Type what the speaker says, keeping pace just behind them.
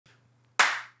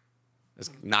It's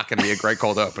not going to be a great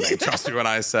cold opening. Trust me when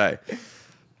I say.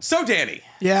 So, Danny.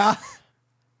 Yeah.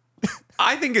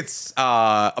 I think it's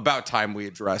about time we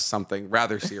address something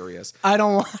rather serious. I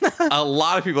don't want to. A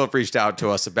lot of people have reached out to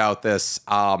us about this.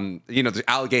 There's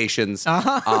allegations.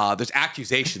 There's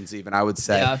accusations even, I would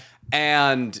say. Yeah.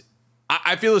 And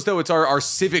I feel as though it's our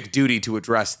civic duty to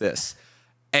address this.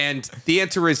 And the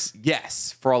answer is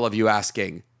yes, for all of you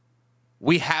asking.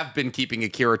 We have been keeping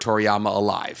Akira Toriyama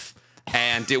alive.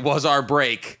 And it was our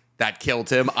break that killed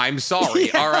him. I'm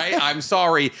sorry, all right? I'm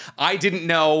sorry. I didn't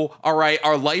know, all right?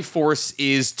 Our life force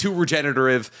is too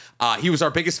regenerative. He was our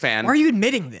biggest fan. Why are you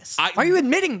admitting this? Why are you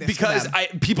admitting this? Because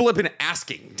people have been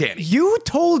asking, Danny. You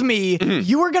told me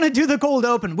you were going to do the cold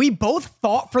open. We both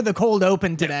fought for the cold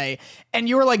open today. And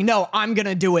you were like, no, I'm going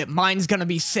to do it. Mine's going to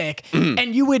be sick.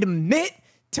 And you admit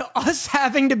to us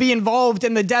having to be involved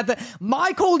in the death.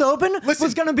 My cold open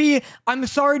was going to be, I'm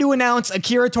sorry to announce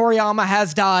Akira Toriyama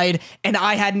has died, and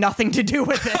I had nothing to do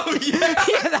with it. Oh, yeah.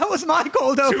 Yeah, that was my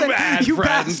cold open. Too bad, you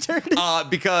friend. bastard.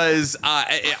 Because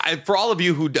for all of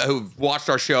you who've watched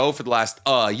our show for the last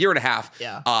year and a half,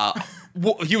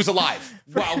 he was alive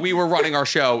while we were running our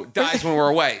show, dies when we're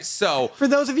away. So for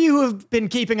those of you who have been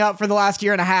keeping up for the last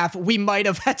year and a half, we might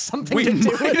have had something to do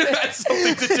with it. Had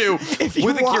something to do if you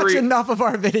with watch enough of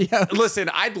our videos. Listen,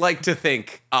 I'd like to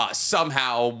think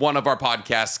somehow one of our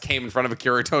podcasts came in front of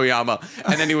Akira Toriyama,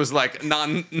 and then he was like,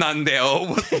 "Nandeo,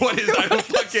 what is?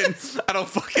 I don't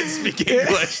fucking speak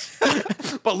English."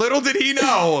 But little did he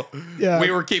know,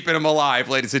 we were keeping him alive,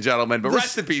 ladies and gentlemen. But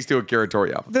rest in peace to Akira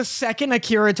Toriyama. The second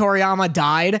Akira Toriyama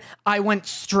died, I went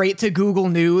straight to Google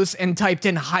News and typed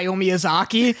in Hayao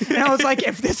Miyazaki, and I was like,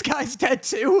 if this guy's dead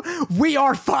too, we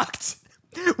are fucked.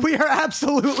 We are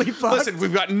absolutely fucked. Listen,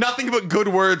 we've got nothing but good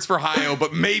words for Hayao,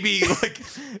 but maybe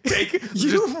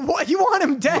you want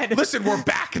him dead. Listen, we're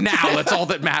back now. That's all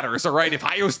that matters. All right. If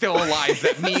Hayao's still alive,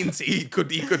 that means he could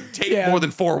take more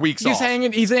than 4 weeks off.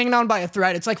 He's hanging on by a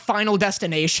thread. It's like Final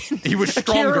Destination. He was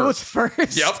stronger. Akira was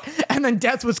first. Yep. And then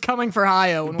death was coming for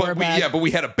Hayao. And but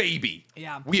we had a baby.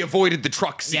 Yeah. We avoided the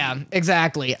truck scene. Yeah,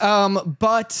 exactly.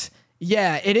 But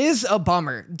yeah, it is a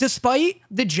bummer. Despite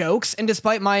the jokes and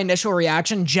despite my initial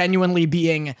reaction genuinely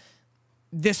being,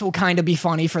 this will kind of be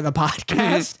funny for the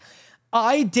podcast,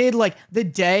 I did, like, the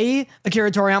day Akira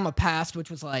Toriyama passed,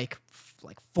 which was like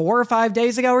 4 or 5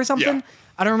 days ago or something. Yeah.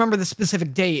 I don't remember the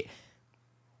specific date.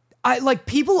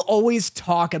 People always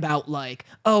talk about, like,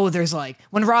 oh, there's, like,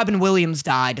 when Robin Williams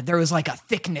died, there was, like, a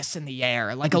thickness in the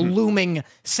air, like a looming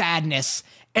sadness.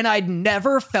 And I'd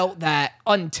never felt that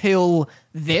until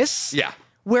this. Yeah.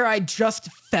 Where I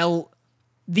just felt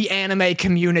the anime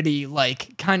community,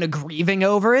 like, kind of grieving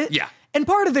over it. Yeah. And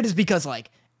part of it is because,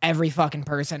 like, every fucking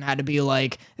person had to be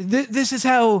like, this is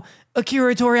how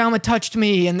Akira Toriyama touched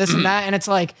me and this and that. And it's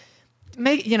like,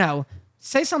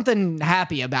 say something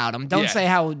happy about him. Don't say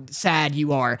how sad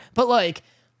you are. But, like,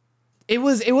 it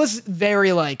was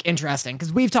very, like, interesting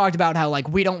because we've talked about how, like,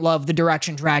 we don't love the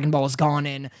direction Dragon Ball has gone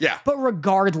in. Yeah. But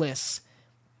regardless,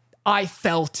 I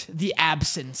felt the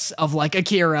absence of, like,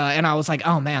 Akira, and I was like,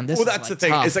 oh man, this is, that's like, the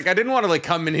thing. tough. It's like, I didn't want to, like,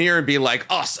 come in here and be like,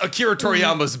 us, Akira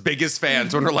Toriyama's biggest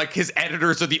fans, when we're like, his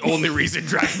editors are the only reason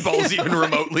Dragon Ball's even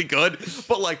remotely good.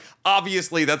 But, like,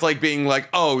 obviously that's like being like,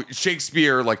 oh,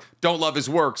 Shakespeare, like, don't love his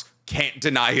works, can't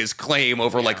deny his claim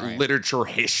over literature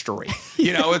history.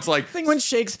 You know, it's like, I think when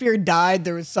Shakespeare died,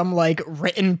 there was some, like,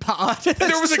 written pod.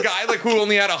 There was a guy, like, who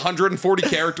only had 140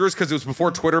 characters because it was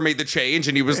before Twitter made the change,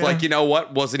 and he was like, you know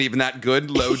what, wasn't even that good,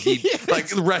 low deep, like,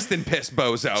 rest in piss,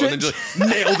 bozo, and then just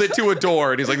nailed it to a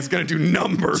door, and he's like, it's gonna do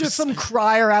numbers. Just some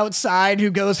crier outside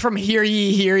who goes from hear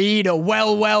ye to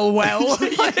well, like,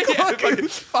 look,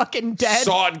 who's fucking dead.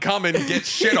 Saw it coming, get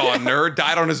shit on, nerd,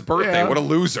 died on his birthday, what a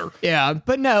loser. Yeah,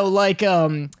 but no, like,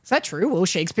 is that true? Will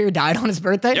Shakespeare died on his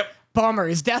birthday? Yep. Bummer,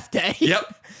 his death day.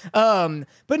 Yep.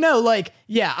 But no, like,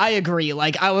 yeah, I agree.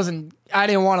 Like, I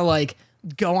didn't want to, like,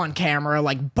 go on camera,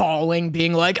 like, bawling,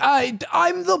 being like,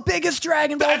 I'm the biggest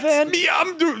Dragon Ball fan. Me,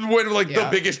 the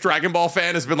biggest Dragon Ball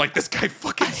fan has been like, this guy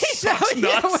fucking sucks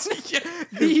nuts.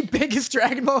 The biggest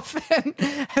Dragon Ball fan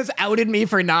has outed me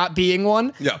for not being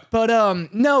one. Yeah. But,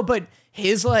 no, but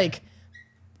his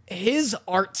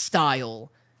art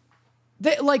style,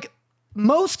 like,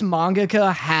 most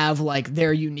mangaka have, like,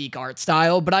 their unique art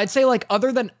style, but I'd say, like,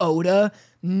 other than Oda,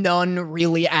 none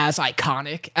really as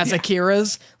iconic as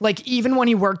Akira's. Like, even when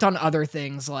he worked on other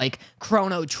things, like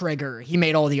Chrono Trigger, he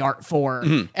made all the art for.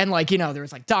 And, like, there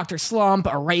was, like, Dr. Slump,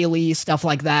 Aurelie, stuff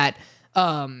like that.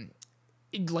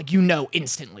 Like,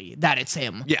 instantly that it's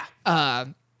him. Yeah.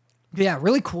 Yeah,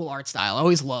 really cool art style. I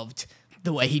always loved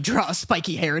the way he draws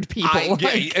spiky-haired people.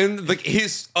 And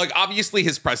like obviously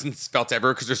his presence felt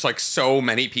everywhere because there's like so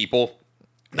many people.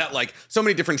 That like so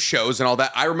many different shows and all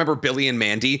that. I remember Billy and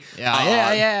Mandy.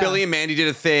 Yeah. Billy and Mandy did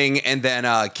a thing, and then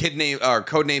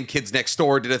Codename Kids Next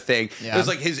Door did a thing. Yeah. It was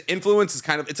like his influence is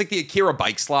kind of, it's like the Akira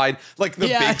bike slide. Like the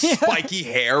big spiky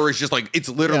hair is just like, it's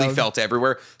literally felt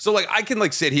everywhere. So like I can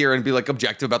like sit here and be like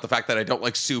objective about the fact that I don't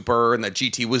like Super and that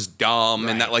GT was dumb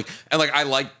and that like I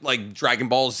like Dragon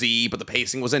Ball Z, but the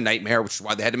pacing was a nightmare, which is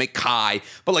why they had to make Kai.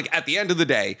 But like at the end of the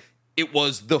day, it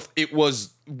was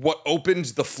what opened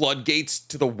the floodgates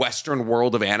to the Western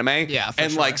world of anime. Yeah,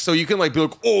 and like, so you can like be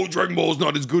like, oh, Dragon Ball is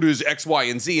not as good as X, Y,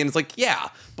 and Z. And it's like, yeah,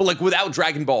 but like without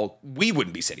Dragon Ball, we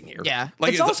wouldn't be sitting here. Yeah.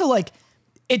 Like, it's also like,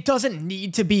 it doesn't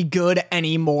need to be good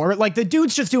anymore. Like the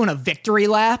dude's just doing a victory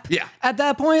lap. Yeah. At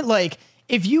that point, like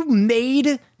if you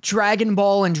made Dragon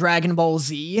Ball and Dragon Ball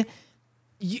Z,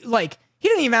 he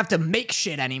didn't even have to make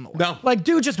shit anymore. No. Like,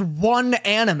 dude just won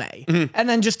anime and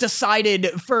then just decided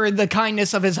for the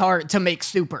kindness of his heart to make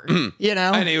Super, you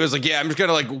know? And he was like, yeah, I'm just going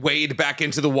to like wade back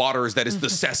into the waters that is the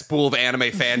cesspool of anime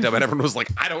fandom. And everyone was like,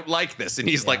 I don't like this. And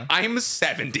he's like, I'm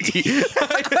 70.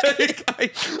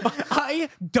 I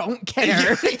don't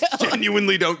care. I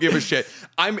genuinely don't give a shit.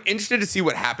 I'm interested to see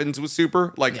what happens with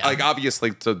Super. Like obviously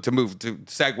to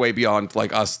segue beyond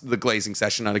like us, the glazing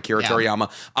session on Akira Toriyama.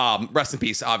 Rest in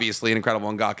peace, obviously, an incredible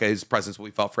mangaka. His presence will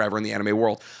be felt forever in the anime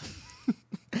world.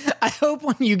 I hope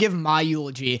when you give my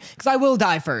eulogy, because I will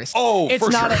die first. Oh, it's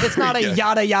for not sure. It's not a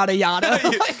yada yada yada.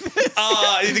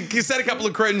 He said a couple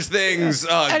of cringe things.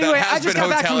 Anyway, that has been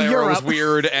Hotel Era was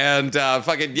weird and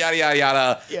fucking yada yada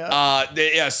yada.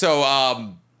 Yeah.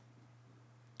 So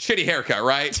shitty haircut,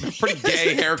 right? Pretty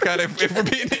gay haircut. If we're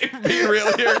being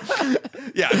real here.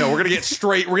 Yeah, no, we're gonna get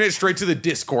straight to the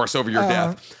discourse over your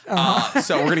death.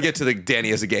 So we're gonna get to the Danny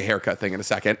has a gay haircut thing in a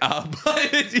second. Wait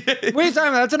a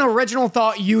second, that's an original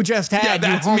thought you just had. Yeah,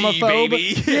 that's you me, homophobe.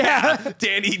 baby. Yeah,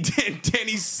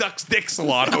 Danny sucks dicks a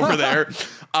lot over there.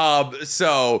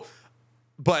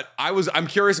 But I'm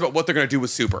curious about what they're going to do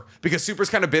with Super, because Super's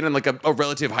kind of been in like a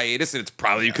relative hiatus, and it's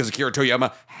probably because Akira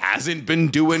Toriyama hasn't been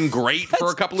doing great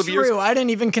for a couple of years. True, I didn't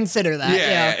even consider that.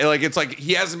 Yeah, like it's like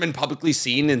he hasn't been publicly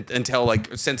seen until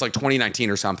like since like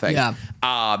 2019 or something. Yeah.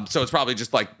 So it's probably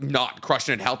just like not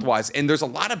crushing it health wise. And there's a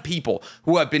lot of people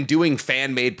who have been doing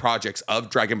fan made projects of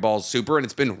Dragon Ball Super, and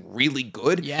it's been really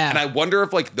good. Yeah. And I wonder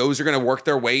if like those are going to work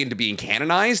their way into being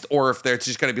canonized, or if it's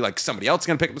just going to be like somebody else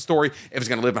going to pick up the story, if it's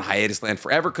going to live in hiatus land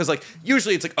forever. Because like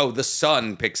usually it's like, oh, the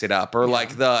Sun picks it up, or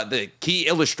like the key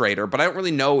illustrator, but I don't really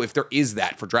know if there is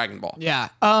that for Dragon Ball. Yeah.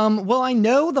 Well, I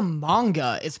know the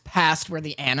manga is past where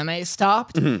the anime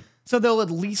stopped. So they'll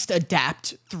at least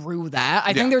adapt through that.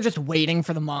 I think they're just waiting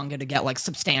for the manga to get like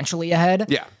substantially ahead.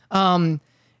 Yeah.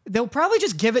 They'll probably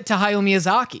just give it to Hayao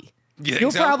Miyazaki.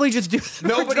 You'll probably just do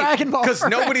Dragon Ball because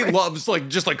nobody loves like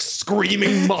just like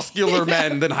screaming muscular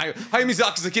men than Hayao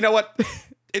Miyazaki's like, you know what?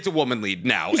 It's a woman lead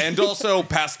now, and also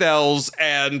pastels,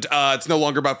 and it's no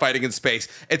longer about fighting in space.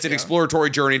 It's an exploratory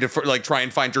journey to like try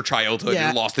and find your childhood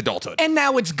and lost adulthood. And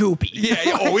now it's goopy. Yeah.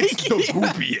 Oh, it's the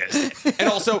goopiest. And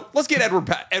also, let's get Edward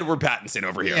Pattinson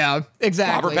over here. Yeah,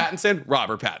 exactly.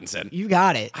 Robert Pattinson. You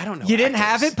got it. I don't know. You didn't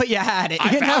have it, but you had it.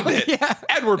 I found it. Yeah.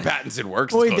 Edward Pattinson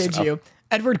works. Boy, did you.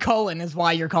 Edward Cullen is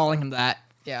why you're calling him that.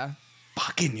 Yeah.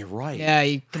 Fucking, you're right. Yeah,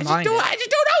 you combined it. I just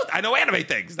don't know. I know anime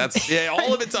things. That's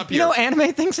all of it's up here. You know,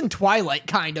 anime things in Twilight,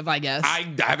 kind of, I guess.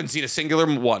 I haven't seen a singular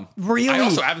one. Really? I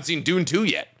also haven't seen Dune 2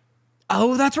 yet.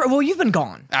 Oh, that's right. Well, you've been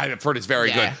gone. I've heard it's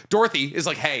very good. Dorothy is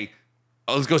like, hey,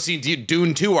 let's go see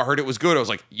Dune 2. I heard it was good. I was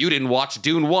like, you didn't watch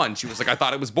Dune 1. She was like, I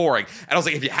thought it was boring. And I was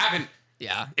like, if you haven't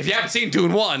seen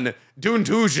Dune 1, Dune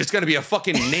 2 is just going to be a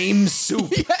fucking name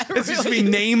soup. It's just going to be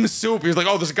name soup. He's like,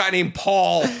 oh, there's a guy named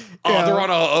Paul. They're on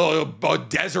a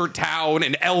desert town,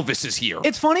 and Elvis is here.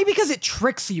 It's funny because it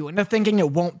tricks you into thinking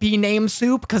it won't be name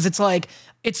soup, because it's like,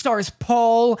 it stars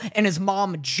Paul and his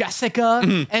mom, Jessica.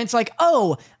 And it's like,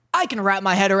 oh, I can wrap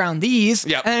my head around these.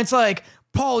 Yep. And it's like,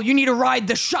 Paul, you need to ride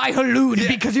the Shai Halud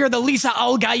because you're the Lisa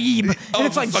Al Gaib. And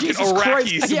it's like, Jesus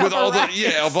Christ. With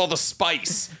all the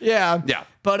spice. Yeah. Yeah.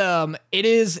 But it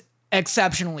is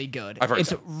exceptionally good. I've heard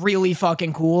it's really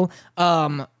fucking cool.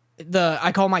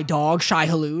 I call my dog Shai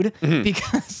Halud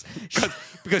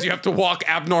because you have to walk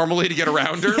abnormally to get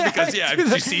around her. Because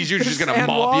if she sees you, she's gonna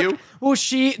mob you. Well,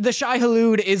 the Shai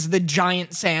Halud is the giant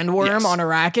sandworm on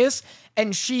Arrakis,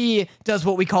 and she does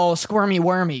what we call squirmy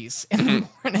wormies in the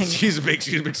morning. She's a big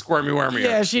squirmy wormy.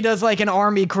 Yeah, she does like an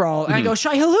army crawl, and I go,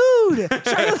 Shai Halud,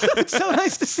 Shai Halud, so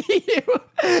nice to see you.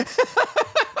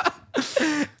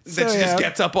 then she just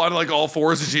gets up on like all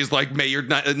fours and she's like, may your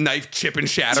knife chip and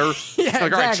shatter. Yeah,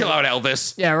 like, all right, chill out,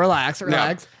 Elvis. Yeah, relax.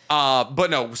 But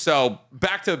no, so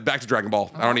back to Dragon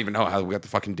Ball. I don't even know how we got the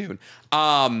fucking Dune.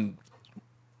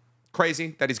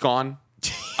 Crazy that he's gone.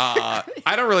 I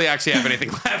don't really actually have anything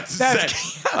left to say.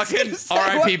 Fucking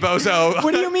R.I.P. Bozo.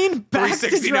 What do you mean back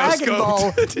to Dragon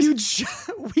Ball?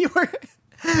 We were...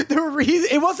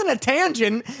 it wasn't a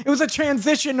tangent. It was a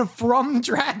transition from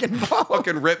Dragon Ball.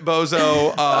 Fucking rip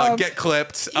Bozo, get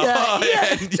clipped. Yeah.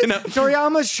 And, you know.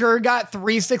 Toriyama sure got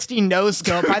 360 no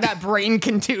scope by that brain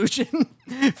contusion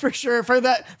for sure. From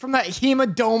that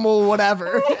hemodomal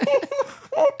whatever.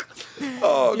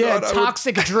 Oh yeah, God,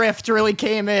 toxic drift really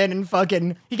came in and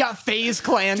fucking he got FaZe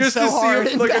Clan just so to hard.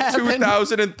 See like a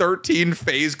 2013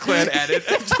 FaZe Clan edit.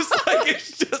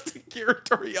 It's just Akira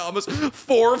Toriyama's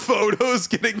 4 photos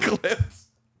getting clipped.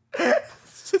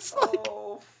 It's like,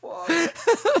 oh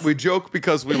fuck. We joke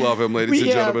because we love him, ladies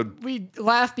and gentlemen. We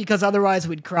laugh because otherwise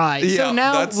we'd cry. Yeah, so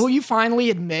now will you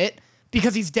finally admit,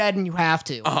 because he's dead and you have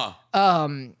to,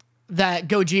 that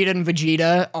Gogeta and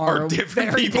Vegeta are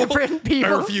different very people. different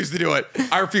people? I refuse to do it.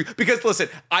 I refuse. Because listen,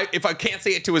 if I can't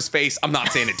say it to his face, I'm not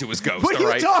saying it to his ghost. What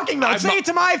are you talking about? Say it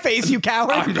to my face, you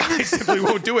coward. I simply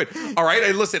won't do it. All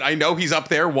right? Listen, I know he's up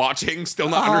there watching, still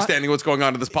not understanding what's going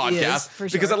on in this podcast. For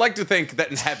sure. Because I like to think that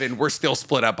in heaven, we're still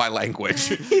split up by language.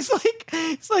 He's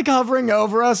like hovering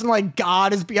over us and like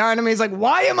God is behind him. He's like,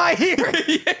 why am I here?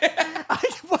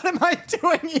 What am I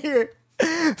doing here?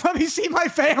 Let me see my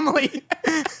family.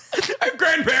 I have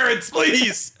grandparents,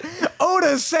 please.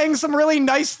 Oda's saying some really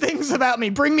nice things about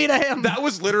me. Bring me to him. That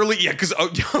was literally, because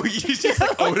he's just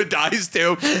like, Oda dies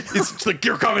too. It's just like,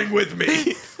 you're coming with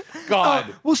me.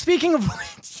 God. Well, speaking of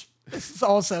which, this is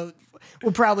also,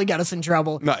 will probably get us in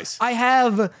trouble. Nice. I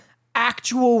have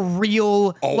actual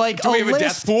real like do we have a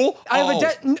death pool? I have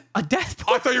a death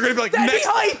pool. I thought you were gonna be like, That'd be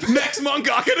hype. next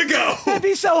mangaka to go. That'd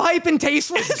be so hype and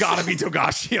tasteless. It's gotta be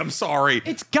Togashi. I'm sorry.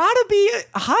 It's gotta be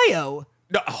Hayo.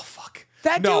 No, oh fuck.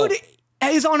 That dude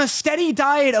is on a steady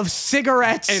diet of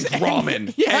cigarettes and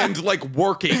ramen and like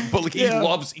working, but like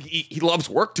he loves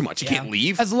work too much. He can't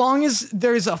leave. As long as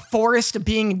there's a forest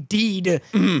being deed,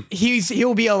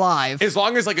 he'll be alive. As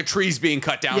long as like a tree's being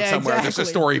cut down somewhere, there's a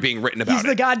story being written about He's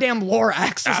the goddamn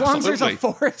Lorax. As long as there's a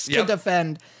forest to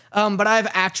defend. But I have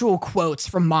actual quotes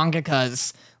from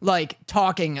mangakas like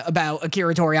talking about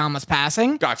Akira Toriyama's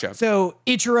passing. Gotcha. So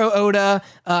Ichiro Oda,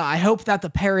 I hope that the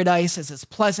paradise is as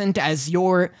pleasant as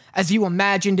you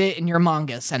imagined it in your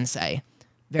manga, sensei.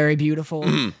 Very beautiful.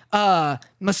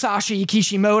 Masashi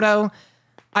Kishimoto,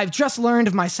 I've just learned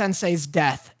of my sensei's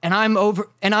death,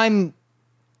 and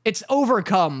it's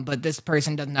overcome, but this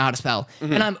person doesn't know how to spell.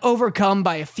 And I'm overcome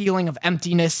by a feeling of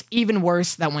emptiness, even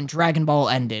worse than when Dragon Ball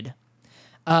ended.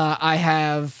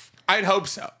 I'd hope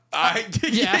so. I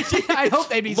hope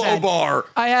they'd be low bar.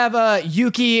 I have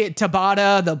Yuki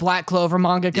Tabata, the Black Clover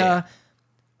mangaka,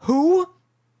 who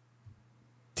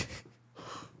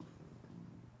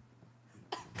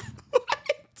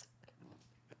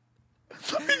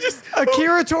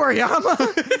Akira Toriyama.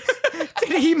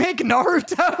 Did he make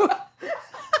Naruto?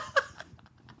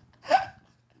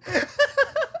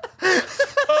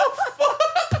 Oh fuck.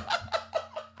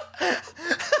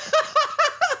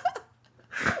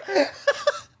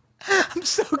 I'm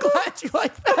so glad you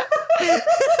like that.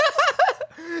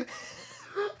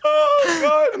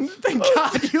 Oh god! Thank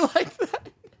God you like that.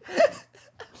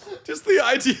 Just the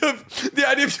idea of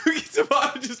Yuki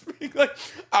Tabata just being like,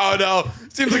 I don't know,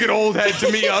 seems like an old head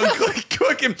to me. I'm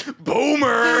cooking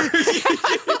boomer.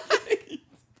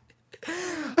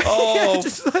 Oh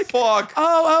like, fuck!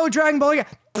 Oh, Dragon Ball. Yeah.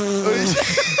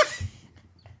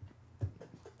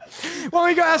 Why don't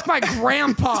we go ask my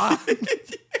grandpa?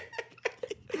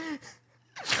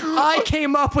 I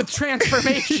came up with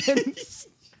transformations.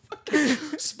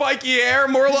 Spiky hair,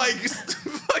 more like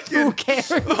fucking. Who cares?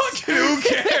 Fucking who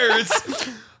cares?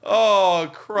 Oh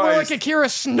Christ! More like Akira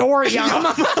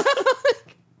Snoriyama.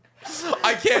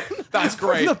 I can't. That's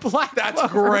great. That's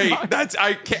great.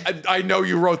 I can't. I know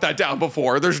you wrote that down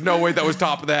before. There's no way that was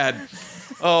top of the head.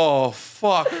 Oh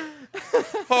fuck.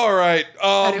 All right.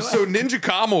 Anyway. So Ninja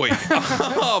Kamui.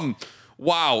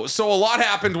 Wow. So a lot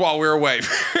happened while we were away.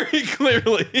 Very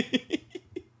clearly.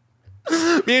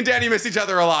 Me and Danny miss each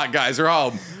other a lot, guys. We're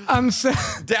home.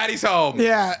 Daddy's home.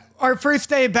 Yeah. Our first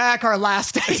day back, our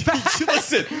last day back.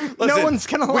 Listen. No one's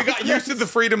gonna like We got used to the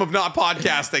freedom of not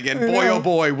podcasting, and boy, oh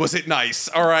boy, was it nice.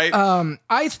 All right.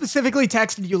 I specifically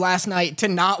texted you last night to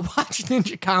not watch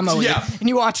Ninja Kamui. Yeah. And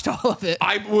you watched all of it.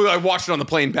 I watched it on the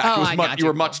plane back. You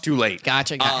were much too late.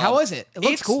 Gotcha. How was it? It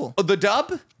looks cool. The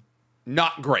dub,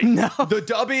 not great. No. The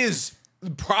dub is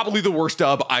Probably the worst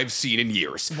dub I've seen in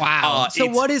years. Wow. So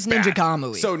what is Ninja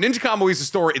Kamui? So Ninja Kamui is a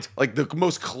story. It's like the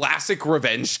most classic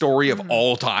revenge story of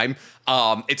all time.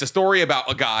 It's a story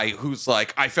about a guy who's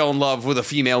like, I fell in love with a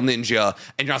female ninja,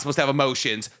 and you're not supposed to have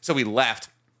emotions, so he left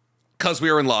because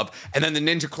we were in love. And then the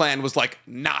ninja clan was like,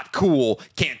 not cool,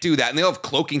 can't do that. And they all have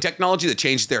cloaking technology that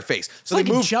changes their face. So it's they like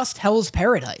move. Just Hell's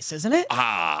Paradise, isn't it?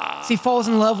 So he falls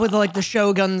in love with like the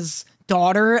Shogun's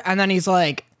daughter, and then he's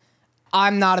like,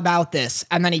 I'm not about this.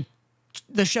 And then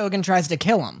the Shogun tries to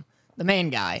kill him, the main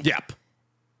guy. Yep.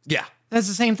 Yeah. That's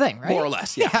the same thing, right? More or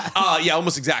less, yeah. Yeah,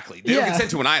 almost exactly. They don't get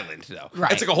sent to an island, though.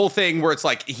 Right. It's like a whole thing where it's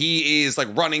like he is like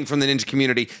running from the ninja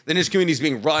community. The ninja community is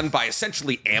being run by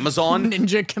essentially Amazon.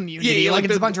 Ninja community. Yeah, like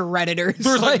it's a bunch of Redditors.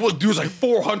 There's like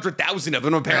 400,000 of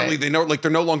them. Apparently, they know like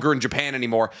they're no longer in Japan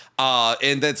anymore.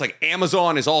 And then it's like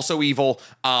Amazon is also evil,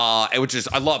 which is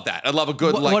I love that. I love a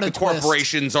good like the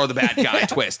corporations are the bad guy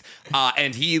twist.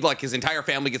 And he like his entire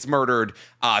family gets murdered.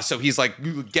 So he's like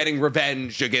getting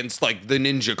revenge against like the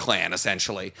ninja clan.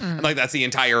 Essentially. And like that's the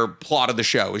entire plot of the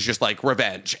show is just like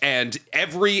revenge. And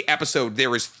every episode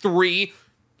there is 3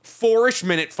 4-ish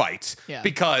minute fights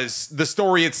because the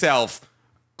story itself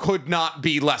could not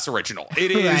be less original.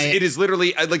 It is it is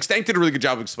literally like Stank did a really good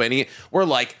job of explaining it where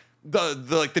like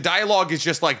the dialogue is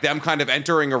just like them kind of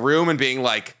entering a room and being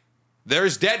like,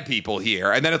 there's dead people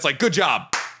here. And then it's like, good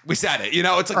job. We said it, you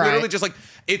know, it's like literally just like,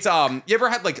 it's, you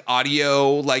ever had like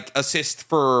audio, like assist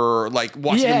for like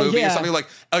watching a movie or something like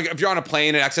if you're on a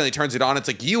plane and accidentally turns it on, it's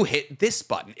like you hit this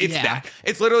button. It's that.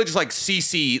 It's literally just like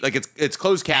CC, like it's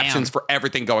closed captions for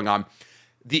everything going on.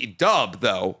 The dub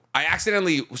though,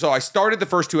 I started the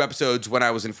first 2 episodes when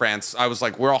I was in France. I was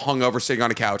like, we're all hungover sitting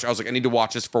on a couch. I was like, I need to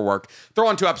watch this for work. Throw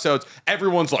on 2 episodes.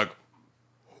 Everyone's like,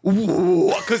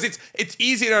 because it's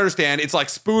easy to understand. It's like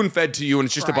spoon fed to you, and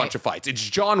it's just a bunch of fights. It's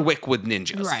John Wick with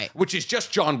ninjas, which is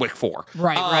just John Wick 4.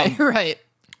 Right.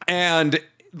 And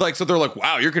like, so they're like,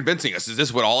 wow, you're convincing us. Is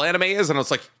this what all anime is? And I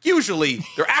was like, usually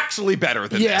they're actually better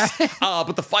than this.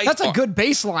 But the fights that's a good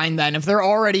baseline then if they're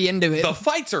already into it. The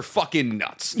fights are fucking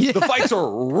nuts. The fights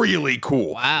are really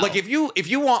cool. Wow. Like if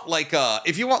you want like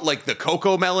the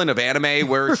Coco Melon of anime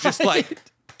where it's just like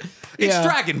it's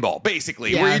Dragon Ball,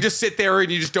 basically, where you just sit there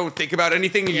and you just don't think about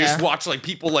anything. And you just watch like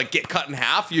people like get cut in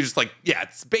half. You just like,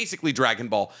 it's basically Dragon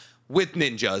Ball with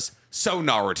ninjas. So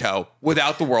Naruto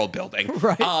without the world building.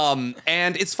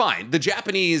 And it's fine. The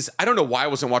Japanese, I don't know why I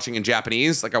wasn't watching in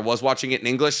Japanese. Like I was watching it in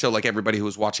English. So like everybody who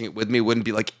was watching it with me wouldn't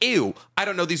be like, ew, I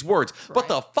don't know these words. But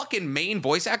the fucking main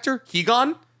voice actor,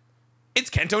 Higan, it's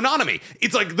Kento Nanami.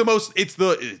 It's like the most. It's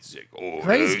like,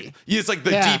 crazy. It's like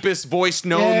the deepest voice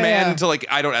known man to like.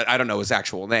 I don't know his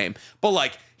actual name, but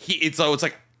like it's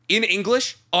like in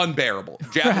English unbearable.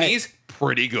 Japanese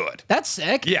pretty good. That's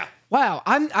sick. Yeah. Wow,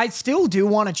 I still do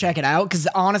want to check it out because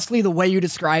honestly, the way you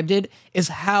described it is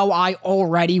how I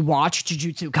already watched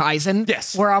Jujutsu Kaisen.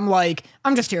 Yes, where I'm like,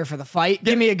 I'm just here for the fight.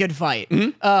 Give me a good fight.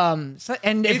 And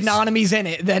if Nanami's in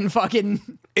it, then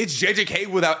fucking. It's JJK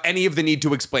without any of the need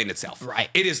to explain itself. Right.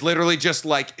 It is literally just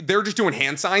like they're just doing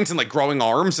hand signs and like growing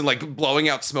arms and like blowing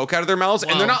out smoke out of their mouths,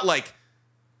 and they're not like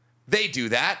they do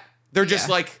that. They're just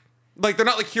like they're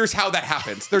not like, here's how that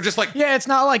happens. They're just like, it's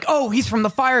not like, oh, he's from the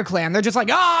Fire Clan. They're just like,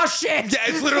 oh shit. Yeah,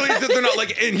 it's literally, they're not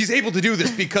like, and he's able to do this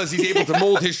because he's able to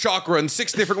mold his chakra in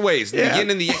 6 different ways. The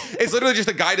begin and the end. It's literally just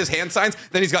a guy does hand signs,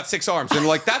 then he's got 6 arms. And they're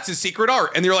like, that's his secret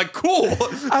art. And you're like, cool.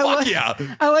 Fuck yeah.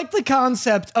 I like the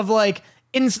concept of like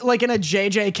in a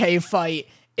JJK fight,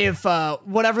 if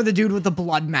whatever the dude with the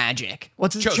blood magic,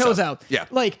 what's his Chozo. Yeah.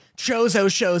 Like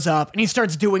Chozo shows up and he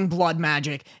starts doing blood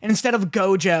magic. And instead of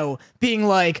Gojo being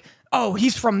like, oh,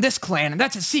 he's from this clan, and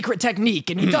that's his secret technique,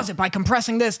 and he does it by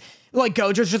compressing this. Like,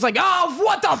 Gojo's just like, oh,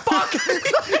 what the fuck? Ew!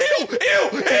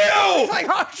 Like,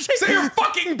 oh, shit. So you're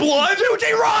fucking blood?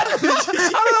 Yuji, run! I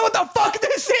don't know what the fuck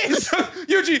this is.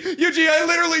 Yuji, I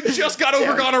literally just got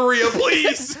over gonorrhea,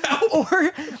 please.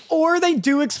 Or they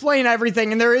do explain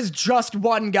everything, and there is just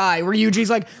one guy where Yuji's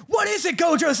like, what is it,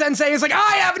 Gojo-sensei? He's like, I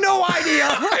have no idea.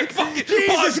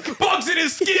 Bugs in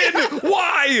his skin.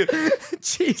 Why?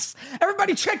 Jeez.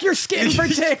 Everybody check your skin for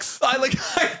ticks.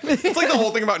 It's like the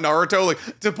whole thing about Naruto,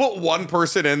 like, to put one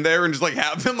person in there and just like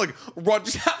have them like run,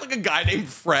 just have like a guy named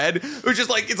Fred who's just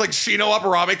like, it's like Shino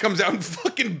Aburame comes out and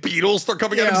fucking beetles start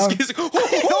coming out of his skin.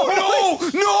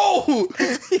 Like, no.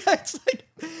 It's like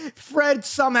Fred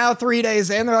somehow 3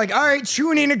 days in, they're like, all right,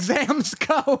 tuning exams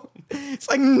go. It's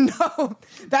like, no.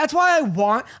 That's why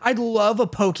I'd love a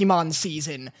Pokemon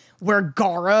season where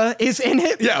Gaara is in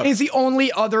it. Yeah. Is the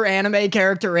only other anime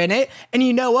character in it. And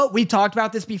you know what? We talked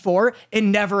about this before. It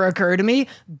never occurred to me.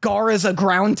 Gaara's a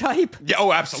ground type. Yeah,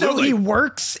 oh, absolutely. So he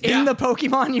works in the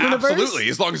Pokemon universe. Absolutely,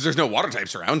 as long as there's no water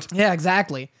types around. Yeah,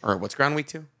 exactly. Or what's ground weak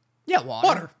to? Yeah,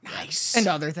 water. Nice. And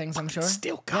other things, I'm sure.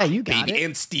 Still got yeah, you got it.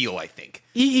 And steel, I think.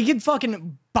 He could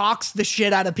fucking box the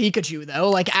shit out of Pikachu, though.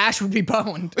 Like, Ash would be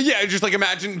boned. Yeah, just like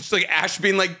imagine just like Ash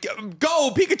being like,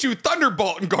 go, Pikachu,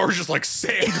 Thunderbolt, and Gar's just like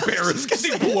sand bears,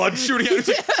 getting blood shooting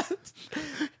out.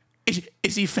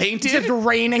 Is he fainted? Just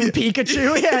raining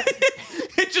Pikachu, yeah.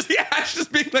 It's just the Ash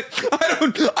just being like,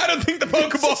 I don't think the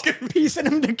Pokeball can piecing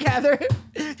them together.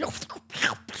 It's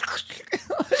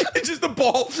just the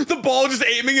ball just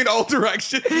aiming in all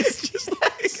directions. It's just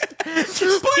like,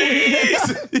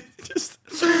 please. It's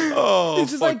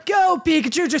just like, go,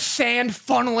 Pikachu, just sand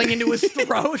funneling into his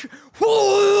throat.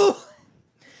 Woo!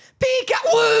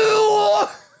 Pikachu!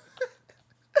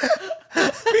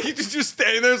 Pikachu's just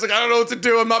standing there. It's like, I don't know what to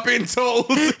do. I'm not being told.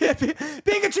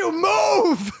 Pikachu,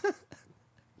 move!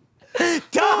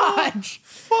 Dodge!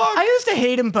 Fuck. I used to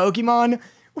hate in Pokemon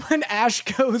when Ash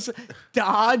goes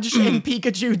dodge and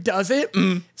Pikachu does it.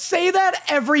 Say that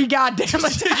every goddamn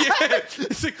attack. Yeah.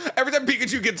 It's like every time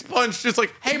Pikachu gets punched, it's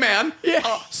like, hey man,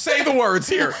 Yeah. say the words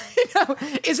here. No,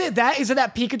 is it that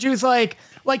Pikachu's like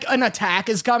an attack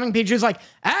is coming? Pikachu's like,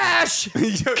 Ash,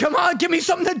 come on, give me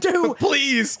something to do.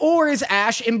 Please. Or is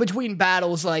Ash in between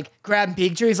battles like grabbing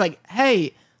Pikachu? He's like,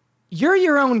 hey, you're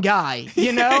your own guy,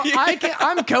 you know?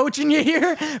 I'm coaching you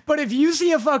here, but if you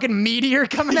see a fucking meteor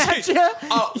coming at you...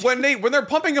 when they're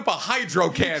pumping up a hydro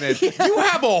cannon, you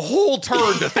have a whole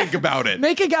turn to think about it.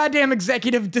 Make a goddamn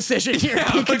executive decision here,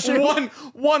 Pikachu. Like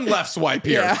one left swipe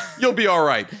here. Yeah. You'll be all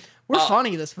right. We're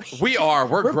funny this week. We are.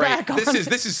 We're great. Back on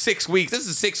This is 6 weeks. This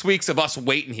is 6 weeks of us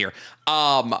waiting here.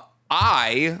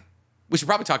 We should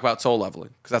probably talk about solo leveling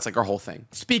because that's like our whole thing.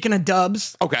 Speaking of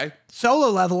dubs, okay, solo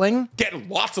leveling getting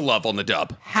lots of love on the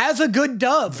dub. Has a good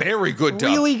dub. Very good dub.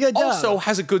 Really good dub. Also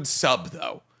has a good sub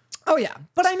though. Oh yeah,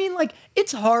 but I mean, like,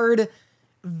 it's hard.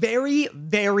 Very,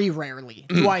 very rarely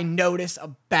do I notice a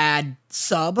bad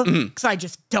sub because I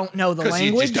just don't know the language.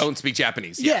 Because you just don't speak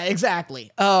Japanese. Yeah,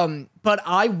 exactly. But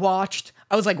I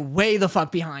was like way the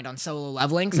fuck behind on solo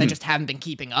leveling because I just haven't been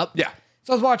keeping up. Yeah.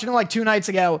 So I was watching it like 2 nights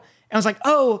ago, and I was like,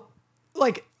 oh,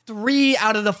 like 3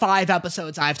 out of the 5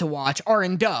 episodes I have to watch are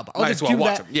in dub. I'll just do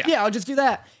that. Yeah, I'll just do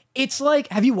that. It's like,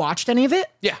 have you watched any of it?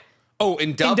 Yeah. Oh,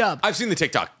 in dub? In dub. I've seen the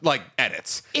TikTok, like,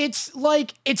 edits. It's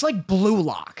like Blue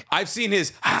Lock. I've seen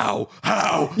his how.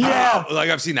 Yeah. Like,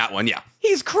 I've seen that one, yeah.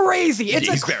 He's crazy. It's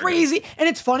He's a crazy. And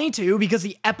it's funny, too, because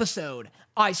the episode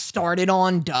I started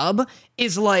on dub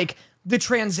is like the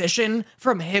transition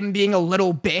from him being a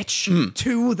little bitch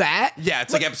to that. Yeah,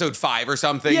 it's like episode 5 or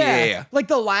something. Yeah. Yeah. Like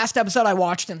the last episode I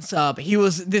watched in sub, he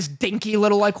was this dinky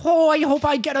little like, oh, I hope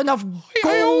I get enough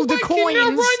gold coins. I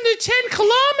can run the 10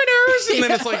 kilometers. And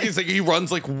then it's like, he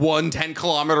runs like 1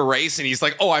 10-kilometer race and he's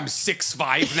like, oh, I'm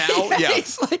 6'5" now. Yeah.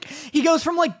 It's like, he goes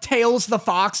from like Tails the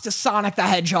Fox to Sonic the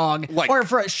Hedgehog or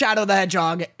for Shadow the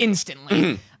Hedgehog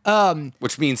instantly.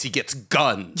 Which means he gets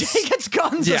guns. He gets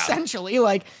guns essentially.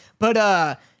 Like,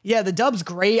 but yeah, the dub's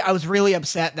great. I was really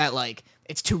upset that like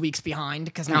it's 2 weeks behind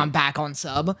because now I'm back on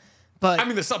sub. But I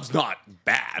mean, the sub's not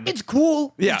bad. It's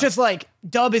cool. Yeah. It's just like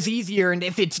dub is easier, and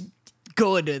if it's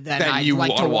good, then I'd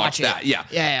like to watch that. it. Yeah.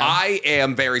 Yeah. I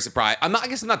am very surprised. I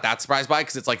guess I'm not that surprised by it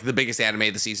because it's like the biggest anime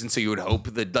of the season, so you would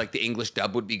hope that like the English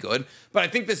dub would be good. But I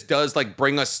think this does like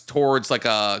bring us towards like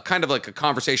a kind of like a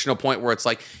conversational point where it's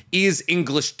like, is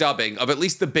English dubbing of at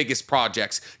least the biggest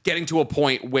projects getting to a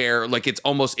point where like it's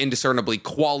almost indiscernibly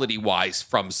quality wise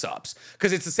from subs?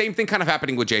 Because it's the same thing kind of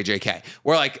happening with JJK,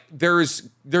 where like there's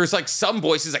like some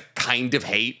voices I kind of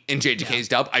hate in JJK's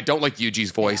dub. I don't like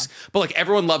Yuji's voice, but like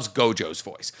everyone loves Gojo's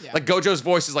voice. Yeah. Like Gojo's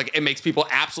voice is like, it makes people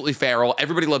absolutely feral.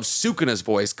 Everybody loves Sukuna's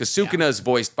voice because Sukuna is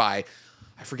voiced by,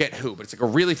 I forget who, but it's like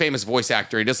a really famous voice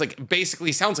actor. He just like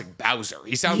basically sounds like Bowser.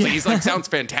 He sounds like sounds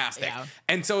fantastic. Yeah.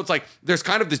 And so it's like there's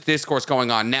kind of this discourse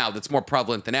going on now that's more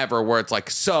prevalent than ever, where it's like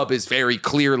sub is very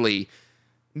clearly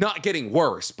not getting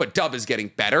worse, but dub is getting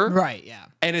better. Right, yeah.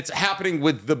 And it's happening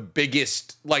with the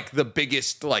biggest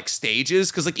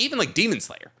stages. Cause like even like Demon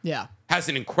Slayer has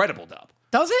an incredible dub.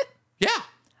 Does it? Yeah.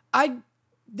 I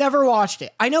never watched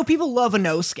it. I know people love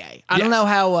Inosuke. I don't know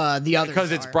how the others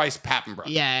because it's Bryce Papenbrook.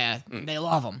 Yeah, they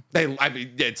love him. I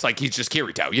mean, it's like he's just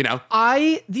Kirito, you know?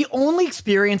 The only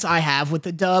experience I have with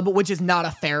the dub, which is not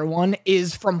a fair one,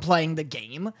 is from playing the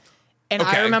game. And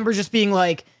I remember just being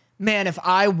like, man, if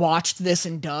I watched this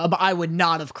in dub, I would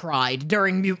not have cried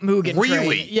during Mugen Train.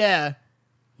 Really? Yeah.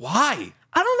 Why?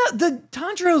 I don't know. The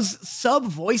Tanjiro's sub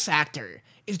voice actor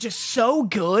is just so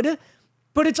good,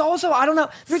 but it's also, I don't know.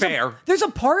 Fair. There's a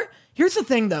part, here's the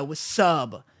thing though, with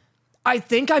sub, I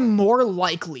think I'm more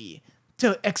likely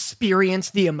to experience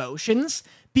the emotions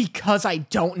because I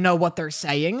don't know what they're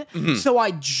saying, so I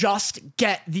just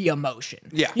get the emotion.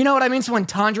 Yeah. You know what I mean? So when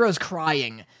Tanjiro's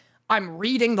crying, I'm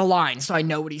reading the line so I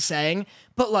know what he's saying,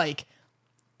 but like,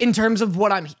 in terms of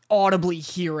what I'm audibly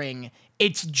hearing,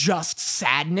 it's just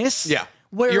sadness. Yeah.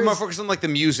 Whereas, You're more focused on like the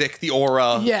music, the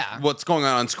aura, what's going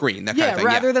on screen, that kind of thing.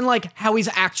 Rather than like how he's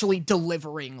actually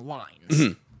delivering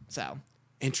lines. So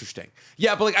interesting.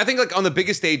 Yeah, but like I think like on the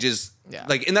biggest stages,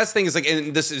 like, and that's the thing is like,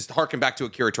 and this is harking back to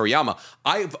Akira Toriyama,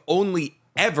 I've only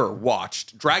ever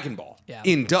watched Dragon Ball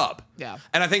in dub. Yeah.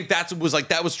 And I think that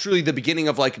was truly the beginning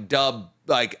of like dub,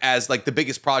 like as like the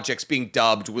biggest projects being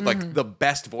dubbed with like the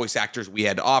best voice actors we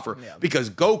had to offer, because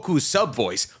Goku's sub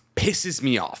voice pisses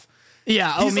me off.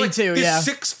 Yeah, He's me like too. This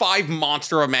 6'5"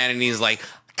 monster of a man, and he's like,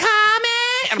 "Kame!"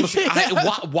 And I'm just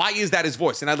like, why is that his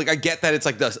voice? And I get that it's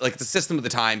like the system of the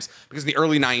times, because in the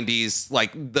early '90s,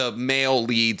 like the male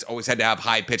leads always had to have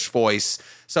high pitched voice,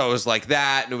 so it was like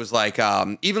that, and it was like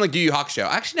even like Yu Yu Hakusho.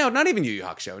 Actually, no, not even Yu Yu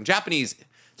Hakusho. In Japanese,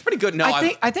 it's pretty good. No,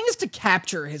 I think it's to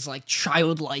capture his like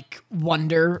childlike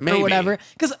wonder Maybe. or whatever.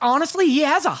 Because honestly, he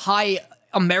has a high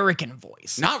American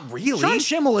voice. Not really. Sean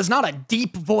Schimmel is not a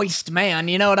deep-voiced man,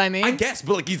 you know what I mean? I guess,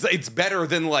 but like it's better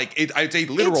than like it's a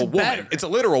literal It's woman. better. It's a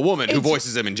literal woman who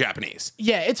voices him in Japanese.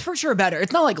 Yeah, it's for sure better.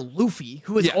 It's not like Luffy,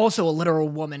 who is also a literal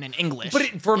woman in English.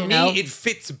 But for me, it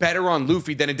fits better on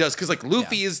Luffy than it does, because like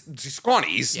Luffy is scrawny,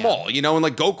 he's small, you know, and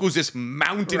like Goku's this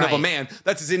mountain of a man.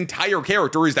 That's his entire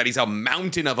character, is that he's a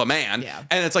mountain of a man. Yeah.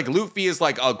 And it's like Luffy is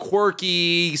like a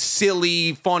quirky,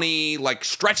 silly, funny, like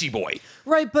stretchy boy.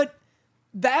 Right, but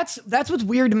that's what's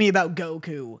weird to me about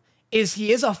Goku, is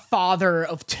he is a father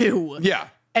of two. Yeah.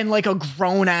 And like a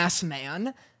grown-ass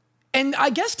man. And I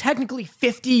guess technically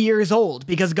 50 years old,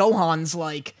 because Gohan's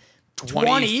like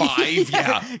 20. 25,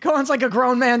 yeah. Gohan's like a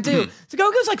grown man too. So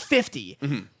Goku's like 50.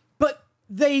 But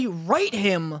they write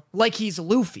him like he's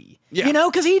Luffy. Yeah. You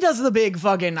know, because he does the big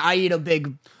fucking, I eat a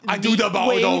big I do wing.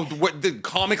 the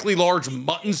comically large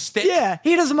mutton stick. Yeah,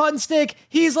 he does a mutton stick.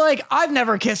 He's like, I've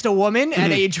never kissed a woman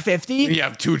at age 50. You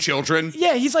have 2 children.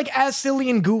 Yeah, he's like as silly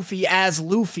and goofy as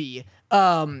Luffy.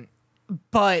 And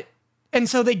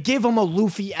so they give him a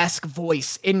Luffy-esque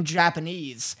voice in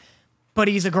Japanese. But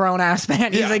he's a grown-ass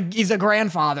man. He's a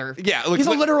grandfather. Yeah, he's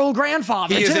a literal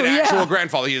grandfather, He is too. an actual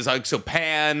grandfather. He is like, so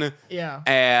Pan. Yeah.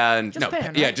 And Just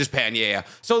Pan, yeah, right? just Pan. Yeah.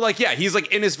 So like, yeah, he's like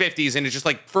in his 50s, and it's just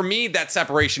like, for me, that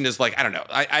separation is like, I don't know.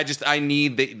 I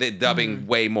need the dubbing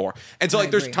way more. And so like,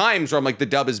 there's times where I'm like, the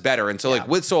dub is better. And so like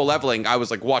with Soul Leveling, I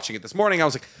was like watching it this morning. I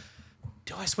was like,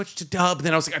 do I switch to dub? And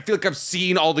then I was like, I feel like I've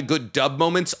seen all the good dub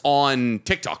moments on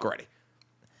TikTok already.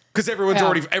 Because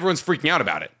everyone's freaking out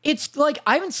about it. It's like,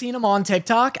 I haven't seen him on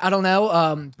TikTok. I don't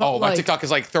know. But my TikTok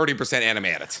is like 30% anime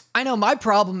edits. I know, my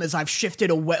problem is I've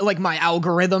shifted away. Like, my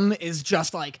algorithm is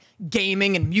just like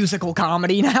gaming and musical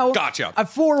comedy now. Gotcha.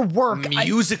 For work.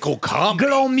 Musical comedy?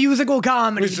 Good old musical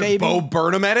comedy, baby. Bo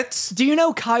Burnham edits? Do you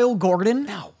know Kyle Gordon?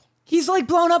 No. He's like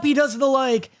blown up. He does the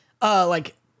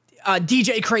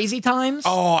DJ Crazy Times.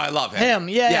 Oh, I love him.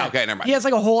 Yeah. Okay, never mind. He has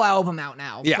like a whole album out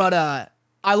now. Yeah. But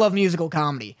I love musical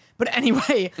comedy. But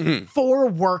anyway, for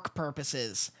work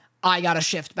purposes, I gotta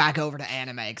shift back over to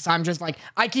anime, because I'm just like,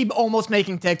 I keep almost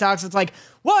making TikToks. It's like,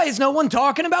 why is no one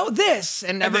talking about this?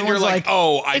 And everyone's then you're like,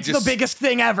 oh, it's the biggest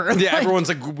thing ever. Yeah, everyone's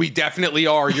like, we definitely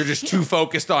are. You're just too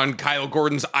focused on Kyle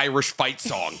Gordon's Irish fight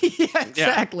song. Yeah,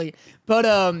 exactly.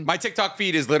 But my TikTok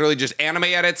feed is literally just anime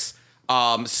edits,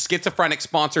 schizophrenic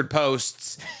sponsored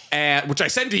posts, and which I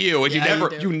send to you, and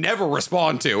you never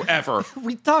respond to ever.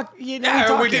 we talk. We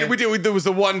did. There was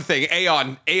the one thing,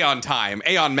 Aeon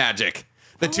Magic.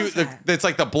 It's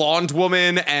like the blonde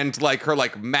woman and like her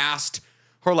masked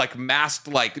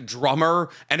like drummer,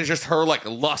 and it's just her like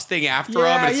lusting after him.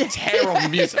 And it's terrible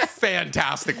music,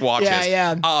 fantastic watches.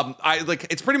 Yeah.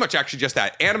 It's pretty much actually just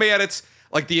that, anime edits,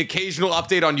 like the occasional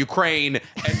update on Ukraine,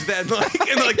 and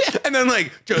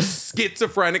then just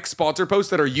schizophrenic sponsor posts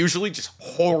that are usually just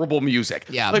horrible music.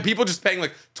 Yeah. Like people just paying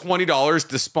like $20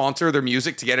 to sponsor their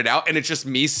music to get it out, and it's just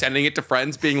me sending it to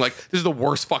friends being like, this is the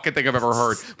worst fucking thing I've ever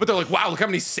heard. But they're like, wow, look how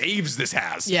many saves this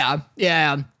has. Yeah.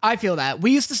 I feel that.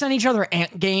 We used to send each other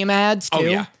game ads too. Oh,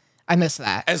 yeah. I miss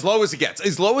that. As low as it gets.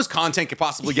 As low as content can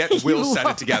possibly get, we'll send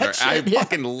it together. I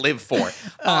fucking live for it.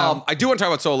 I do want to talk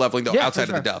about Soul Leveling, though, outside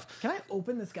of the dove. Can I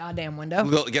open this goddamn window?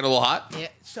 Get a little hot? Yeah,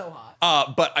 it's so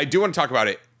hot. But I do want to talk about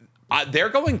it. They're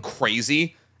going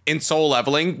crazy in Soul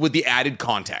Leveling with the added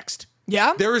context.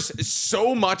 Yeah? There's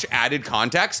so much added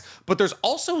context, but there's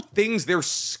also things they're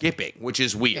skipping, which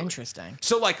is weird. Interesting.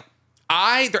 So like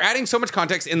they're adding so much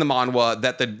context in the manhwa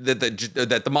that the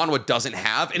manhwa doesn't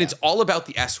have, and it's all about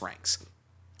the S ranks,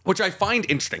 which I find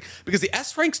interesting because the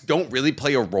S ranks don't really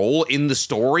play a role in the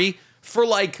story for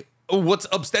like what's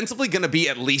ostensibly going to be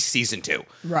at least season 2.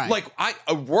 Right. Like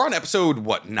we're on episode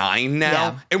 9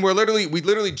 now, and we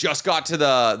literally just got to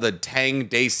the Tang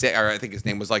Day Sick, or I think his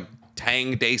name was like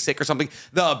Tang Day Sick or something.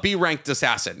 The B ranked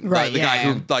assassin, right? The guy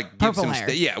who like gives Purple him, hair.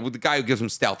 the guy who gives him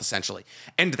stealth essentially,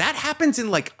 and that happens in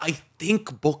like I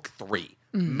think book 3.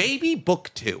 Maybe book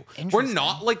 2. We're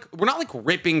not like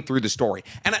ripping through the story,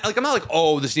 and I'm not like,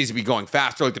 oh, this needs to be going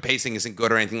faster. Like the pacing isn't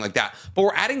good or anything like that. But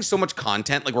we're adding so much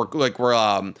content. Like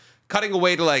we're cutting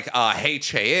away to like Hey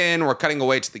Che-in. We're cutting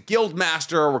away to the guild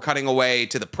master. We're cutting away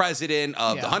to the president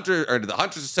of the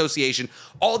Hunters Association.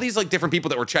 All these like different people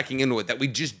that we're checking in with that we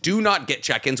just do not get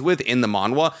check-ins with in the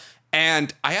manhwa.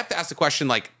 And I have to ask the question,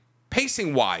 like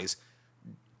pacing wise,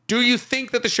 do you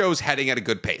think that the show's heading at a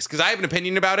good pace? Because I have an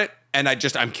opinion about it, and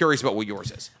I'm curious about what yours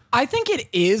is. I think it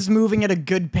is moving at a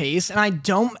good pace, and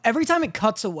every time it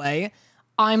cuts away,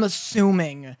 I'm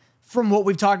assuming from what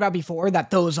we've talked about before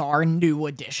that those are new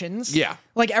additions. Yeah.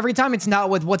 Like every time it's not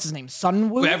with, what's his name,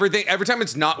 Sunwoo? Every time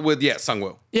it's not with,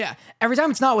 Sungwoo. Yeah. Every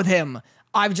time it's not with him,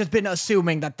 I've just been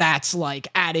assuming that that's like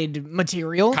added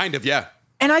material. Kind of, yeah.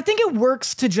 And I think it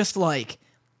works to just like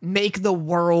make the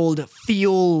world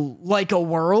feel like a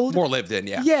world. More lived in,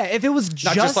 yeah. Yeah, if it was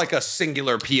just... Not just like a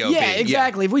singular POV. Yeah,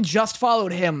 exactly. Yeah. If we just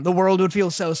followed him, the world would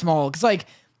feel so small. Because like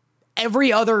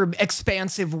every other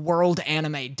expansive world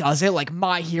anime does it. Like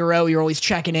My Hero, you're always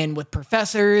checking in with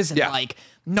professors. And like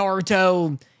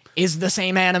Naruto is the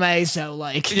same anime, so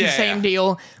like same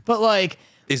deal. But like...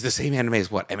 Is the same anime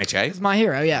as what, MHA? It's My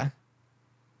Hero, yeah.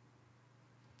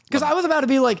 Because I was about to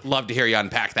be like... Love to hear you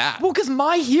unpack that. Well, because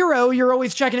My Hero, you're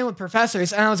always checking in with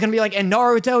professors. And I was going to be like, and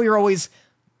Naruto, you're always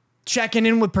checking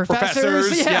in with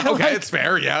professors. Yeah, okay, like, it's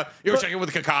fair, yeah. You were checking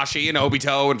with Kakashi and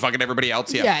Obito and fucking everybody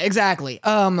else, yeah. Yeah, exactly.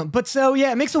 But so,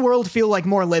 yeah, it makes the world feel like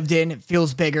more lived in. It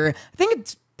feels bigger. I think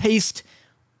it's paced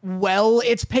well.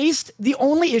 It's paced... The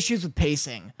only issues with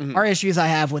pacing are issues I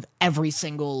have with every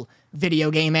single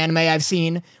video game anime I've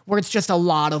seen, where it's just a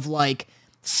lot of, like...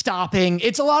 stopping.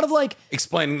 It's a lot of like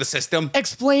explaining the system,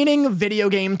 explaining video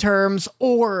game terms,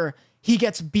 or he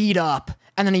gets beat up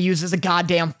and then he uses a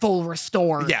goddamn full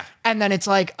restore. Yeah. And then it's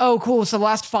like, oh, cool. So the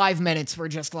last 5 minutes were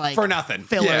just like for nothing.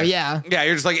 Filler. Yeah. Yeah.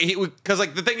 You're just like, because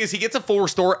like the thing is, he gets a full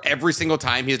restore every single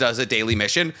time he does a daily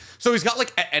mission. So he's got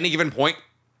like at any given point,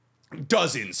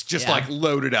 dozens just like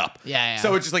loaded up. Yeah.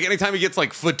 So it's just like anytime he gets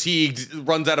like fatigued,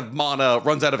 runs out of mana,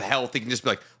 runs out of health, he can just be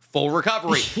like, full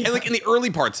recovery. And like in the early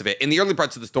parts of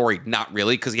the story, not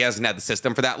really, because he hasn't had the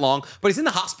system for that long, but he's in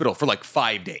the hospital for like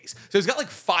 5 days. So he's got like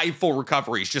 5 full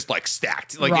recoveries just like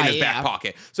stacked like in his back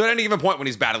pocket. So at any given point when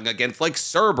he's battling against like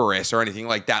Cerberus or anything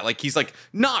like that, like he's like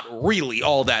not really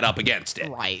all that up against it.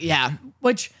 Right, yeah.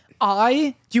 Which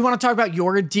do you want to talk about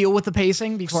your deal with the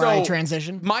pacing before I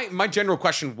transition? My general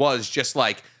question was just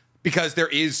like, because there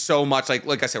is so much,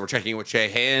 like I said, we're checking in with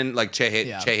Che-in, like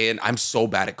Che-in. I'm so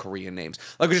bad at Korean names.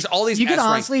 Like, just all these. You can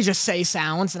honestly just say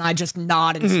sounds, and I just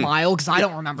nod and smile because I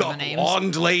don't remember the names.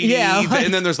 Blonde lady. Yeah, like,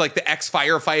 and then there's like the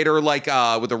ex-firefighter, like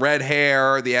with the red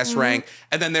hair, the S rank,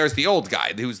 and then there's the old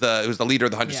guy who's the leader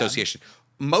of the Hunter Association.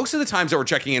 Most of the times that we're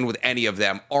checking in with any of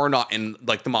them are not in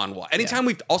like the manhwa. Anytime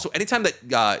that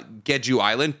Jeju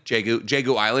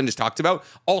Island is talked about,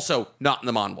 also not in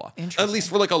the manhwa. At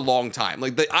least for like a long time.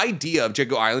 Like the idea of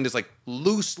Jeju Island is like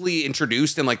loosely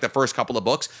introduced in like the first couple of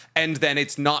books, and then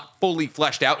it's not fully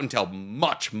fleshed out until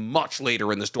much, much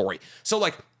later in the story. So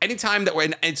like anytime that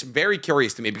and it's very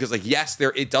curious to me because like, yes,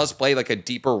 it does play like a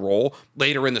deeper role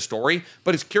later in the story,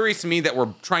 but it's curious to me that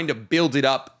we're trying to build it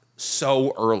up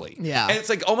so early. Yeah. And it's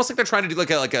like almost like they're trying to do like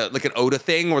an Oda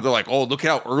thing where they're like, oh, look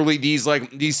how early these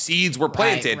seeds were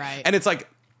planted. Right. And it's like,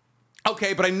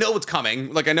 okay, but I know it's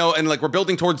coming. Like I know, and like we're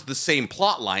building towards the same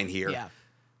plot line here. Yeah.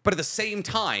 But at the same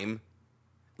time,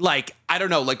 like, I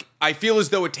don't know, like I feel as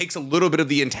though it takes a little bit of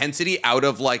the intensity out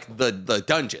of like the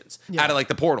dungeons, out of like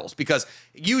the portals, because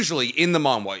usually in the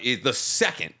manhwa, the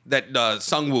second that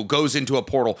Sungwoo goes into a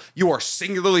portal, you are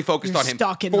singularly focused on him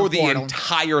for the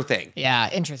entire thing.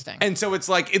 Yeah, interesting. And so it's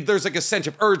like there's like a sense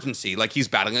of urgency, like he's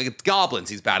battling against goblins,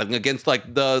 he's battling against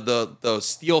like the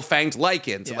steel-fanged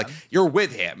lichens, and like you're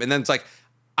with him, and then it's like,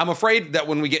 I'm afraid that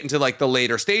when we get into like the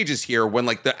later stages here, when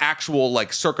like the actual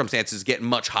like circumstances get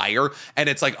much higher and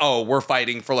it's like, oh, we're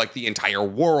fighting for like the entire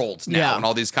world now and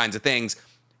all these kinds of things.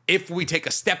 If we take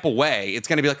a step away, it's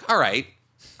going to be like, all right,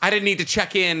 I didn't need to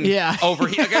check in Yeah. over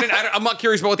here. Like, I'm not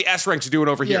curious about what the S ranks are doing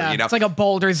over here, you know? It's like a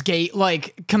Baldur's Gate,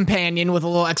 like, companion with a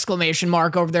little exclamation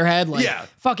mark over their head. Like,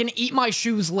 fucking eat my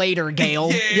shoes later, Gale.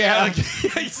 Like,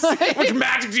 which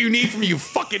magic do you need from you,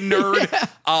 fucking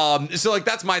nerd? So, like,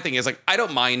 that's my thing is, like, I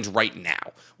don't mind right now.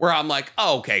 Where I'm like,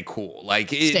 oh, okay, cool. Like,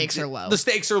 stakes are low. The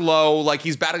stakes are low. Like,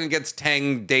 he's battling against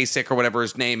Tang Daysik or whatever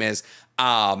his name is.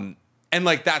 And,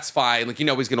 like, that's fine. Like, you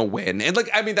know he's going to win. And, like,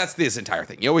 I mean, that's this entire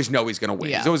thing. You always know he's going to win.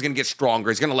 Yeah. He's always going to get stronger.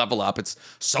 He's going to level up. It's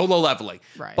solo leveling.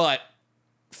 Right. But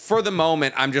for the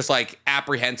moment, I'm just, like,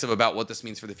 apprehensive about what this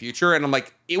means for the future. And I'm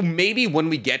like, maybe when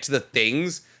we get to the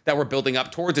things that we're building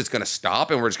up towards, it's going to stop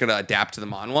and we're just going to adapt to the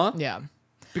manhwa. Yeah.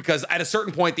 Because at a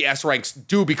certain point, the S ranks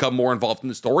do become more involved in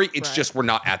the story. It's just we're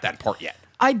not at that part yet.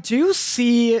 I do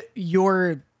see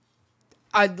your,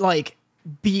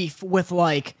 beef with,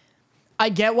 like, I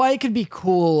get why it could be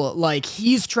cool. Like,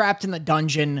 he's trapped in the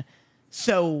dungeon,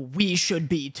 so we should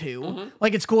be too. Mm-hmm.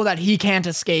 Like, it's cool that he can't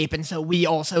escape, and so we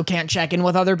also can't check in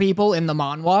with other people in the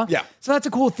manhwa. Yeah. So that's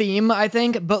a cool theme, I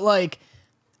think. But, like,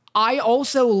 I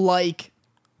also like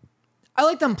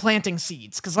them planting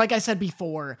seeds. Because, like I said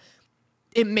before,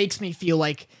 it makes me feel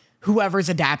like whoever's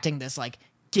adapting this, like,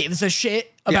 gives a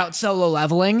shit about solo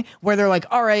leveling. Where they're like,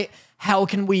 all right, how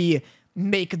can we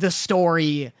make the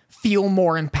story feel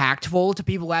more impactful to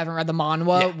people who haven't read the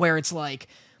manhwa, where it's like,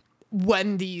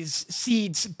 when these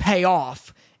seeds pay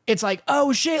off, it's like,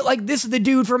 oh shit, like, this is the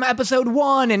dude from episode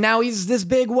 1, and now he's this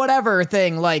big whatever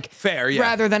thing, like, fair, yeah.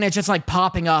 Rather than it just, like,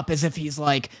 popping up as if he's,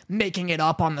 like, making it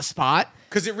up on the spot.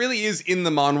 Because it really is in the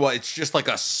manhwa, it's just like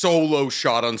a solo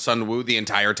shot on Sunwoo the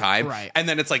entire time. Right. And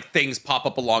then it's like things pop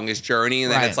up along his journey,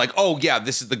 and then it's like, oh yeah,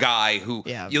 this is the guy who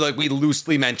we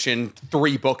loosely mentioned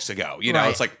 3 books ago. You know,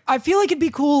 it's like, I feel like it'd be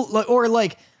cool, or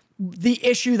like the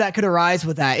issue that could arise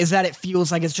with that is that it feels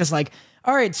like it's just like,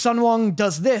 all right, Sunwoo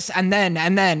does this, and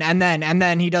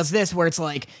then he does this, where it's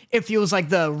like, it feels like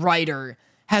the writer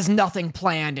has nothing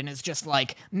planned and is just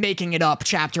like making it up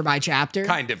chapter by chapter.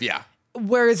 Kind of, yeah.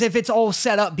 Whereas if it's all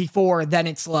set up before, then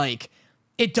it's like,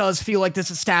 it does feel like this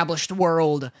established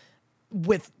world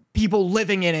with people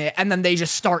living in it, and then they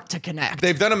just start to connect.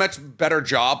 They've done a much better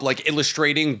job, like,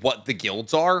 illustrating what the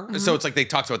guilds are. Mm-hmm. So it's like they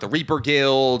talked about the Reaper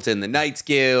Guild and the Knights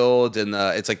Guild and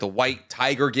it's like the White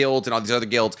Tiger Guild and all these other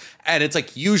guilds. And it's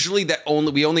like usually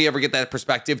we only ever get that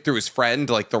perspective through his friend,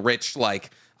 like the rich, like,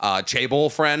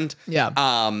 Chable friend. Yeah.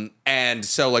 And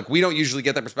so, like, we don't usually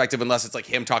get that perspective unless it's like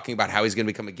him talking about how he's going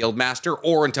to become a guild master,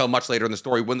 or until much later in the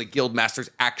story when the guild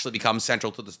masters actually become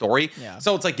central to the story. Yeah.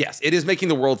 So it's like, yes, it is making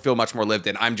the world feel much more lived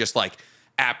in. I'm just like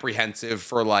apprehensive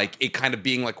for like it kind of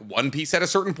being like One Piece at a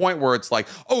certain point where it's like,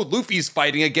 oh, Luffy's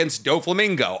fighting against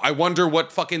Doflamingo. I wonder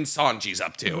what fucking Sanji's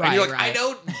up to. Right, and you're like,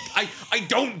 right. I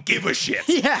don't give a shit.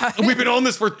 Yeah. We've been on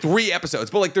this for 3 episodes,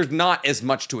 but like there's not as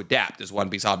much to adapt as One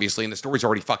Piece, obviously, and the story's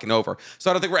already fucking over. So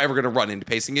I don't think we're ever going to run into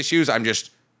pacing issues. I'm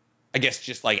just, I guess,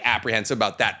 just like apprehensive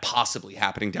about that possibly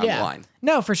happening down the line.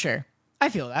 No, for sure. I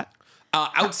feel that.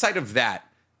 Outside of that,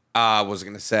 what was I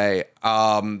going to say?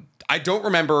 I don't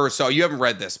remember, so you haven't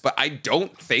read this, but I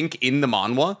don't think in the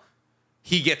manhwa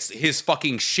he gets his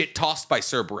fucking shit tossed by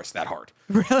Cerberus that hard.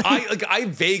 Really? I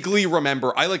vaguely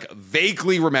remember, and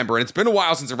it's been a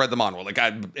while since I read the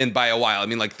manhwa, and by a while, I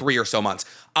mean like 3 or so months.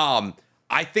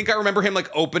 I think I remember him like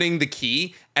opening the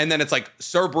key, and then it's like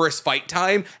Cerberus fight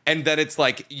time, and then it's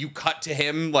like you cut to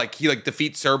him like he like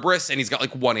defeats Cerberus, and he's got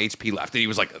like 1 HP left, and he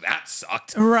was like, that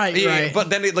sucked. Right. But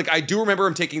then I do remember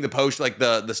him taking the potion, like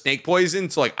the snake poison.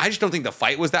 So like I just don't think the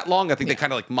fight was that long. I think they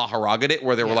kind of like Maharaga'd it,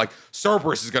 where they were like,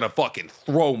 Cerberus is gonna fucking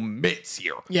throw mitts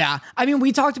here. Yeah, I mean,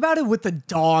 we talked about it with the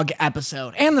dog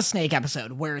episode and the snake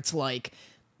episode, where it's like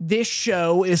this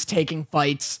show is taking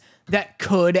fights that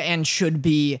could and should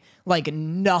be like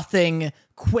nothing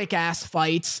quick ass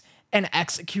fights and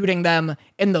executing them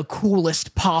in the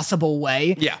coolest possible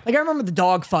way. Yeah. Like I remember the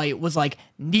dog fight was like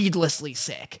needlessly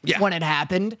sick when it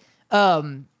happened.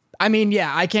 I mean,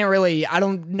 yeah, I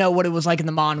don't know what it was like in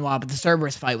the manhwa, but the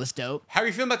Cerberus fight was dope. How are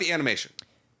you feeling about the animation?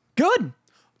 Good.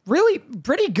 Really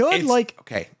pretty good.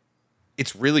 Okay.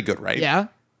 It's really good, right? Yeah.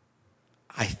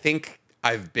 I think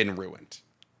I've been ruined.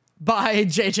 By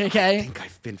JJK? I think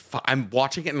I've been I'm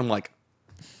watching it and I'm like,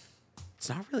 it's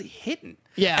not really hitting.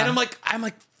 Yeah. And I'm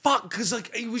like, fuck, because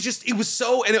like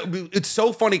it's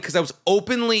so funny because I was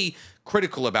openly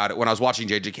critical about it when I was watching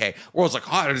JJK, where I was like,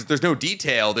 oh, there's no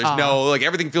detail, there's no, like,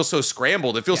 everything feels so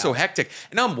scrambled, it feels so hectic.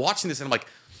 And now I'm watching this and I'm like,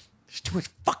 there's too much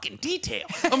fucking detail.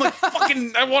 I'm like,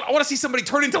 fucking, I want to see somebody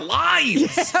turn into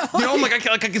lines. Yeah, you know, I'm like,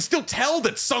 I can still tell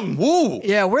that Sung Woo.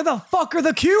 Yeah, where the fuck are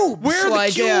the cubes? Where are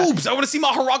the cubes? I want to see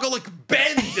Mahoraga like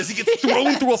bend as he gets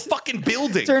thrown through a fucking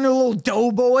building. Turn into a little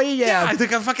doughboy. Yeah, I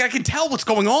think I can tell what's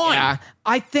going on. Yeah,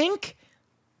 I think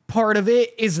part of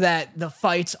it is that the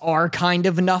fights are kind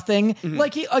of nothing.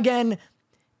 Like, again,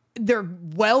 they're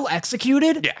well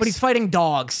executed, but he's fighting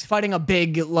dogs, fighting a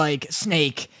big, like,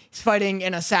 snake. He's fighting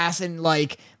an assassin,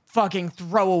 like, fucking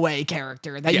throwaway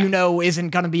character that you know isn't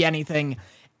gonna be anything.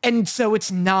 And so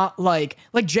it's not like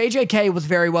JJK was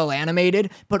very well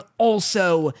animated, but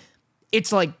also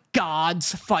it's like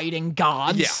gods fighting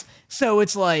gods. Yeah. So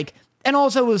it's like, and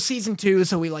also it was season 2,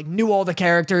 so we like knew all the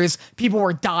characters. People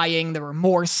were dying. There were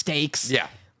more stakes. Yeah.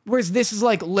 Whereas this is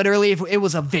like literally, if it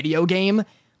was a video game,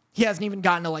 he hasn't even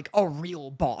gotten to like a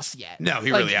real boss yet. No, he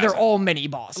really hasn't. They're all mini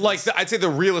bosses. Like I'd say the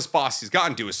realest boss he's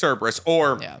gotten to is Cerberus,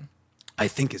 or I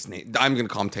think his name. I'm gonna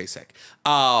call him Taesek.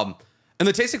 And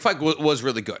the Taesek fight was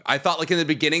really good. I thought like in the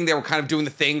beginning they were kind of doing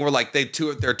the thing where like their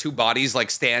two bodies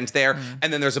like stand there,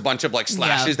 and then there's a bunch of like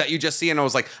slashes that you just see, and I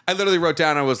was like, I literally wrote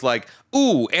down, I was like,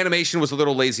 ooh, animation was a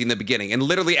little lazy in the beginning, and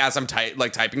literally as I'm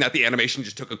typing that, the animation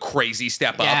just took a crazy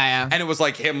step up, and it was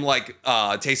like him like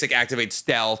Taesek activates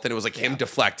stealth, and it was like him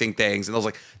deflecting things, and I was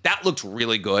like, that looked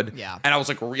really good, and I was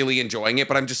like really enjoying it,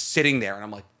 but I'm just sitting there and I'm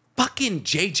like, fucking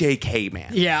JJK,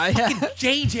 man. Yeah. Fucking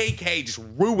JJK just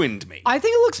ruined me. I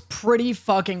think it looks pretty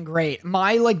fucking great.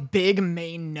 My like big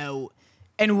main note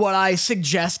and what I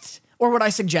suggested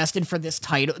for this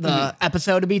title, the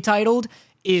episode to be titled,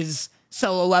 is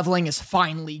Solo Leveling is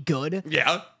finally good.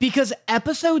 Yeah. Because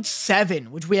episode 7,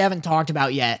 which we haven't talked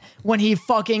about yet, when he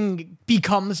fucking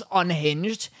becomes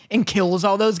unhinged and kills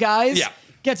all those guys,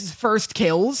 gets his first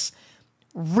kills,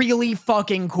 really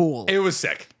fucking cool. It was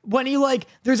sick. When he like,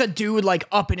 there's a dude like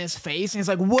up in his face and he's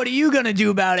like, what are you gonna do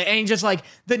about it? And he just like,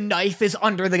 the knife is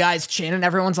under the guy's chin and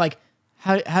everyone's like,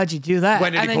 how'd you do that?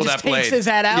 When did he pull that blade? Takes his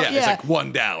head out. Yeah, it's like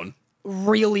one down.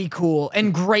 Really cool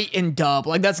and great in dub.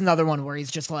 Like that's another one where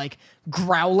he's just like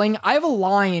growling. I have a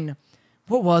line,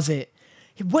 what was it?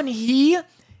 When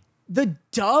the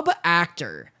dub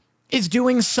actor is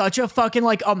doing such a fucking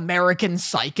like American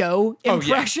Psycho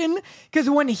impression, because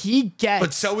when he gets,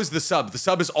 but so is the sub. The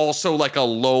sub is also like a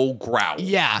low growl.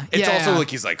 Yeah, it's also like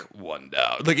he's like one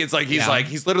down. Like it's like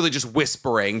he's literally just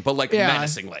whispering, but like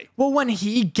menacingly. Well, when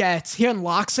he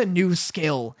unlocks a new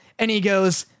skill, and he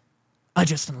goes, I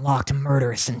just unlocked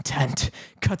murderous intent.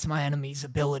 Cuts my enemy's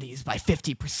abilities by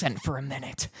 50% for a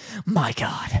minute. My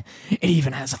God, it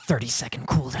even has a 30-second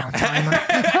cooldown timer.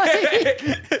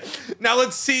 Now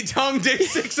let's see Tong Day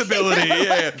 6 ability.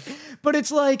 Yeah. But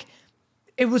it's like,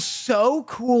 it was so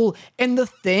cool. And the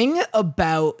thing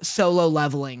about Solo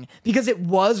Leveling, because it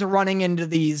was running into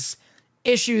these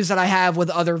issues that I have with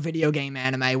other video game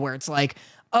anime, where it's like,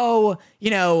 oh,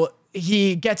 you know,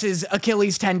 he gets his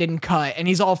Achilles tendon cut and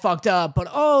he's all fucked up, but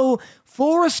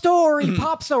for a store, he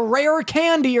pops a rare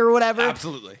candy or whatever.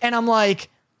 Absolutely. And I'm like,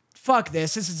 fuck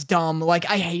this is dumb. Like,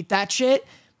 I hate that shit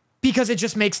because it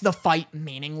just makes the fight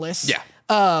meaningless.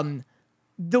 Yeah.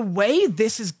 The way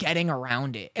this is getting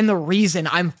around it, and the reason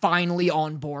I'm finally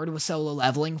on board with Solo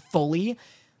Leveling fully,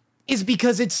 is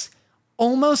because it's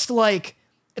almost like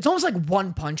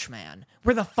One Punch Man,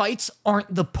 where the fights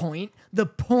aren't the point. The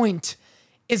point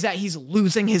is that he's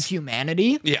losing his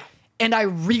humanity. Yeah. And I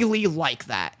really like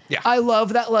that. Yeah. I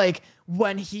love that, like,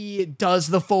 when he does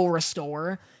the full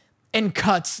restore and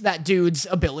cuts that dude's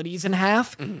abilities in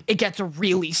half, it gets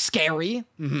really scary.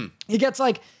 He gets,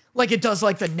 like it does,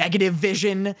 like, the negative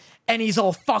vision, and he's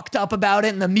all fucked up about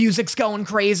it, and the music's going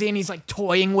crazy, and he's, like,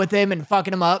 toying with him and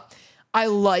fucking him up. I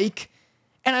like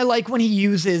when he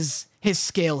uses his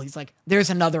skill. He's like, there's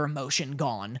another emotion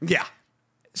gone. Yeah.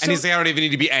 So, and he's like, I don't even need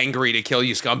to be angry to kill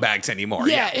you scumbags anymore.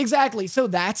 Yeah, exactly. So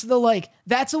that's the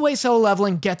way Solo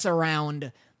Leveling gets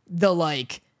around the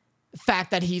like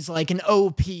fact that he's like an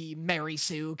OP Mary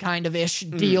Sue kind of ish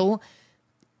deal,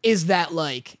 is that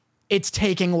like it's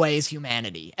taking away his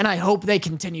humanity. And I hope they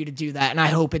continue to do that. And I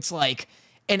hope it's like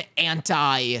an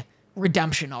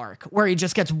redemption arc where he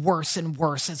just gets worse and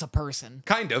worse as a person.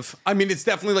 Kind of. I mean, it's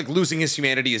definitely like losing his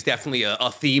humanity is definitely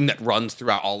a theme that runs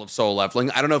throughout all of Solo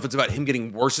Leveling. I don't know if it's about him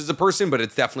getting worse as a person, but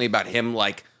it's definitely about him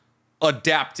like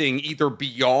adapting either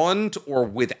beyond or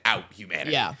without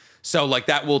humanity. Yeah. So like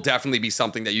that will definitely be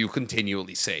something that you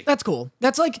continually see. That's cool.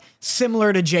 That's like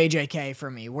similar to JJK for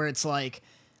me, where it's like,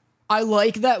 I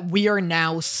like that we are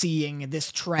now seeing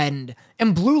this trend,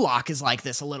 and Blue Lock is like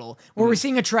this a little, where we're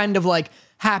seeing a trend of like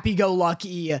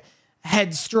happy-go-lucky,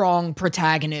 headstrong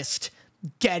protagonist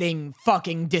getting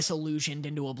fucking disillusioned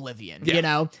into oblivion, you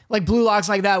know? Like Blue Lock's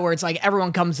like that, where it's like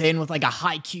everyone comes in with like a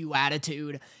high Q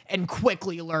attitude and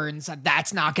quickly learns that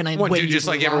that's not gonna One win dude just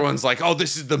like everyone's like, oh,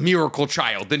 this is the miracle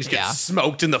child. Then just gets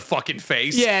smoked in the fucking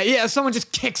face. Yeah, someone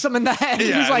just kicks him in the head.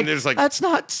 Yeah, and he's like, that's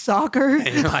not soccer. And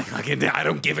you're like, I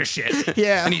don't give a shit.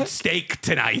 Yeah. I need steak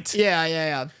tonight.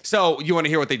 Yeah. So you want to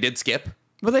hear what they did skip?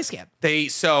 Well, they skip.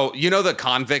 So you know the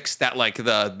convicts that like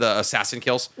the assassin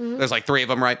kills? There's like 3 of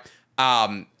them, right?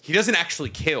 He doesn't actually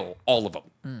kill all of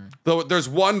them. Though there's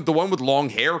the one with long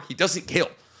hair, he doesn't kill.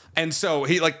 And so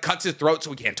he like cuts his throat so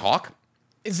he can't talk.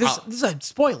 Is this is a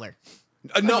spoiler?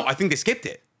 No, I think they skipped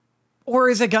it. Or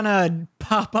is it gonna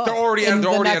pop up? They're already out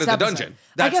of the dungeon.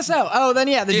 I guess so. Oh, then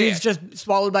the dude's just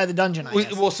swallowed by the dungeon, I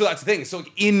guess. Well, so that's the thing. So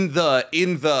in the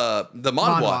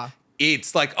manhwa,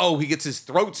 it's like, oh, he gets his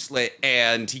throat slit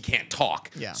and he can't talk.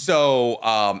 Yeah. So,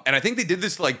 and I think they did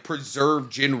this to like preserve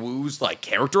Jin Woo's like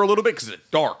character a little bit because it's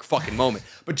a dark fucking moment.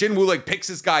 But Jin Woo like picks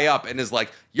this guy up and is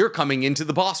like, you're coming into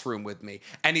the boss room with me.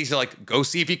 And he's like, go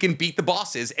see if you can beat the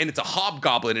bosses. And it's a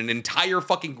hobgoblin, an entire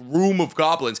fucking room of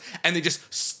goblins. And they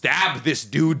just stab this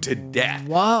dude to death.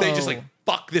 Whoa. They just like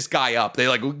fuck this guy up. They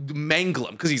like mangle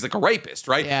him because he's like a rapist,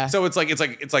 right? Yeah. So it's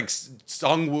like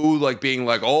Sung Woo like being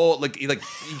like, oh, like you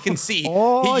can see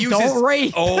oh, he uses, don't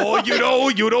rape. oh,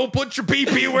 you don't put your pee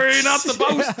where you're not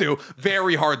supposed to.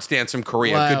 Very hard stance from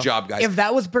Korea. Wow. Good job, guys. If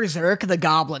that was Berserk, the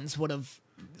goblins would have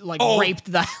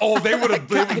raped that. Oh, they would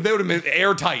have been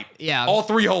airtight. Yeah. All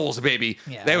 3 holes, baby.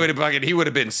 Yeah. They would have he would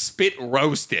have been spit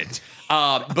roasted.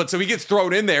 But so he gets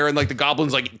thrown in there and like the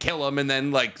goblins like kill him, and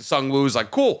then like Sung Woo's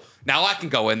like, cool, now I can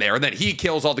go in there. And then he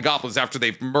kills all the goblins after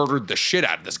they've murdered the shit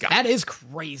out of this guy. That is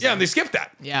crazy. Yeah, and they skipped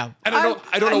that. Yeah. And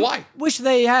I don't know why. Wish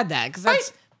they had that, because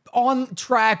that's on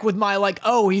track with my like,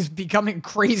 oh, he's becoming a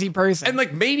crazy person. And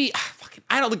like maybe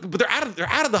I don't like, but they're out of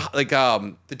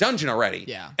the dungeon already.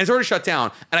 Yeah. And it's already shut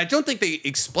down. And I don't think they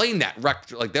explain that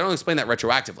they don't explain that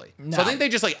retroactively. No. So I think they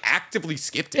just like actively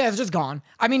skipped it. Yeah, it's just gone.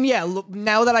 I mean, yeah, look,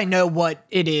 now that I know what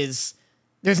it is,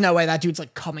 there's no way that dude's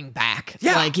like coming back.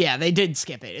 Yeah. Like, yeah, they did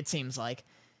skip it seems like.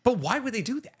 But why would they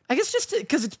do that? I guess just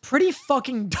because it's pretty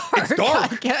fucking dark. It's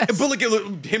dark. I guess. But like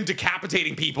him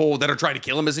decapitating people that are trying to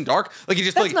kill him isn't dark. Like he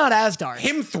just That's not as dark.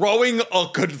 Him throwing a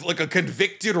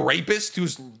convicted rapist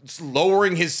who's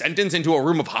lowering his sentence into a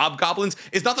room of hobgoblins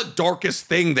is not the darkest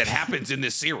thing that happens in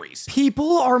this series.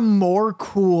 People are more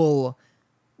cool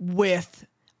with,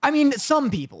 I mean, some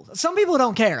people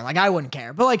don't care. Like I wouldn't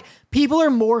care, but like people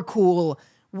are more cool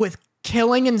with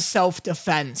killing in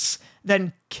self-defense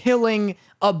than killing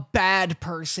a bad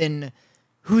person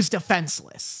who's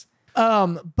defenseless.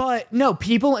 But no,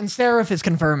 people, and Seraph is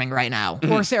confirming right now,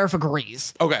 or Seraph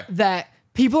agrees. Okay. That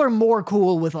people are more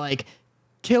cool with like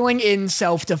killing in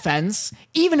self-defense,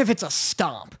 even if it's a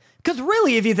stomp. Because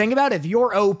really, if you think about it, if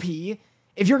you're OP,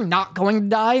 if you're not going to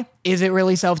die, is it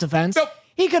really self-defense? Nope.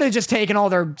 He could have just taken all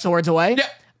their swords away. Yeah.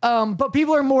 But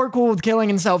people are more cool with killing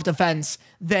in self-defense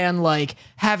than like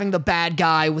having the bad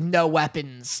guy with no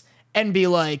weapons and be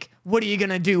like, what are you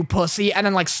gonna do, pussy? And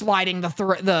then like sliding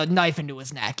the knife into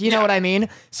his neck. You know what I mean?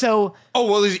 So.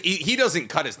 Oh, well, he doesn't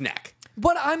cut his neck.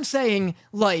 But I'm saying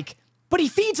like, but he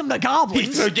feeds him to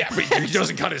goblins. Yeah, but he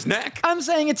doesn't cut his neck. I'm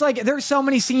saying it's like, there's so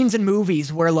many scenes in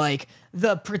movies where like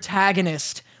the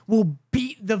protagonist will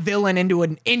beat the villain into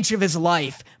an inch of his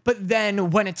life, but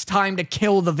then when it's time to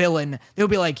kill the villain, they'll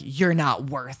be like, you're not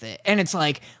worth it. And it's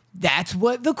like, that's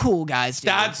what the cool guys do.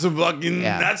 That's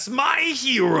that's my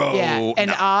hero. Yeah, and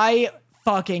I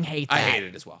fucking hate that. I hate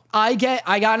it as well. I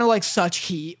got into like such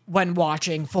heat when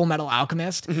watching Full Metal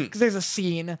Alchemist, because there's a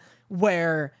scene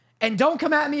where, and don't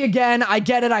come at me again, I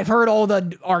get it, I've heard all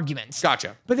the arguments.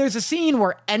 Gotcha. But there's a scene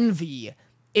where Envy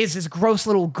is this gross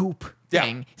little goop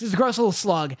thing. He's this gross little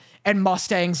slug, and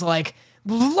Mustang's like,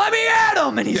 let me at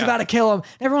him, and he's about to kill him.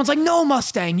 And everyone's like, no,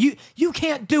 Mustang, you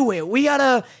can't do it. We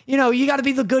gotta, you gotta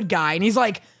be the good guy. And he's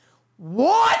like,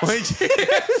 what?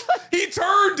 He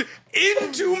turned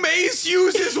into Mace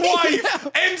Hughes' wife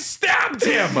and stabbed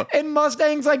him. And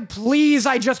Mustang's like, please,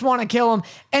 I just want to kill him.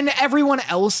 And everyone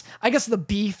else, I guess the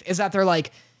beef is that they're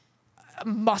like,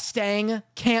 Mustang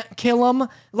can't kill him.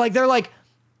 Like, they're like,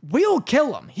 we'll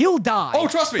kill him. He'll die. Oh,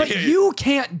 trust me. But you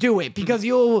can't do it because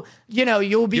you'll become...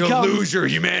 You'll lose your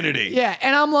humanity. Yeah,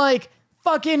 and I'm like,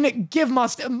 fucking give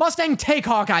Mustang take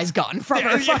Hawkeye's gun from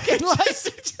her fucking life.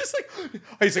 Just like,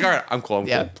 he's like, all right, I'm cool.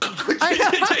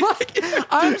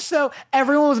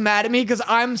 Everyone was mad at me because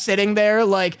I'm sitting there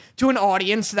like to an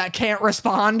audience that can't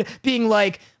respond, being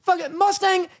like, fucking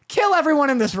Mustang, kill everyone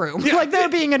in this room. Like, they're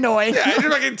being annoying. Yeah, and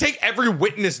you're like, take every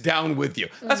witness down with you.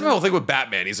 That's my whole thing with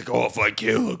Batman. He's like, oh, if I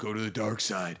kill, I'll go to the dark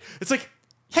side. It's like,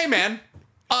 hey, man,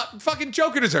 fucking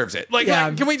Joker deserves it. Like,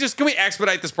 can we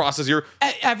expedite this process here?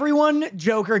 Everyone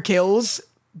Joker kills,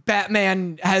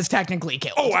 Batman has technically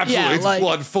killed. Oh, absolutely. It's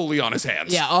blood fully on his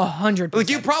hands. Yeah, 100%. Like,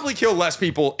 you probably kill less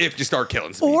people if you start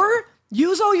killing some Or people.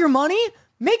 use all your money,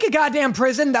 make a goddamn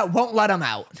prison that won't let them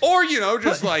out. Or,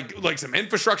 just like some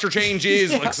infrastructure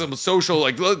changes, like some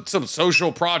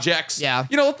social projects. Yeah.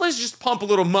 Let's just pump a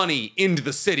little money into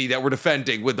the city that we're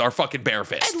defending with our fucking bare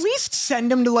fist. At least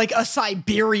send him to like a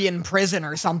Siberian prison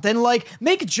or something. Like,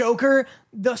 make Joker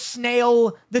the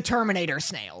snail, the Terminator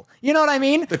snail. You know what I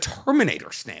mean? The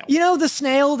Terminator snail. The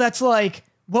snail that's like,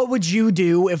 what would you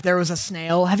do if there was a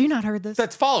snail? Have you not heard this?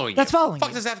 That's following you. That's following you. What the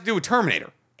fuck does that have to do with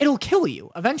Terminator? It'll kill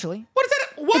you eventually. What is that?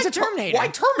 It's a Terminator. Why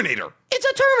Terminator? It's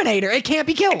a Terminator. It can't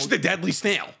be killed. It's the deadly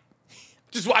snail.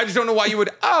 I just don't know why you would.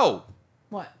 Oh.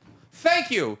 What? Thank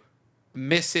you,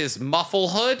 Mrs.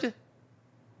 Mufflehood.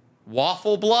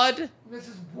 Waffle Blood.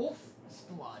 Mrs. Wolf's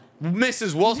blood.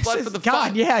 Mrs. Wolf's blood for the God,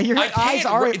 fun. yeah, your eyes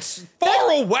are. It's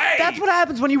far away. That's what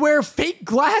happens when you wear fake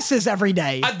glasses every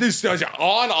day. This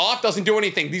on off doesn't do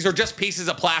anything. These are just pieces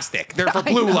of plastic. They're for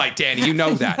blue light, Danny. You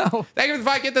know that. Thank you for the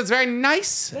 5 gift. That's very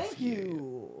nice. Thank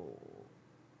you.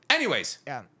 Anyways.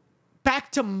 Yeah.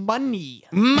 Back to money.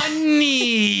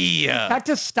 Money. Back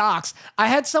to stocks. I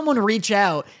had someone reach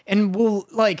out and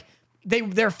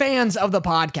they're fans of the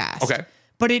podcast. Okay.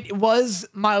 But it was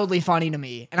mildly funny to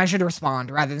me, and I should respond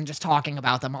rather than just talking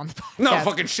about them on the podcast. No,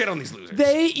 fucking shit on these losers.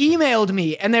 They emailed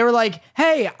me, and they were like,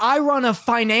 hey, I run a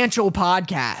financial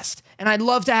podcast, and I'd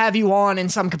love to have you on in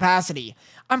some capacity.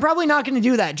 I'm probably not going to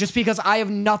do that just because I have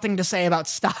nothing to say about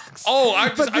stocks.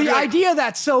 But the idea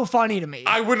that's so funny to me.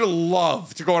 I would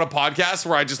love to go on a podcast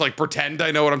where I just pretend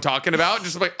I know what I'm talking about.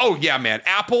 Just like, oh yeah, man,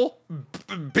 Apple,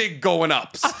 big going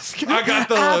ups. I got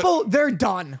the Apple. They're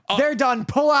done. They're done.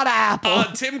 Pull out of Apple.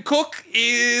 Tim Cook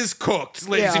is cooked,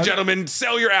 ladies and gentlemen.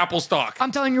 Sell your Apple stock.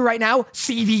 I'm telling you right now,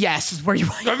 CVS is where you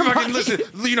want your money. Listen,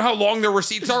 you know how long their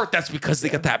receipts are? That's because they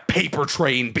got that paper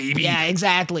train, baby. Yeah,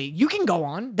 exactly. You can go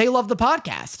on. They love the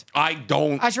podcast. I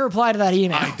don't. I should reply to that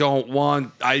email. I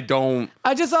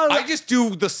just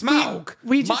do the Smaug.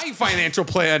 My financial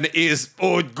plan is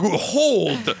hold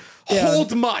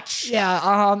much.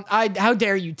 Yeah, how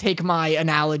dare you take my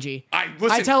analogy?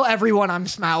 I tell everyone I'm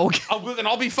Smaug. And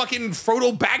I'll be fucking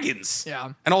Frodo Baggins.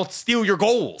 Yeah. And I'll steal your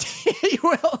gold. You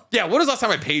will. Yeah, when was the last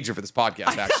time I paid you for this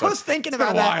podcast, actually? I was thinking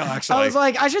about that. It's been a while, actually. I was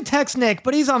like, I should text Nick,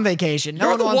 but he's on vacation.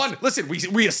 You're the one. Listen,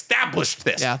 we established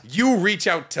this. Yeah. You reach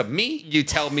out to me. You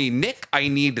tell me, Nick, I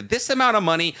need this amount of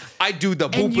money. I do the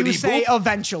boopity boop. And you say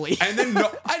eventually. And then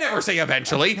no, I never say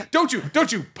eventually. Don't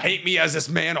you paint me as this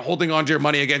man holding on to your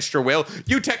money against your will.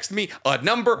 You text me a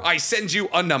number. I send you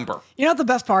a number. You know what the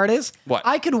best part is? What?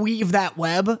 I could weave that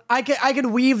web. I could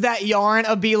weave that yarn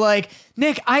of be like,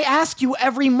 Nick, I ask you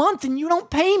every month and you don't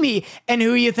pay me. And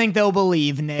who you think they'll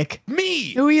believe, Nick?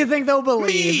 Me. Who you think they'll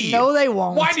believe? Me. No, they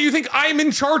won't. Why do you think I'm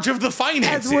in charge of the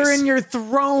finances? As we're in your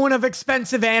throne of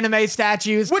expensive anime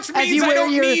statues. Which means I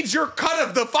don't need your cut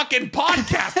of the fucking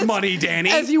podcast money, Danny.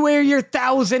 As you wear your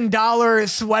 $1,000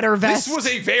 sweater vest. This was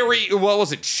a very, well, it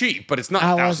wasn't cheap, but it's not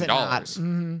 $1,000.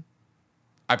 Mm-hmm.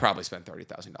 I probably spent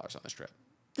 $30,000 on this trip.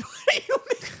 What do you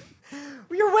mean?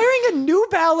 You're wearing a New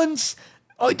Balance.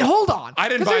 Oh, hold on. I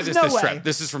didn't buy this trip.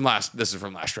 This is from last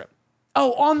trip.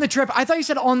 Oh, on the trip. I thought you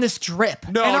said on this trip.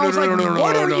 No, and I was like,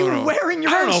 what are you no. wearing?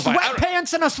 You're wearing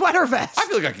sweatpants and a sweater vest. I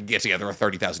feel like I could get together a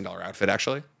 $30,000 outfit,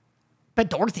 actually. But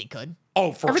Dorothy could.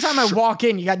 Oh, for Every time I walk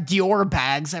in, you got Dior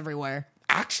bags everywhere.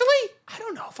 Actually? I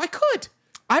don't know if I could.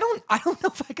 I don't know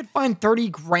if I could find 30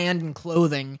 grand in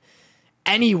clothing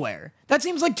anywhere. That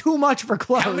seems like too much for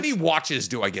clothes. How many watches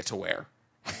do I get to wear?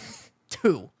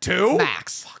 2. 2?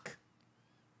 Max. Fuck.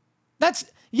 That's,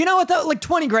 you know what though? Like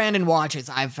 20 grand in watches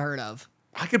I've heard of.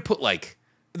 I could put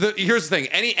here's the thing.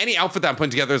 Any outfit that I'm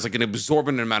putting together is like an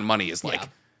absorbent amount of money is like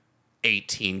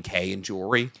 $18K in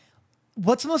jewelry.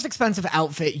 What's the most expensive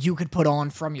outfit you could put on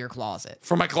from your closet?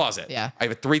 From my closet. Yeah. I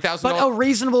have a $3,000. But a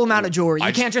reasonable amount of jewelry.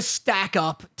 You can't just stack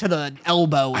up to the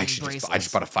elbow. I just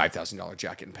bought a $5,000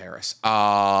 jacket in Paris.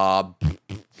 I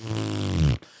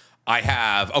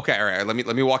have, okay, all right, let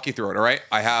me walk you through it, all right?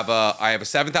 I have a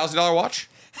 $7,000 watch.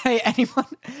 Hey,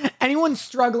 anyone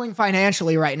struggling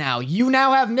financially right now, you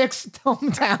now have Nick's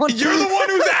hometown. You're the one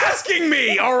who's asking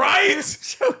me, all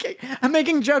right? Okay, I'm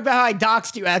making a joke about how I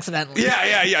doxed you accidentally.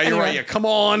 Yeah, you're right. Yeah, come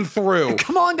on through.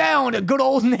 Come on down to good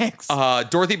old Nick's.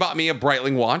 Dorothy bought me a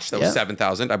Breitling watch that was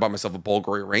 $7,000. I bought myself a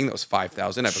Bulgari ring that was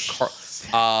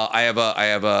 $5,000. I have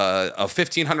a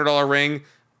 $1,500 ring.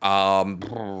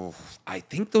 I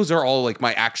think those are all like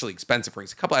my actually expensive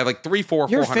rings. A couple, I have like $300,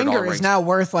 $400, Your $400 finger rings. is now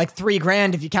worth like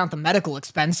 $3,000 if you count the medical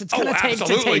expense. It's gonna take to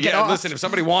take it off. Listen, if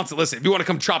somebody wants it, listen. If you want to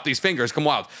come chop these fingers, come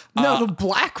wild. No, the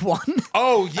black one.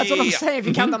 Oh yeah, that's what I'm saying. If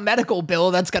you count the medical bill,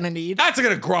 that's gonna need. That's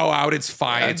gonna grow out. It's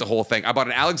fine. It's a whole thing. I bought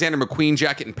an Alexander McQueen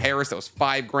jacket in Paris. That was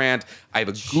 $5,000. I have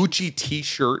a Gucci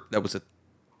T-shirt that was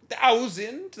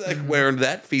 $1,000. Like wearing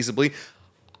that feasibly.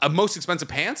 Most expensive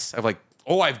pants. I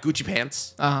have Gucci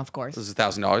pants. Of course. Those are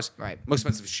 $1,000. Right. Most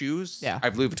expensive shoes. Yeah. I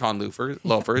have Louis Vuitton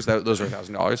loafers. Those are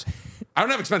 $1,000. I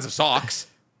don't have expensive socks.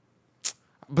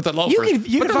 But the loafers.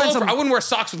 You can find some. I wouldn't wear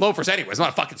socks with loafers anyways. I'm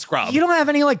not a fucking scrub. You don't have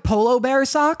any like polo bear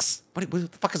socks? What the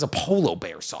fuck is a polo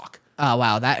bear sock? Oh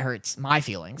wow, that hurts my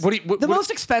feelings. The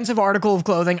most expensive article of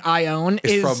clothing I own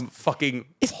is from fucking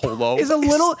polo. It's a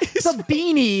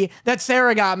beanie that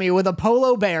Sarah got me with a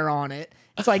polo bear on it.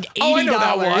 It's like $80. Oh, I know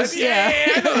that one. Yeah,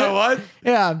 I know that one.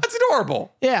 Yeah. That's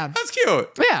adorable. Yeah. That's cute.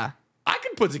 Yeah. I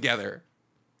could put together,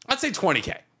 I'd say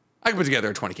 $20K. I could put together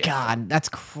a $20K. God, that's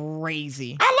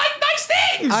crazy. I like nice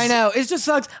things. I know. It just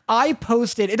sucks.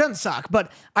 It doesn't suck,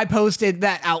 but I posted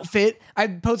that outfit. I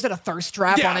posted a thirst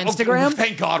trap on Instagram.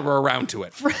 Thank God we're around to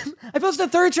it. I posted a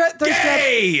thirst trap.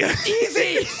 Gay!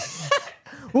 Easy.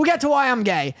 We'll get to why I'm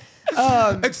gay.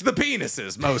 It's the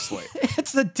penises, mostly.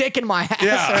 It's the dick in my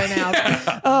ass right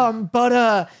now.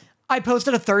 But I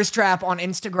posted a thirst trap on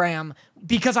Instagram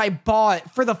because I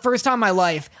bought, for the first time in my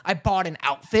life, I bought an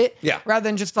outfit. Yeah. Rather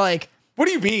than just like... What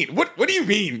do you mean? What do you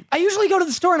mean? I usually go to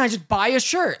the store and I just buy a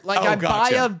shirt. Like I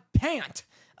buy gotcha. a pant.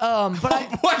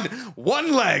 But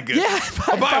one leg. Yeah,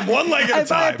 I buy them one leg at a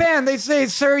time. I buy a band. They say,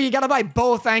 "Sir, you gotta buy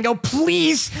both." And I go,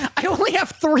 "Please, I only have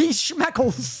 3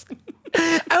 schmeckles.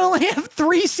 I only have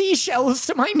 3 seashells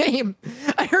to my name.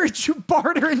 I heard you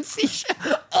barter in seashells."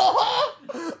 Oh,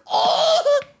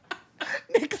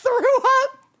 Nick threw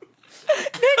up.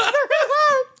 Nick threw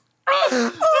up.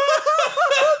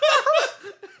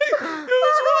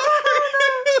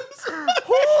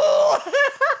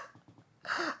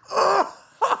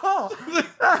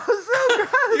 That was so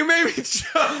gross. You made me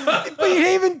choke. But you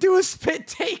didn't even do a spit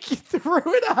take. You threw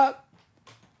it up.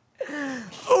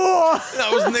 Oh.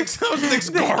 That was Nick's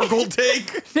gargle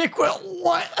take. Nick went,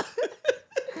 what?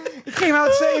 It came out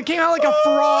like a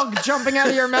frog jumping out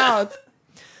of your mouth.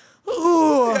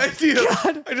 Ooh,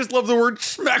 God. I just love the word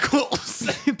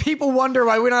schmeckles. People wonder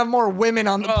why we don't have more women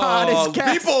on the pod as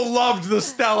guests. People loved the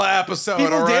Stella episode.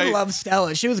 People did love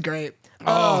Stella. She was great.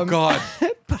 Oh God!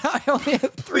 But I only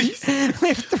have 3.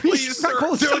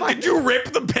 Schmeckles. Did you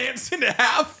rip the pants in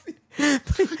half? You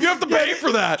have to pay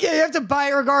for that. Yeah, you have to buy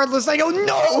it regardless. I go,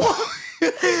 no.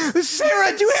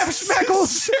 Sarah, do you have schmeckles?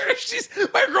 Sarah,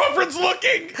 my girlfriend's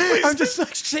looking. Please. I'm just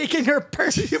like shaking her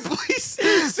purse. Please,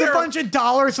 Sarah. A bunch of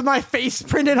dollars with my face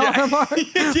printed on them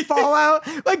fall out.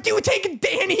 Like, dude, take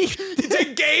Danny.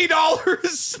 Take gay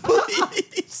dollars,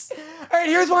 please. All right,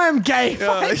 here's why I'm gay.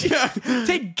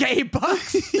 Take gay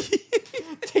bucks.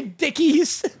 Take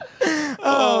dickies.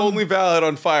 Only valid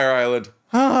on Fire Island.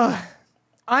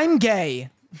 I'm gay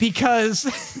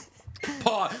because...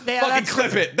 Fucking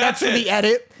clip it. That's it. The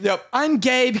edit. Yep. I'm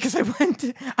gay because I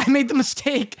made the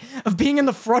mistake of being in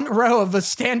the front row of a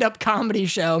stand-up comedy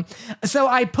show. So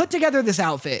I put together this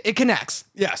outfit. It connects.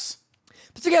 Yes.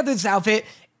 Put together this outfit.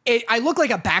 I look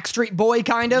like a Backstreet Boy,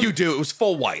 kind of. You do. It was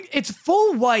full white. It's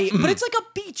full white, but it's like a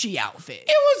beachy outfit.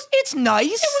 It's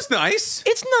nice. It was nice.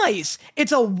 It's nice.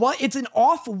 It's an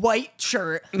off-white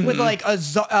shirt with like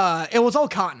it was all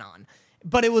cotton on.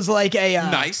 But it was like a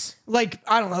nice, like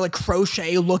I don't know, like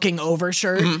crochet looking over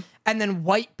shirt, and then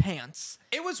white pants.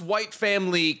 It was white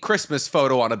family Christmas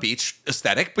photo on a beach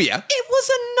aesthetic, but yeah, it was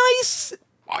a nice.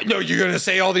 No, you're gonna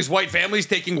say all these white families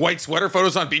taking white sweater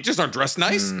photos on beaches aren't dressed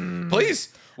nice?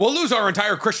 Please. We'll lose our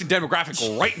entire Christian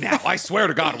demographic right now. I swear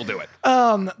to God, we'll do it.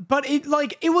 But it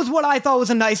was what I thought was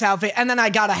a nice outfit, and then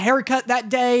I got a haircut that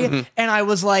day, and I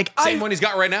was like, same one he's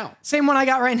got right now. Same one I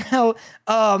got right now.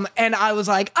 And I was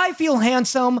like, I feel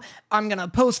handsome. I'm gonna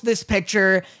post this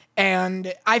picture,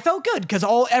 and I felt good because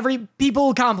every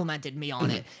people complimented me on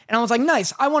it, and I was like,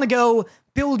 nice. I want to go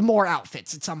build more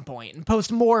outfits at some point and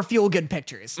post more feel good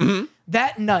pictures.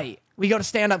 That night, we go to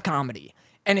stand up comedy,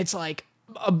 and it's like.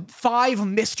 5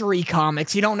 mystery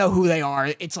comics. You don't know who they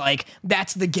are. It's like,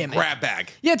 that's the gimmick. Grab bag.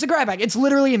 Yeah, it's a grab bag. It's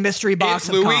literally a mystery box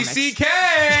of Louis comics.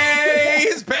 C.K.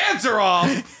 His pants are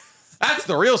off. That's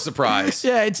the real surprise.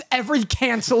 Yeah, it's every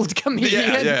canceled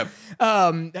comedian. Yeah.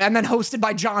 And then hosted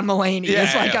by John Mulaney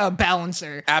as like a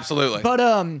balancer. Absolutely. But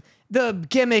the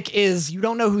gimmick is you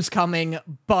don't know who's coming,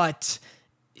 but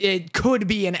it could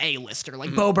be an A-lister.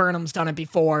 Like Bo Burnham's done it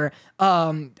before.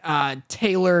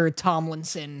 Taylor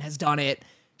Tomlinson has done it.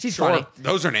 She's funny.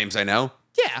 Those are names I know.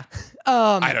 Yeah.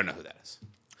 I don't know who that is.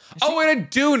 And I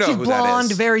do know who blonde,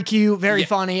 that is. very cute, very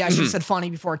funny. I should have said funny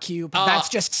before cute, but that's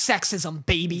just sexism,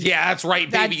 baby. Yeah, that's right,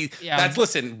 baby.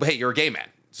 Listen, hey, you're a gay man,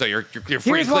 so you're free Here's and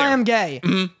clear. why I'm gay.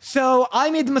 So I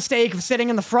made the mistake of sitting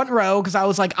in the front row because I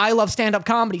was like, I love stand-up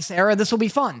comedy, Sarah. This will be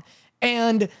fun.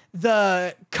 And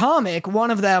the comic,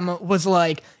 one of them was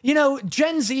like, you know,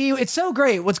 Gen Z, it's so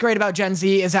great. What's great about Gen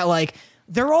Z is that, like,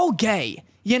 they're all gay.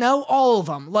 You know, all of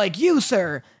them. Like, you,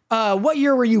 sir. What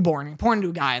year were you born? He pointed to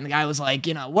a guy, and the guy was like,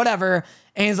 you know, whatever.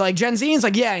 And he's like, Gen Z? And he's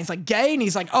like, yeah. And he's like, gay? And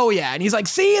he's like, oh, yeah. And he's like,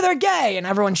 see, they're gay. And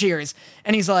everyone cheers.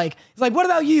 And he's like, what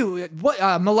about you? What,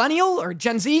 millennial or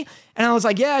Gen Z? And I was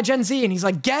like, yeah, Gen Z. And he's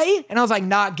like, gay? And I was like,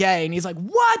 not gay. And he's like,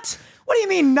 what? What do you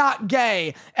mean not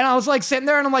gay? And I was like sitting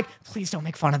there and I'm like, please don't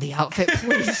make fun of the outfit,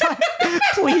 please.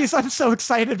 Please, I'm so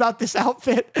excited about this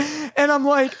outfit. And I'm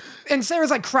like, and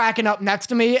Sarah's like cracking up next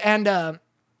to me and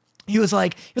he was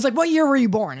like, what year were you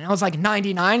born? And I was like,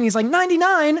 99. And he's like,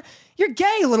 99? You're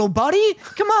gay, little buddy.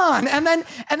 Come on. And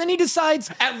then he decides,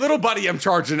 at little buddy, I'm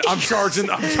charging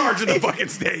the fucking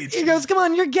stage. He goes, come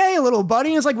on, you're gay, little buddy.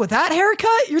 And he's like, with that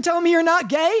haircut, you're telling me you're not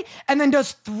gay? And then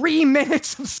does 3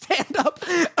 minutes of stand-up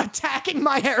attacking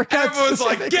my haircut. Everyone's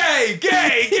like, gay,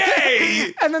 gay,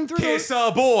 gay. And then kiss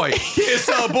a boy.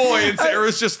 And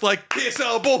Sarah's just like, kiss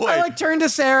a boy. I like turned to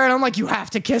Sarah and I'm like, you have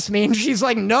to kiss me. And she's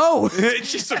like, no.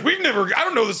 She's like, I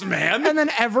don't know this man. And then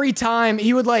every time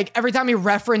he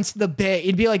referenced the bit,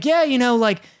 he'd be like, yeah, you know,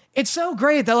 like, it's so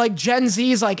great that like Gen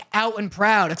Z's like out and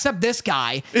proud, except this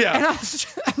guy. Yeah. And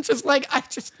I'm just like, I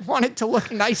just want it to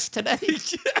look nice today.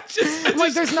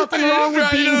 Like, there's nothing wrong with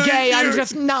being gay. I'm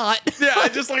just not. Yeah,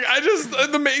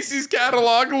 the Macy's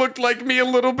catalog looked like me a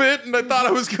little bit, and I thought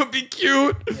I was gonna be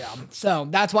cute. Yeah. So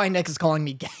that's why Nick is calling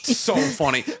me gay. So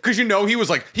funny, because you know he was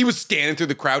scanning through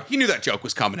the crowd. He knew that joke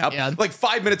was coming up. Yeah. Like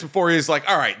 5 minutes before, he was like,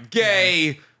 all right, gay.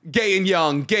 Yeah. Gay and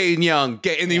young, gay and young,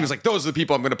 gay. And then he was like, those are the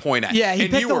people I'm going to point at. Yeah, he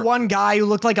picked the one guy who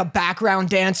looked like a background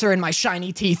dancer in My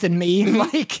Shiny Teeth and Me.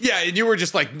 Like, yeah, and you were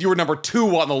just like, you were number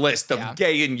 2 on the list of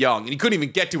gay and young. And he couldn't even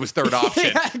get to his third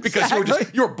option because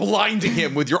you were blinding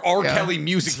him with your R. Kelly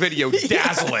music video,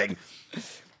 Dazzling.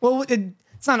 Well,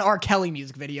 it's not an R. Kelly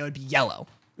music video. It'd be Yellow.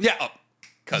 Yeah.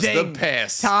 Because the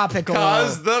piss. Topical.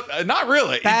 Because the, not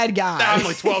really. Bad guy. That was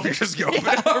like 12 years ago.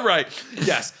 But all right.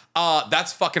 Yes.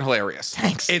 That's fucking hilarious.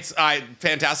 Thanks. It's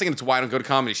fantastic, and it's why I don't go to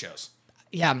comedy shows.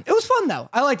 Yeah. It was fun, though.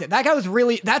 I liked it. That guy was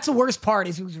that's the worst part,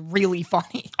 is he was really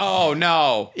funny. Oh,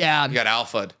 no. Yeah. You got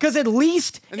alpha'd. Because at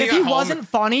least, if he wasn't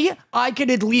funny, I could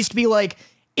at least be like,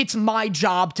 it's my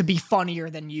job to be funnier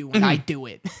than you, and I do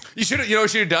it. You know what you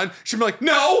should have done? Should be like,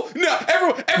 no,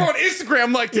 everyone on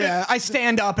Instagram liked it. Yeah, I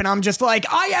stand up and I'm just like,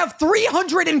 I have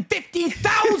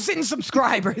 350,000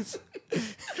 subscribers.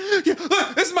 Yeah,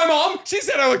 look, this is my mom. She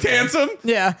said I looked handsome.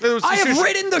 Yeah. I have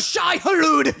ridden the Shai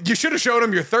Halud. You should have showed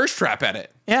him your thirst trap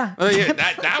edit. Yeah.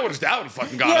 That would have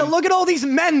fucking got him. Yeah, look at all these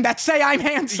men that say I'm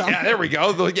handsome. Yeah, there we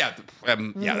go. Yeah,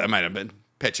 that might have been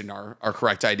pitching our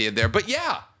correct idea there. But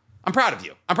yeah. I'm proud of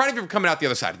you. I'm proud of you for coming out the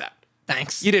other side of that.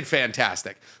 Thanks. You did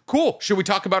fantastic. Cool. Should we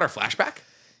talk about our flashback?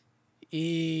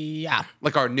 Yeah.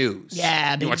 Like our news.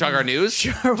 Yeah. You want to talk our news?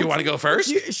 Sure. Do you want to go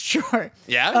first? Sure.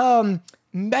 Yeah?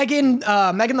 Megan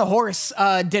the Horse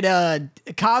did a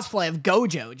cosplay of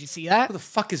Gojo. Did you see that? Who the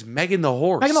fuck is Megan the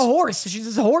Horse? Megan the Horse.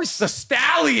 She's a horse. The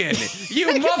stallion. You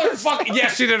motherfucker.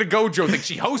 Yes, she did a Gojo thing.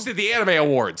 She hosted the Anime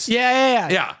Awards.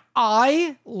 Yeah.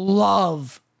 I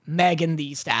love Megan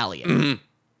the Stallion. Mm-hmm.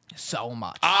 So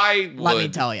much. Let me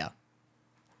tell you.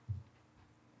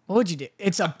 What would you do?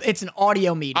 It's an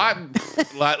audio medium.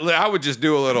 I would just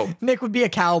do a little. Nick would be a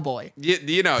cowboy. You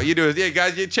do it. Yeah,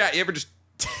 guys, you chat. You ever just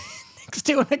Nick's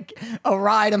doing a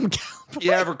ride. I'm a cowboy.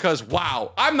 Yeah, because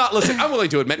wow, I'm willing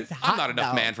to admit I'm not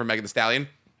enough man for Megan Thee Stallion.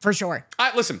 For sure.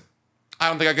 Listen, I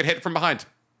don't think I could hit it from behind.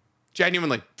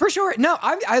 Genuinely. For sure. No,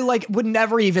 I like would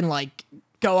never even like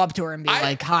go up to her and be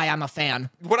like, "Hi, I'm a fan."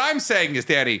 What I'm saying is,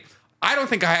 Daddy, I don't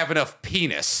think I have enough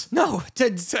penis. No, to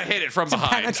hit it from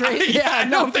behind. Penetrate. I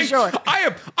don't think sure.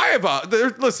 I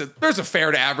have listen, there's a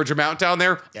fair to average amount down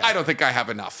there. Yeah. I don't think I have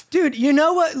enough. Dude, you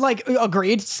know what? Like,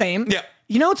 agreed. Same. Yeah.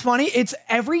 You know what's funny? It's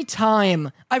every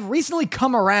time I've recently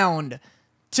come around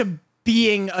to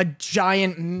being a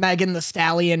giant Megan Thee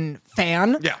Stallion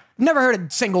fan. Yeah. Never heard a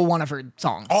single one of her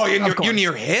songs. Oh, you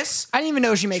near Hiss? I didn't even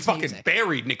know she makes fucking music.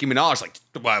 Buried Nicki Minaj.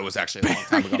 It was actually a long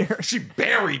time ago. She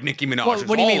buried Nicki Minaj.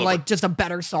 What do you mean, like just a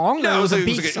better song? No, it was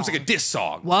like a diss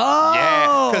song. Whoa.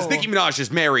 Yeah, because Nicki Minaj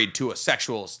is married to a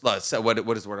sexual, what is the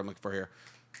word I'm looking for here?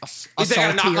 They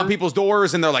gotta knock on people's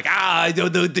doors, and they're like,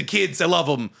 the kids, I love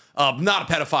them. Not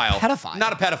a pedophile.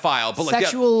 Not a pedophile, but like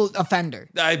sexual offender.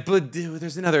 But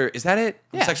there's another. Is that it?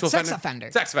 Yeah, sexual sex offender.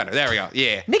 offender. Sex offender. There we go.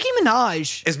 Yeah. Nicki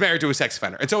Minaj is married to a sex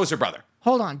offender, and so is her brother.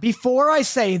 Hold on. Before I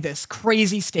say this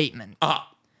crazy statement,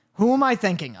 who am I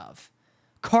thinking of?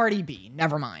 Cardi B.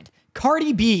 Never mind.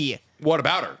 Cardi B. What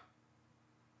about her?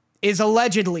 Is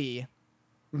allegedly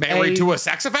married to a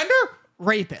sex offender?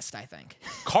 Rapist, I think.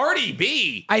 Cardi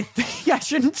B. I think I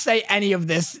shouldn't say any of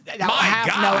this. My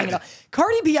God.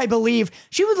 Cardi B, I believe,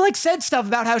 she would like said stuff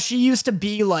about how she used to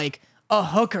be like a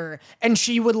hooker, and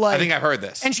she would like. I think I've heard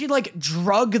this. And she'd like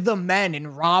drug the men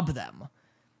and rob them,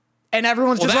 and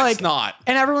everyone's just that's like, not.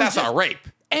 And everyone's that's not rape.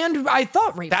 And I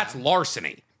thought rape. That's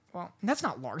larceny. Well, that's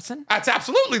not larceny. That's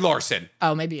absolutely larcen.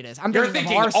 Oh, maybe it is. You're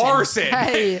thinking arson.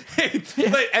 Hey.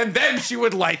 And then she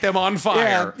would light them on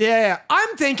fire. Yeah.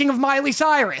 I'm thinking of Miley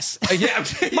Cyrus. Yeah.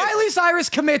 Miley Cyrus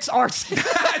commits arson.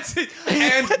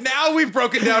 And now we've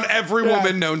broken down every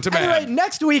woman known to man. Anyway,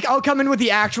 next week I'll come in with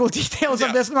the actual details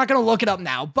of this. I'm not going to look it up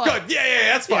now. But good.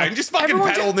 Yeah, that's fine. Just fucking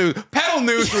peddle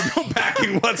news with no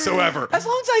backing whatsoever. As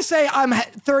long as I say I'm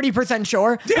 30%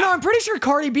 sure. Yeah. You know, I'm pretty sure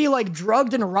Cardi B like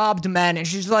drugged and robbed men, and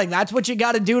she's like, that's what you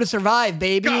got to do to survive,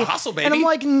 baby. Gotta hustle, baby. And I'm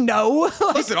like, no.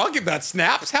 Listen, I'll give that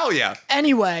snaps. Hell yeah.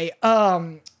 Anyway,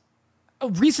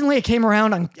 recently it came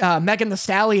around on Megan Thee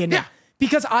Stallion. Yeah.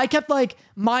 Because I kept like,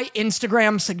 my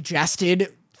Instagram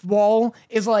suggested wall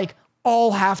is like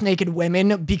all half-naked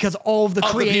women because all of the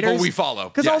creators. The people we follow.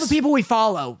 Because all the people we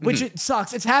follow, which it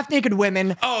sucks. It's half-naked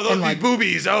women. Oh, those like,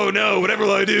 boobies. Oh, no. Whatever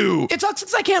will I do? It sucks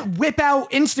since I can't whip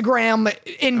out Instagram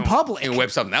in public. And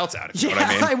whip something else out. If you know what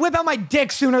I mean. I whip out my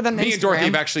dick sooner than Me and Dorothy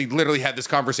have actually literally had this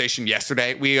conversation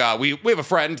yesterday. We have a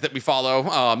friend that we follow.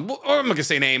 I'm not going to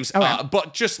say names,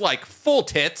 but just like full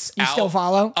tits. You still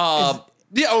follow?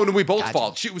 Yeah, and we both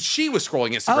follow. She was scrolling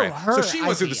Instagram. So she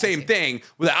went through the same thing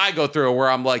that I go through where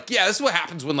I'm like, yeah, this is what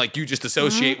happens when like you just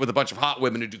associate with a bunch of hot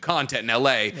women who do content in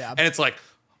LA. Yeah. And it's like,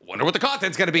 wonder what the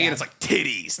content's gonna be. And it's like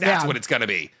titties. That's what it's gonna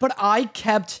be. But I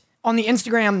kept on the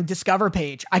Instagram Discover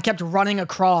page, I kept running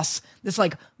across this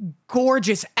like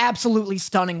gorgeous, absolutely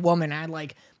stunning woman. I'd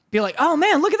like be like, oh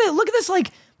man, look at this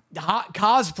like hot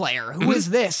cosplayer. Who is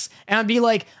this? And I'd be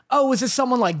like, oh, is this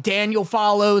someone like Daniel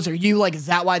follows, or you like, is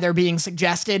that why they're being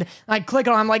suggested? And I'd click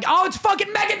on it, I'm like, oh, it's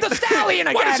fucking Megan Thee Stallion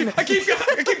again. I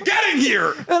keep getting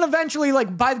here. And eventually,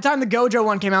 like, by the time the Gojo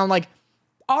one came out, I'm like,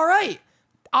 all right,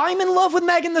 I'm in love with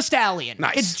Megan Thee Stallion.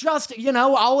 Nice. It's just, you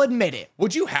know, I'll admit it.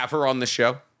 Would you have her on the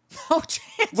show? No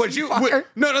chance. Would you?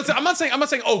 No, I'm not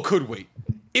saying, oh, could we?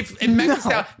 If Megan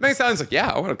Stallion's like, yeah,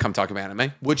 I want to come talk about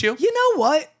anime. Would you? You know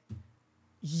what?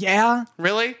 Yeah.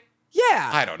 Really?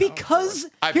 Yeah. I don't know. Because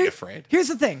I'd be afraid. Here's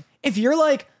the thing. If you're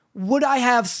like, would I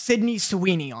have Sydney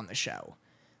Sweeney on the show?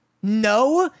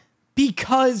 No,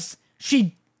 because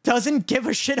she doesn't give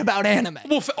a shit about anime.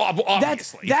 Well,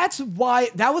 obviously. That's why,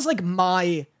 that was like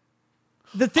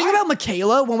the thing about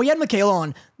Michaela, when we had Michaela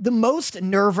on, the most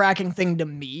nerve-wracking thing to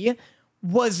me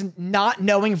was not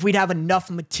knowing if we'd have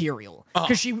enough material.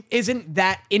 Because she isn't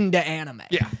that into anime.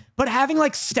 Yeah. But having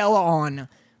like Stella on,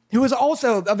 who is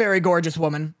also a very gorgeous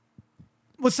woman,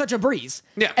 was such a breeze.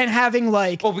 Yeah. And having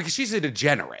like... Well, because she's a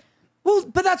degenerate. Well,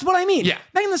 but that's what I mean. Yeah.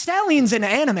 Megan Thee Stallion's into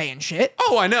anime and shit.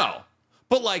 Oh, I know.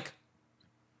 But like...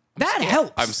 That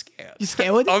helps. I'm scared. You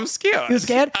scared with it? I'm scared. You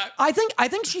scared? I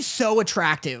think she's so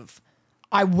attractive,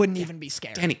 I wouldn't even be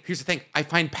scared. Danny, here's the thing. I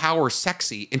find power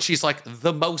sexy, and she's like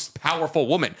the most powerful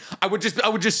woman. I would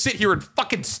just sit here and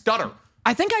fucking stutter.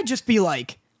 I think I'd just be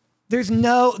like, there's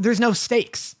no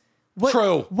stakes.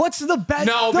 True. What's the best?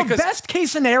 No, the best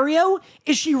case scenario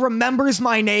is she remembers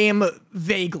my name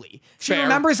vaguely. She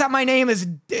remembers that my name is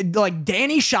like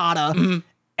Danny Shada,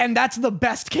 and that's the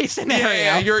best case scenario.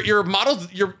 Yeah. You're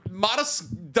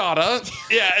modest Dada.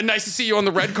 Yeah, and nice to see you on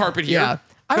the red carpet here. Yeah.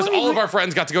 Because all of our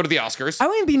friends got to go to the Oscars. I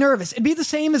wouldn't be nervous. It'd be the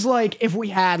same as like if we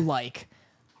had like,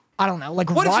 I don't know, like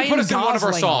what Ryan if she put us in one of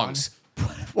our Gosling songs?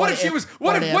 What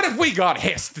if we got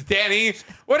hissed, Danny?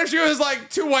 What if she was like,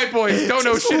 two white boys don't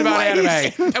know shit about anime,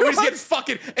 and we just get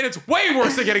fucking, and it's way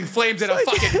worse than getting flamed in a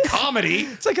fucking comedy.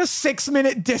 It's like a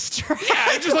 6-minute diss track.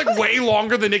 Yeah, it's just like way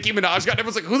longer than Nicki Minaj got.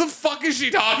 Everyone's like, who the fuck is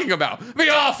she talking about? It'd be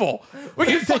awful. We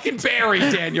get fucking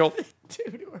buried, Daniel.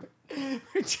 Dude,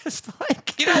 we're just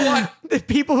like, you know what? The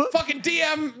people who fucking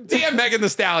DM Megan Thee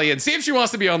Stallion. See if she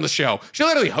wants to be on the show. She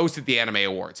literally hosted the Anime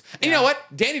Awards. And you know what?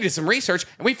 Danny did some research,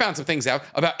 and we found some things out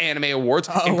about Anime Awards.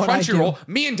 And Crunchyroll,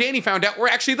 me and Danny found out we're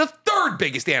actually the 3rd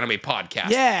biggest anime podcast.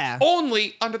 Yeah.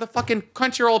 Only under the fucking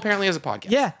Crunchyroll apparently has a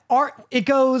podcast. Yeah. It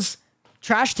goes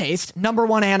Trash Taste,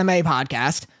 #1 anime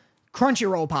podcast,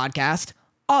 Crunchyroll podcast,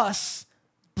 us,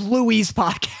 Bluey's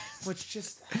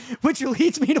podcast, which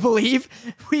leads me to believe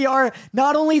we are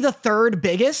not only the third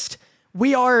biggest,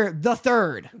 we are the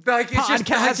third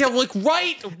podcast.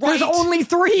 Right. There's only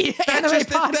 3 anime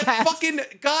podcasts. That fucking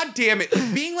goddamn it,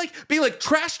 being like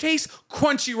Trash Taste,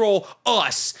 Crunchyroll,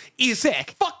 us is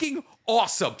sick, fucking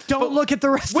awesome. Don't look at the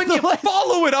rest. When you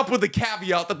follow it up with the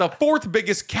caveat that the 4th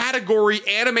biggest category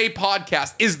anime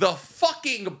podcast is the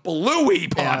fucking Bluey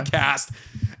podcast,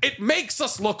 it makes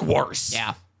us look worse.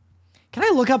 Yeah. Can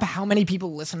I look up how many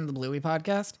people listen to the Bluey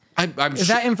podcast? Is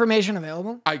that information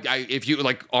available? If you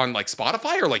like on like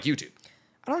Spotify or like YouTube?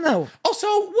 I don't know. Also,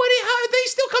 how are they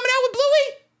still coming out with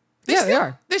Bluey? They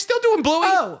are. They're still doing Bluey?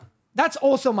 Oh, that's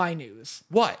also my news.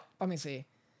 What? Let me see.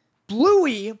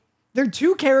 Bluey, there are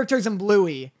 2 characters in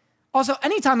Bluey. Also,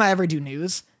 anytime I ever do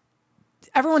news,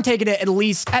 everyone take it at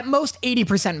most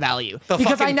 80% value.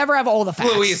 Because I never have all the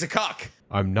facts. Bluey is a cuck.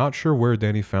 I'm not sure where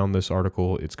Danny found this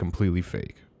article. It's completely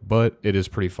fake, but it is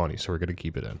pretty funny, so we're going to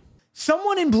keep it in.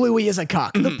 Someone in Bluey is a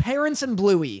cuck. The parents in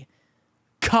Bluey,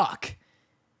 cuck.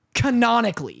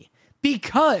 Canonically.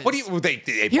 Because... What do you... They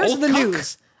here's both the cuck?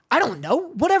 news. I don't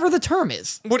know. Whatever the term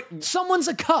is. Someone's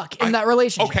a cuck in that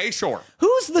relationship. Okay, sure.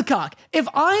 Who's the cuck?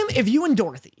 If you and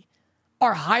Dorothy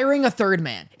are hiring a third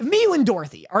man, if me, you, and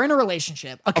Dorothy are in a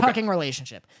relationship, a cucking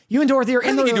relationship, you and Dorothy are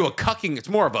in the... I think you do a cucking. It's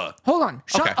more of a... Hold on.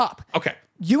 Shut up. Okay.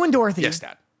 You and Dorothy... Yes,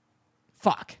 Dad.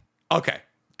 Fuck. Okay.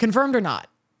 Confirmed or not?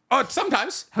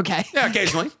 Sometimes. Okay. Yeah,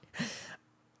 occasionally.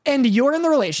 And you're in the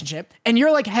relationship, and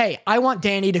you're like, hey, I want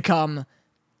Danny to come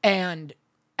and...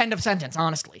 End of sentence,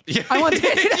 honestly. Yeah. I want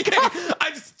Danny to come...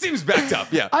 It seems backed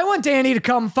up, yeah. I want Danny to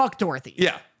come fuck Dorothy.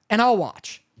 Yeah. And I'll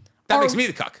watch. That makes me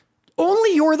the cuck.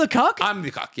 Only you're the cuck? I'm the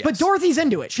cuck, yes. But Dorothy's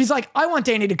into it. She's like, I want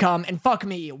Danny to come and fuck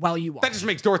me while you watch. That just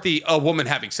makes Dorothy a woman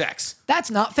having sex. That's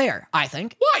not fair, I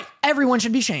think. Why? Everyone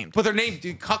should be shamed. But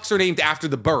cucks are named after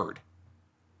the bird.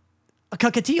 A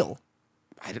cuckatiel.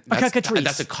 A cockatrice.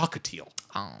 That's a cockatiel.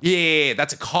 Oh. Yeah,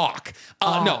 that's a cock.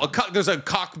 No, a cuck. There's a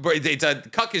cock. It's a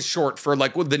cuck is short for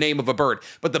like the name of a bird,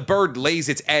 but the bird lays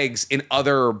its eggs in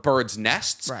other birds'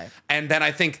 nests, right? And then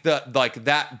I think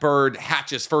that bird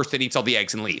hatches first and eats all the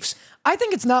eggs and leaves. I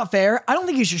think it's not fair. I don't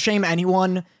think you should shame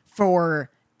anyone for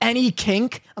any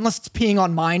kink unless it's peeing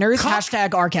on minors.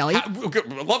 Hashtag R. Kelly. I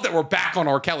love that we're back on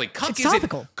R. Kelly. Cuck it's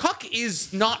topical. Cuck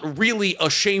is not really a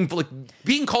shameful. Like,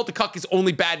 being called a cuck is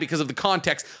only bad because of the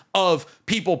context of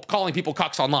people calling people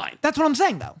cucks online. That's what I'm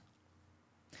saying, though.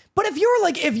 But if you're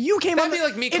like, if you came That'd on, be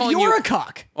like me if calling you're you a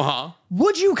cuck,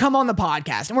 would you come on the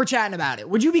podcast and we're chatting about it?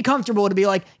 Would you be comfortable to be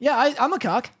like, yeah, I'm a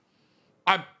cuck?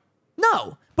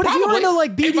 No. But probably. If you're into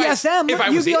like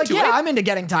BDSM, you'd be like, yeah, I'm into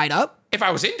getting tied up. If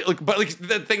I was into, but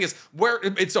the thing is, where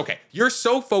it's okay. You're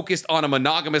so focused on a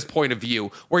monogamous point of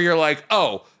view where you're like,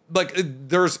 oh, like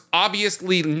there's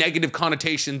obviously negative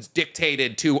connotations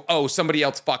dictated to, oh, somebody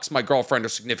else fucks my girlfriend or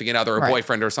significant other or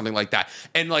boyfriend or something like that.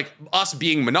 And like us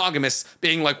being monogamous,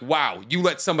 being like, wow, you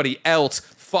let somebody else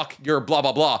fuck your blah,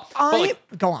 blah, blah.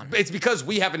 Go on. It's because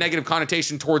we have a negative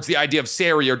connotation towards the idea of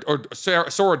Sari or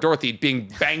Sora Dorothy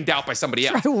being banged out by somebody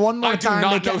else. Try one more time.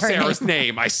 I do not know Sarah's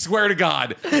name. I swear to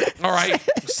God. All right.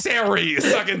 Sari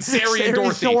and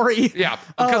Dorothy. Sorry. Yeah.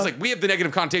 Because like we have the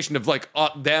negative connotation of like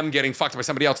them getting fucked by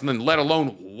somebody else and then let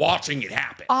alone watching it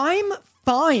happen. I'm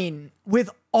fine with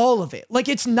all of it. Like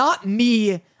it's not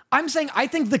me. I'm saying I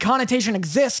think the connotation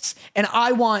exists and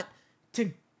I want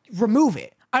to remove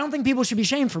it. I don't think people should be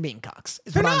shamed for being cucks,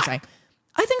 is what I'm saying.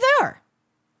 I think they are.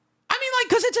 I mean, like,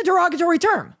 because it's a derogatory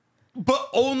term. But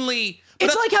only...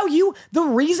 It's like how the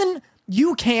reason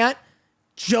you can't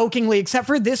jokingly, except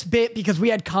for this bit because we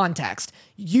had context,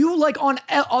 you, like, on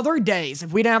other days,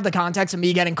 if we didn't have the context of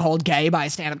me getting called gay by a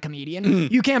stand-up comedian,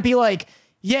 you can't be like,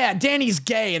 yeah, Danny's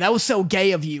gay. That was so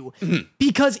gay of you.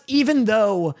 Because even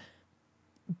though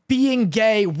being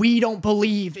gay, we don't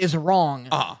believe is wrong,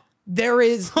 there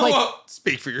is like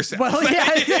speak for yourself. Well,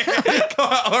 yeah.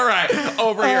 All right,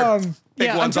 over here.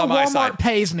 Big one's until on my Walmart side.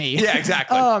 pays me. Yeah,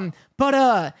 exactly.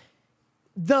 But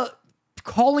the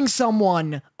calling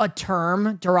someone a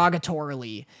term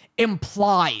derogatorily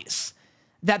implies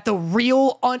that the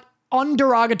real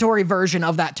underogatory version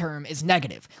of that term is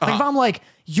negative. Like if I'm like,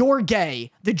 you're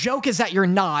gay, the joke is that you're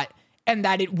not, and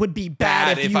that it would be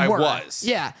bad if you were. Was.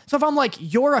 Yeah. So if I'm like,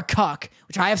 you're a cuck,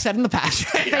 which I have said in the past,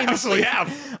 famously, have.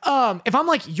 If I'm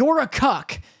like, you're a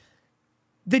cuck,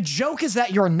 the joke is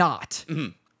that you're not,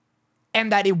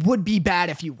 and that it would be bad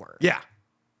if you were. Yeah.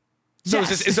 So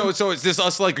is this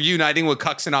us like uniting with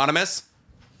Cucks Anonymous?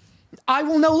 I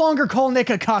will no longer call Nick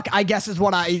a cuck, I guess is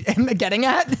what I am getting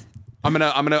at. I'm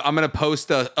gonna post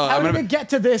a. How did it get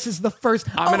to this? Is the first.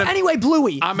 Anyway,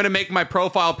 Bluey. I'm gonna make my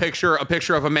profile picture a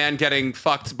picture of a man getting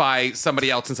fucked by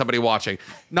somebody else and somebody watching.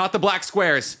 Not the black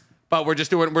squares, but we're just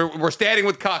doing. We're standing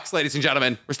with cucks, ladies and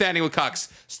gentlemen. We're standing with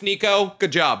cucks. Sneeko,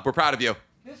 good job. We're proud of you.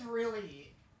 This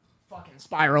really fucking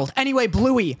spiraled. Anyway,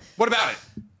 Bluey. What about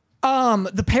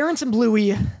it? The parents in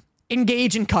Bluey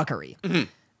engage in cuckery. Mm-hmm.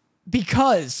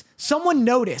 Because someone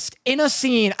noticed in a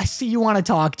scene, I see you want to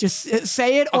talk, just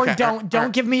say it or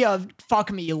don't give me a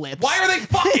fuck me lips. Why are they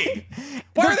fucking?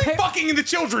 Why are they fucking in the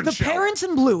children's show? The parents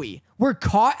in Bluey were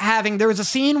caught having, there was a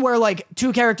scene where like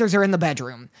two characters are in the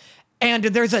bedroom and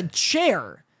there's a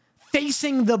chair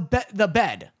facing the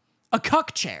bed, a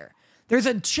cuck chair. There's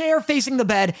a chair facing the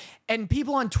bed and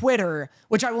people on Twitter,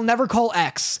 which I will never call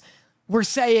X, were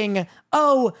saying,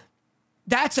 oh,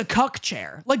 that's a cuck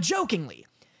chair, like jokingly.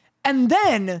 And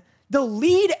then the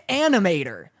lead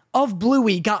animator of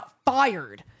Bluey got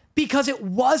fired because it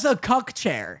was a cuck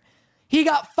chair. He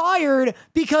got fired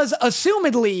because,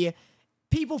 assumedly,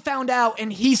 people found out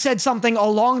and he said something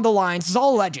along the lines, this is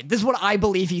all alleged, this is what I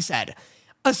believe he said.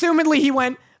 Assumedly, he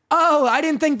went, oh, I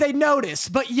didn't think they'd notice,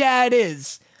 but yeah, it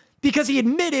is. Because he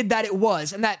admitted that it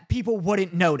was and that people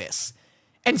wouldn't notice.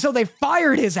 And so they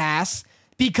fired his ass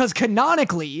because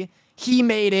canonically, he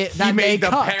made it that he made the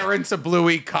cuck. Parents of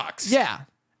Bluey cucks. Yeah.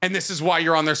 And this is why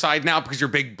you're on their side now, because you're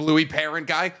a big Bluey parent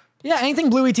guy? Yeah, anything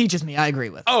Bluey teaches me, I agree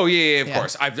with. Oh, yeah, of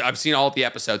course. I've seen all of the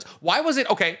episodes. Why wasn't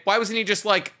he just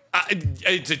like,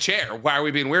 it's a chair? Why are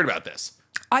we being weird about this?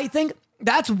 I think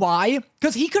that's why,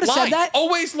 because he could have said that.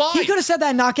 Always lie. He could have said that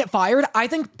and not get fired. I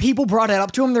think people brought it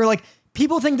up to him. They're like,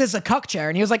 people think this is a cuck chair.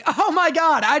 And he was like, oh my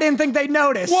God, I didn't think they'd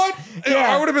notice. What?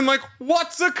 Yeah. I would have been like,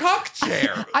 what's a cuck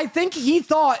chair? I think he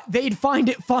thought they'd find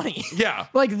it funny. Yeah.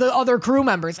 Like the other crew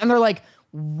members. And they're like,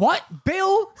 what,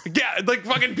 Bill? Yeah, like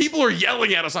fucking people are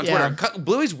yelling at us on Twitter.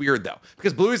 Bluey's weird though,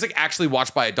 because Bluey's like actually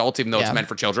watched by adults, even though it's meant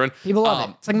for children. People love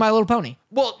it. It's like My Little Pony.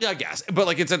 Well, yeah, I guess. But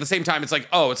like it's at the same time, it's like,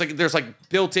 oh, it's like there's like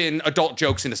built-in adult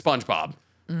jokes into SpongeBob.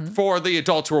 For the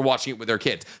adults who are watching it with their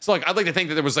kids. So like I'd like to think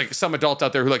that there was like some adult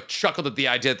out there who like chuckled at the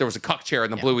idea that there was a cuck chair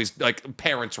in the Bluey's like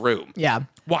parents' room. Yeah.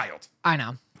 Wild. I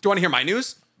know. Do you want to hear my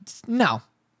news? No.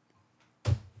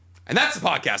 And that's the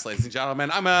podcast, ladies and gentlemen.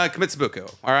 I'm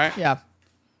Kimitsubuku, all right? Yeah.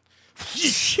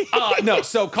 No,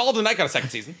 so Call of the Night got a second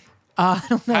season. I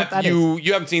don't know what that is.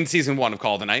 You haven't seen season 1 of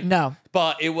Call of the Night? No.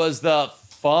 But it was the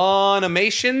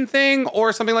Funimation thing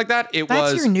or something like that.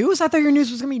 That's your news? I thought your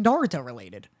news was going to be Naruto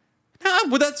related.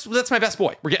 Well, that's my best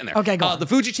boy. We're getting there. Okay, go on. The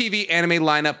Fuji TV Anime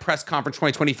Lineup Press Conference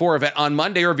 2024 event on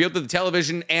Monday revealed that the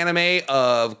television anime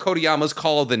of Toriyama's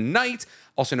Call of the Night,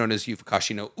 also known as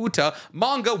Yufakashi no Uta,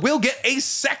 manga will get a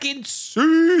second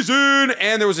season.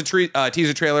 And there was a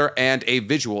teaser trailer and a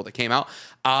visual that came out.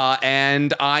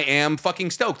 And I am fucking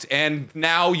stoked. And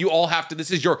now you all have to. This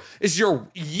is your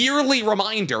yearly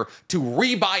reminder to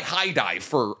rebuy High Dive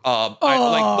for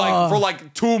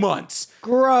like 2 months.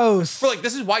 Gross. For like,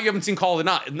 this is why you haven't seen Call of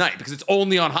the Night, because it's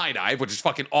only on High Dive, which is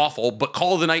fucking awful. But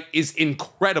Call of the Night is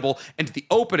incredible, and the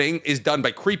opening is done by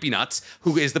Creepy Nuts,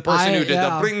 who is the person who did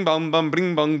the bring bum bum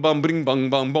bring bum bum bring bum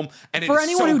bum bum. And for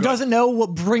anyone who doesn't know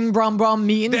what bring bum bum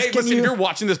means, Dave, listen, if you're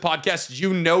watching this podcast,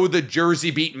 you know the Jersey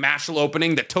Beat Mashal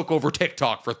opening that took over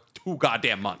TikTok for 2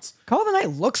 goddamn months. Call of the Night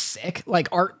looks sick, like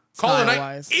art. Call of the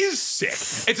Night is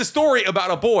sick. It's a story about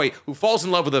a boy who falls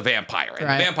in love with a vampire. And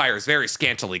the vampire is very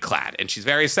scantily clad, and she's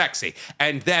very sexy.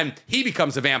 And then he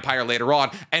becomes a vampire later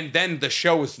on, and then the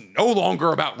show is no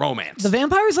longer about romance. The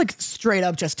vampire is like straight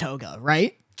up just toga,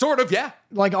 right? Sort of, yeah.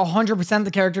 Like 100%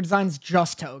 the character design is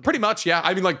just toga. Pretty much, yeah.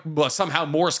 I mean, like, somehow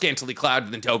more scantily clad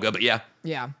than toga, but yeah.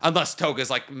 Yeah. Unless toga's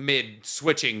like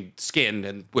mid-switching skin,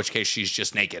 in which case she's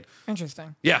just naked.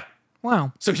 Interesting. Yeah.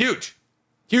 Wow. So huge.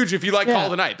 Huge if you like Call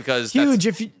of the Night, because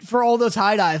huge for all those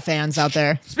High Dive fans out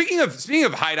there. Speaking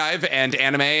of High Dive and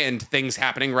anime and things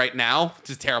happening right now,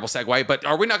 it's a terrible segue, but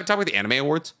are we not going to talk about the Anime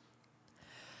Awards?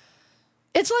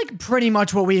 It's like pretty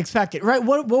much what we expected, right?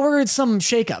 What were some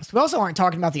shakeups? We also aren't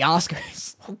talking about the Oscars.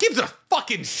 Who gives a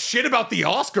fucking shit about the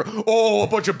Oscar? Oh, a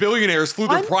bunch of billionaires flew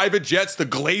their private jets to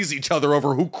glaze each other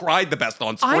over who cried the best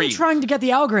on screen. I'm trying to get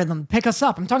the algorithm to pick us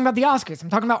up. I'm talking about the Oscars.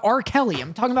 I'm talking about R. Kelly.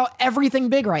 I'm talking about everything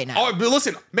big right now. Oh, but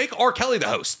listen, make R. Kelly the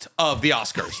host of the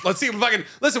Oscars. Let's see if we fucking...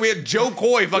 Listen, we had Joe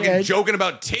Coy fucking joking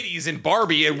about titties and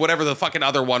Barbie and whatever the fucking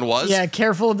other one was. Yeah,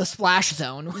 careful of the splash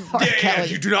zone with R. Kelly. Yeah,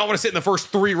 you do not want to sit in the first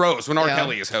 3 rows when R.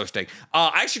 Kelly is hosting.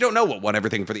 I actually don't know what won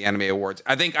everything for the Anime Awards.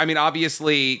 I mean,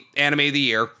 obviously, Anime of the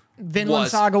Year... Vinland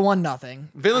Saga won nothing.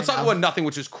 Vinland Saga won nothing,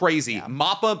 which is crazy. Yeah.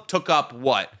 Mappa took up,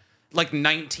 what, like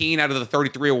 19 out of the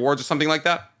 33 awards or something like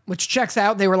that? Which checks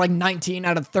out. They were like 19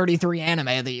 out of 33 anime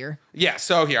of the year. Yeah,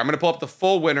 so here, I'm going to pull up the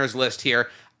full winners list here.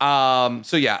 Megan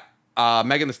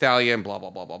Thee Stallion, blah,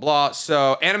 blah, blah, blah, blah.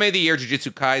 So anime of the year,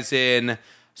 Jujutsu Kaisen.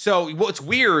 So what's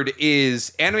weird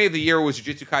is anime of the year was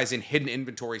Jujutsu Kaisen Hidden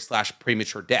Inventory /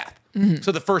 Premature Death.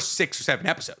 So the first 6 or 7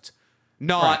 episodes,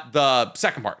 not the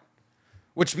second part.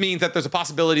 Which means that there's a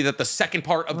possibility that the second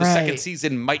part of the second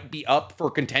season might be up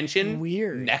for contention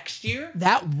next year.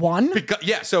 That one?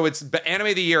 So it's anime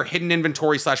of the year, Hidden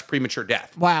Inventory / Premature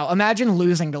Death. Wow, imagine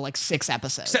losing to like 6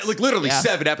 episodes. Like literally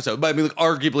 7 episodes. But I mean, like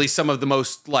arguably some of the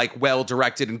most like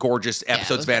well-directed and gorgeous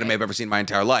episodes of anime I've ever seen in my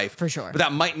entire life. For sure. But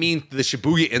that might mean the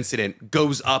Shibuya incident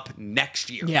goes up next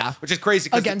year. Yeah. Which is crazy.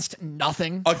 Against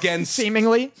nothing. Against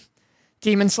seemingly.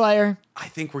 Demon Slayer. I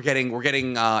think we're getting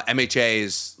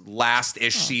MHA's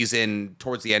last-ish season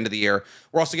towards the end of the year.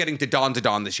 We're also getting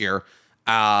Dawn this year.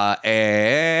 And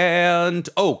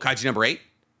Kaiji number 8.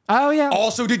 Oh yeah.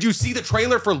 Also, did you see the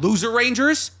trailer for Loser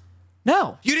Rangers?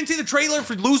 No. You didn't see the trailer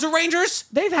for Loser Rangers?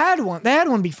 They've had one. They had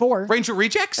one before. Ranger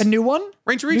Rejects? A new one?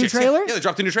 Ranger Rejects. New trailer? Yeah, they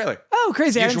dropped a new trailer. Oh,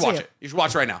 crazy. You should watch it. You should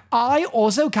watch it right now. I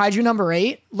also, Kaiju number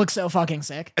 8 looks so fucking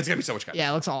sick. It's going to be so much good.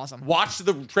 Yeah, it looks awesome. Watch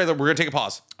the trailer. We're going to take a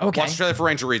pause. Okay. Watch the trailer for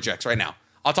Ranger Rejects right now.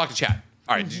 I'll talk to chat.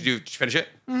 All right, did you finish it?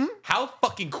 How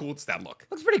fucking cool does that look?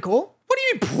 Looks pretty cool. What do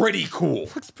you mean pretty cool?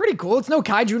 Looks pretty cool. It's no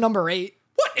Kaiju number 8.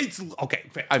 What? It's okay.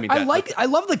 I mean, I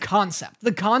love the concept.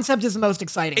 The concept is the most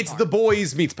exciting It's part. The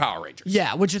Boys meets Power Rangers.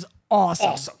 Yeah, which is awesome.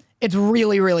 Awesome. It's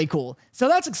really, really cool. So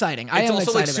that's exciting. It's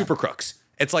also like Super Crooks.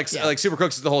 It's like Super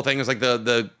Crooks is the whole thing. It's like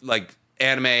the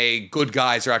anime good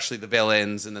guys are actually the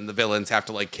villains, and then the villains have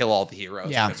to like kill all the heroes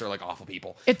because they're like awful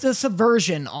people. It's a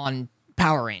subversion on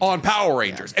Power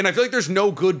Rangers. And I feel like there's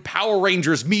no good Power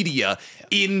Rangers media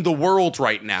in the world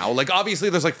right now. Like obviously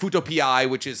there's like Futo PI,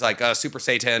 which is like a Super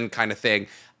Satan kind of thing,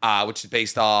 which is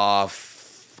based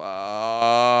off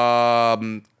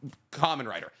Kamen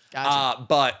Rider. Gotcha.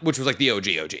 But which was like the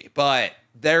OG. But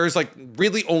there's like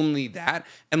really only that,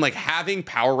 and like having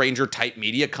Power Ranger type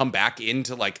media come back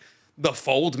into like the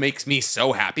fold makes me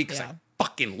so happy because I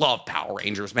fucking love Power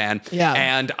Rangers, man. Yeah.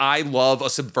 And I love a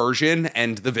subversion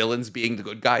and the villains being the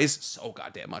good guys so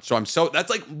goddamn much. So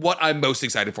that's like what I'm most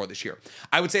excited for this year.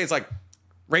 I would say it's like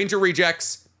Ranger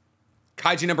Rejects,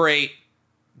 Kaiji number 8,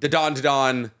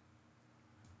 Dawn,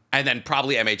 and then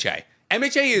probably MHA.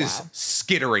 MHA is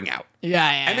skittering out.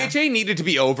 Yeah. MHA needed to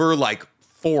be over like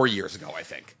 4 years ago, I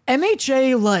think.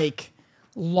 MHA like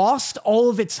lost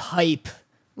all of its hype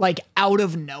like out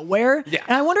of nowhere. Yeah.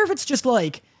 And I wonder if it's just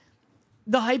like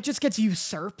the hype just gets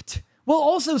usurped. Well,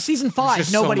 also season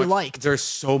 5 nobody liked. There's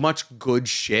so much good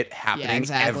shit happening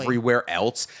everywhere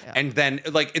else. Yeah. And then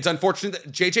like it's unfortunate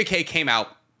that JJK came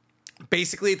out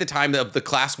basically at the time of the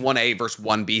class 1A versus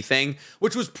 1B thing,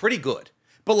 which was pretty good.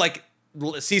 But like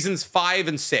seasons 5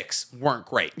 and 6 weren't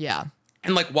great. Yeah.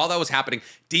 And like while that was happening,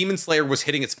 Demon Slayer was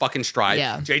hitting its fucking stride.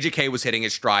 Yeah. JJK was hitting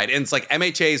its stride. And it's like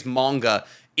MHA's manga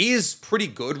is pretty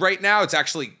good right now. It's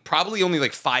actually probably only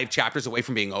like 5 chapters away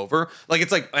from being over. Like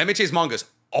it's like MHA's manga's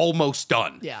almost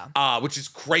done. Yeah. Which is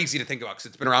crazy to think about because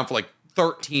it's been around for like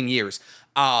 13 years.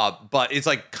 But it's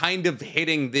like kind of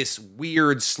hitting this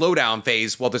weird slowdown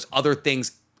phase while there's other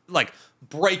things like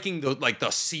breaking the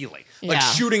ceiling, like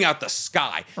shooting out the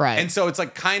sky. Right. And so it's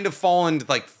like kind of fallen to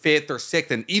like 5th or 6th,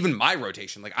 and even my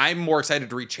rotation. Like I'm more excited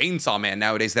to read Chainsaw Man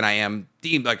nowadays than I am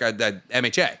the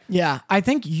MHA. Yeah. I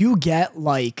think you get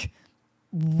like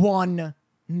one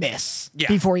miss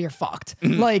before you're fucked.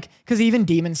 Like, because even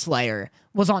Demon Slayer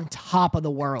was on top of the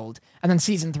world, and then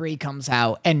season 3 comes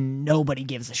out and nobody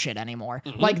gives a shit anymore.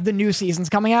 Like the new season's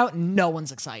coming out, no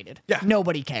one's excited. Yeah.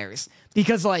 Nobody cares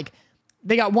because like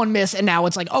they got one miss and now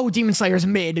it's like, oh, Demon Slayer's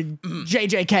mid,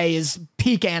 JJK is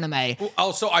peak anime.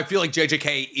 Also, I feel like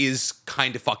JJK is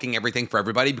kind of fucking everything for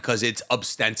everybody because it's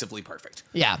ostensibly perfect.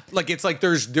 Yeah. Like it's like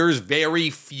there's very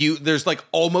few, there's like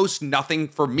almost nothing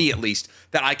for me at least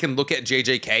that I can look at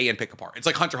JJK and pick apart. It's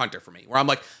like Hunter x Hunter for me, where I'm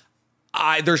like,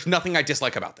 there's nothing I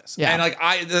dislike about this. Yeah. And like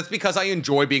that's because I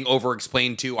enjoy being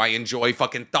over-explained to. I enjoy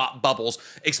fucking thought bubbles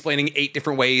explaining 8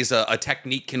 different ways a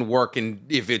technique can work, and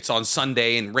if it's on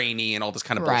Sunday and rainy and all this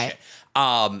kind of bullshit.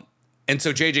 And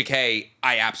so JJK,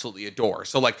 I absolutely adore.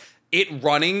 So like it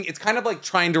running, it's kind of like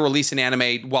trying to release an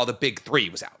anime while the big 3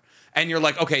 was out. And you're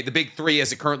like, okay, the big 3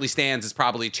 as it currently stands is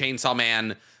probably Chainsaw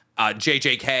Man,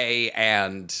 JJK,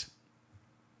 and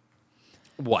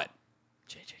what?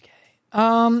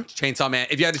 Chainsaw Man.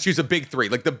 If you had to choose a big 3,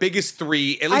 like the biggest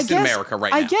 3, at least in America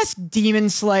right now. I guess Demon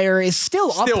Slayer is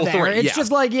still up there. 3, it's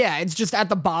just like, it's just at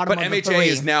the bottom but of MHA the 3.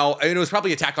 is now, I mean, it was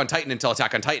probably Attack on Titan until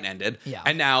Attack on Titan ended. Yeah,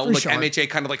 and now like MHA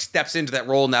kind of like steps into that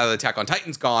role now that Attack on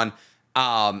Titan's gone.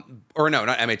 Or no,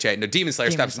 not MHA. No, Demon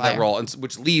Slayer steps into that role, and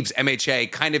which leaves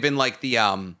MHA kind of in like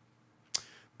the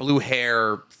blue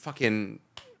hair fucking.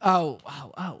 Oh.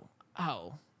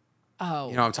 You know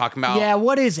what I'm talking about? Yeah,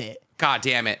 what is it? God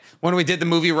damn it. When we did the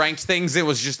movie ranked things, it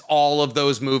was just all of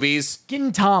those movies.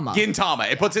 Gintama.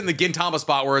 It puts it in the Gintama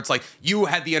spot where it's like you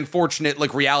had the unfortunate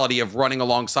like reality of running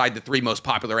alongside the 3 most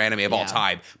popular anime of all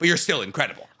time, but you're still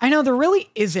incredible. I know there really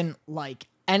isn't like,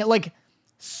 and like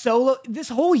solo this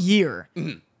whole year,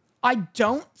 I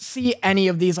don't see any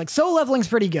of these. Like Solo Leveling's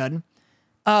pretty good.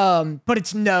 But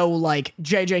it's no like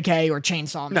JJK or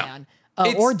Chainsaw Man.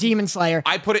 Or Demon Slayer.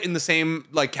 I put it in the same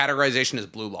like categorization as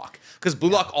Blue Lock, because Blue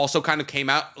Lock also kind of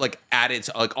came out like at its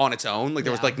like on its own. Like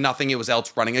there was like nothing it was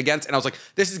else running against, and I was like,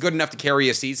 this is good enough to carry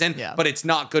a season, but it's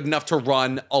not good enough to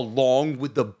run along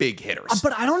with the big hitters.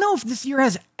 But I don't know if this year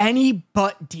has any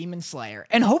but Demon Slayer,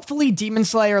 and hopefully Demon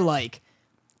Slayer like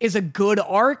is a good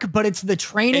arc, but it's the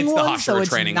training it's one, the so it's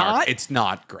training not. Arc. It's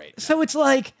not great. No. So it's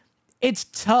like it's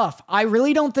tough. I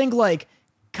really don't think like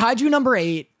Kaiju number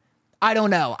 8. I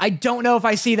don't know. I don't know if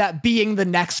I see that being the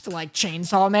next like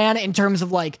Chainsaw Man in terms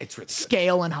of like it's really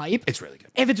scale and hype. It's really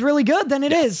good. If it's really good, then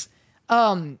it is.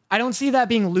 I don't see that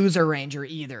being Loser Ranger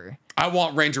either. I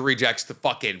want Ranger Rejects to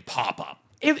fucking pop up.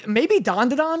 Maybe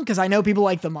Dandadan, because I know people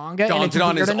like the manga.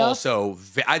 Dandadan is also,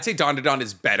 I'd say Dandadan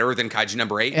is better than Kaiju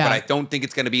number 8, but I don't think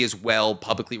it's going to be as well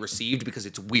publicly received because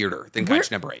it's weirder than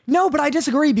Kaiju number 8. No, but I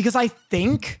disagree because I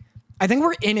think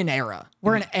we're in an era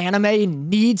where an anime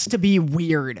needs to be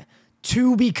weird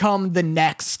to become the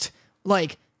next,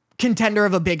 like, contender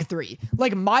of a big 3.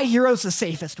 Like, My Hero's the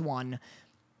safest one.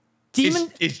 Is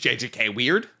JJK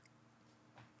weird?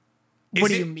 What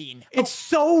do you mean? It's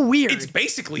so weird. It's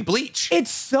basically Bleach.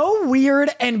 It's so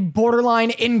weird and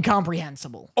borderline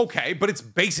incomprehensible. Okay, but it's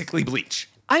basically Bleach.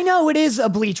 I know it is a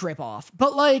Bleach ripoff,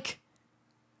 but like,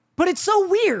 but it's so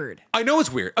weird. I know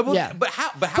it's weird. Yeah, but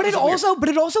how? But it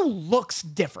also looks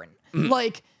different.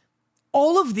 Like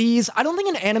all of these, I don't think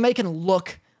an anime can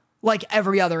look like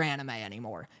every other anime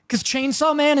anymore. Because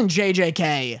Chainsaw Man and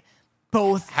JJK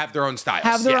both have their own styles.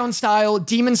 Have their own style.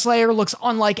 Demon Slayer looks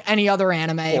unlike any other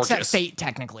anime except Fate,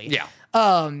 technically. Yeah.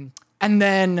 And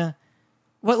then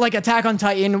what like Attack on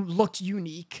Titan looked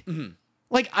unique.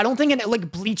 Like I don't think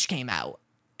like Bleach came out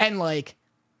and like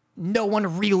no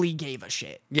one really gave a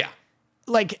shit. Yeah.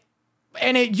 Like,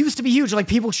 and it used to be huge. Like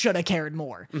people should have cared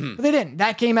more, but they didn't.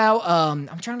 That came out. I'm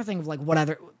trying to think of like what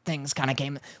other things kind of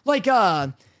came. Like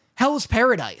Hell's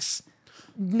Paradise.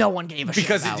 No one gave a shit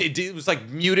about. Because it was like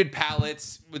muted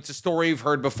palettes. It's a story you've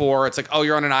heard before. It's like, oh,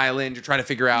 you're on an island. You're trying to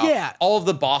figure out. Yeah. All of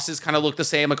the bosses kind of look the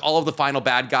same. Like all of the final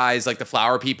bad guys, like the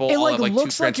flower people. It all like have, like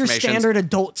looks two like your standard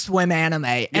Adult Swim anime.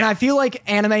 And I feel like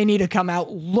anime need to come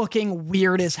out looking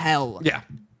weird as hell. Yeah.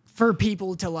 For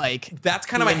people to like. That's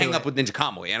kind of my hang up with Ninja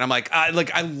Kamui. And I'm like,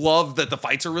 I love that the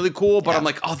fights are really cool, but I'm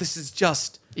like, oh, this is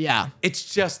just. Yeah.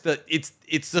 It's just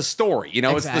it's the story, you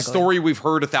know? Exactly. It's the story we've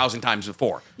heard 1,000 times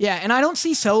before. Yeah, and I don't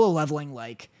see Solo Leveling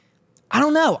like, I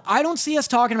don't know. I don't see us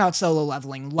talking about Solo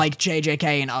Leveling like JJK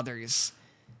and others.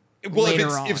 Well,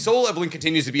 if Solo Leveling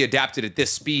continues to be adapted at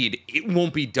this speed, it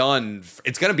won't be done.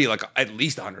 It's going to be like at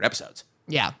least 100 episodes.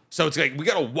 Yeah. So it's like we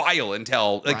got a while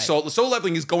until like Solo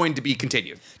Leveling is going to be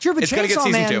continued. Sure, but it's going to get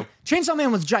season 2. Chainsaw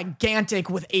Man was gigantic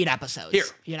with 8 episodes. Here.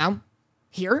 You know?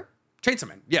 Here? Chainsaw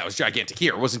Man. Yeah, it was gigantic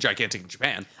here. It wasn't gigantic in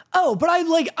Japan. Oh, but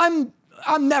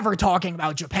I'm never talking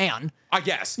about Japan. I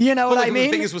guess. You know what I mean?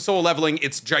 The thing is with Solo Leveling,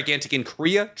 it's gigantic in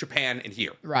Korea, Japan, and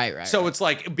here. Right. So it's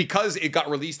like, because it got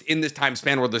released in this time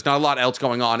span where there's not a lot else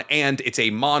going on, and it's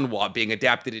a manhwa being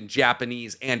adapted in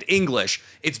Japanese and English,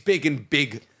 it's big in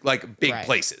big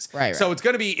places. Right. So it's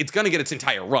gonna get its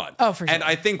entire run. Oh, for sure. And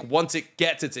I think once it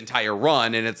gets its entire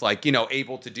run and it's like, you know,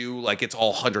 able to do like its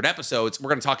all 100 episodes, we're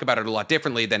gonna talk about it a lot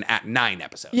differently than at 9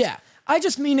 episodes. Yeah. I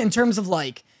just mean in terms of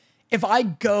like, if I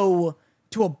go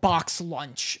to a box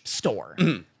lunch store,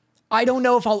 I don't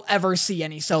know if I'll ever see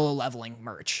any Solo Leveling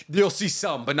merch. You'll see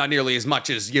some, but not nearly as much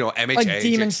as, you know, MHA, like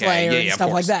Demon Slayer and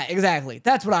stuff like that. Exactly.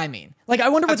 That's what I mean. Like, I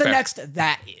wonder what the next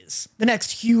that is. The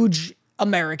next huge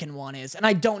American one is. And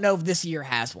I don't know if this year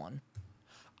has one.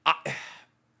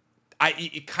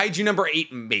 Kaiju number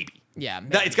 8, maybe. Yeah,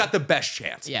 maybe. It's got the best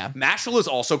chance. Yeah. Mashal is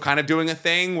also kind of doing a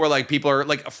thing where like people are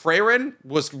like Freyrin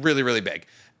was really, really big.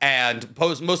 And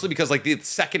mostly because like the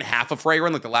second half of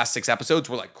Freyrin, like the last 6 episodes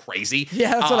were like crazy.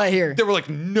 Yeah, that's what I hear. They were like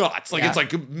nuts. Like it's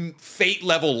like Fate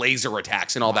level laser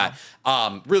attacks and all that.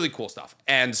 Really cool stuff.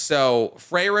 And so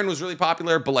Freyrin was really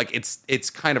popular, but like it's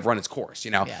kind of run its course,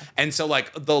 you know? Yeah. And so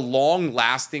like the long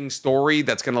lasting story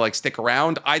that's gonna like stick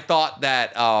around, I thought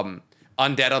that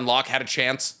Undead Unlock had a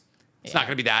chance. It's not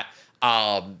gonna be that.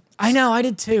 I know, I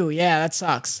did too. Yeah, that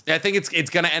sucks. I think it's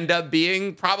gonna end up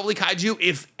being probably kaiju,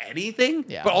 if anything.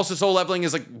 Yeah. But also Soul Leveling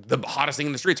is like the hottest thing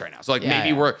in the streets right now. So like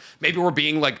maybe we're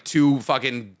being like too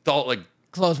fucking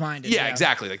Close-minded. Yeah,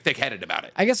 exactly. Like thick-headed about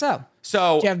it. I guess so.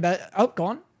 So Do you have go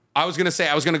on. I was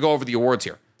gonna go over the awards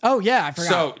here. Oh yeah, I forgot.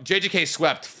 So JJK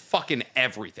swept fucking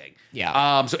everything.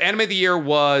 Yeah. So anime of the year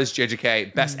was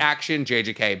JJK. Best action,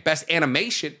 JJK. Best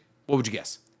animation, what would you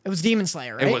guess? It was Demon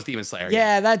Slayer, right? It was Demon Slayer.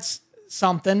 Yeah, that's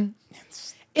something.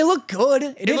 It looked good.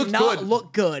 It did looked not good,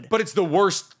 look good. But it's the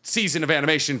worst season of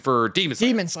animation for Demon Slayer.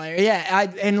 Demon Slayer,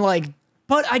 yeah.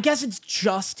 But I guess it's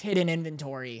just hidden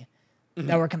inventory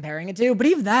that we're comparing it to. But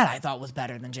even that I thought was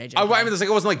better than JJ. I mean, it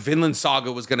wasn't like Vinland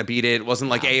Saga was going to beat it. It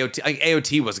wasn't like AOT. Like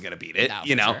AOT wasn't going to beat it,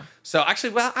 you know? Sure. So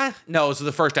actually, no, it was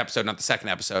the first episode, not the second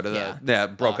episode of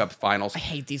the broke up finals. I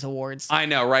hate these awards. I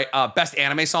know, right? Best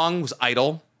anime song was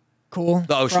Idol. Cool.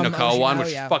 The Ocean no Ko one, which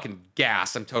is fucking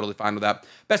gas. I'm totally fine with that.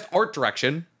 Best art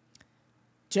direction.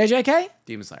 JJK?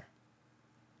 Demon Slayer.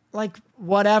 Like,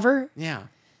 whatever. Yeah.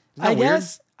 I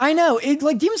guess. I know.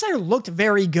 Demon Slayer looked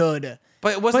very good.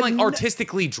 But it wasn't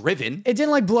artistically driven. It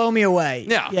didn't blow me away.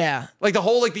 Yeah. Yeah. Like the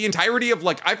whole, the entirety of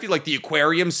I feel like the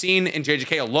aquarium scene in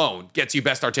JJK alone gets you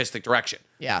best artistic direction.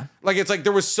 Yeah. It's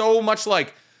there was so much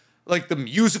like the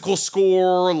musical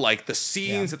score, the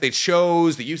scenes that they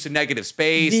chose, the use of negative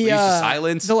space, the use of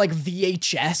silence. The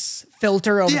VHS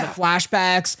filter over the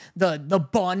flashbacks, the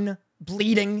bun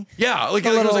bleeding. Yeah, it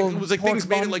was things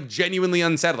made it genuinely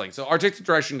unsettling. So artistic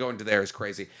direction going to there is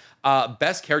crazy.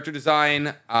 Best character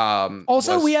design.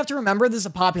 We have to remember this is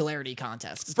a popularity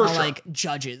contest. It's not like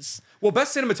judges. Well,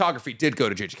 best cinematography did go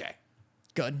to JJK.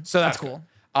 Good. So that's cool.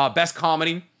 Best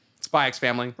comedy, Spy X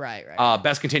Family. Right.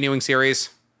 Best continuing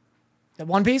series. The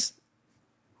One Piece?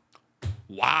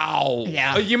 Wow.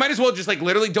 Yeah. You might as well just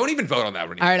literally don't even vote on that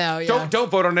anymore. I know, yeah. Don't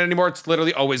vote on it anymore. It's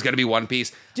literally always going to be One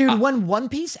Piece. Dude, when One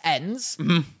Piece ends,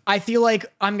 I feel like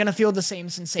I'm going to feel the same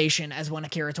sensation as when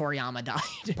Akira Toriyama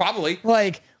died. Probably.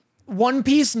 One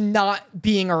Piece not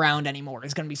being around anymore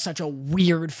is going to be such a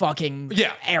weird fucking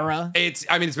era. It's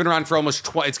been around for almost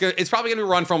it's probably going to be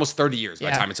run for almost 30 years by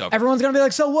the time it's over. Everyone's going to be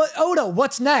like, so what, Oda,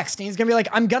 what's next? And he's going to be like,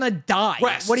 I'm going to die.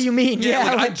 Rest. What do you mean?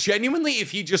 Yeah, I genuinely,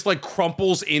 if he just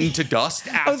crumples into dust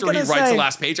after he writes the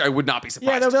last page, I would not be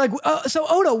surprised. Yeah, they'll be like, so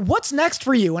Oda, what's next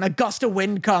for you? And a gust of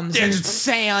wind comes and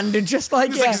sand and just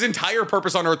his entire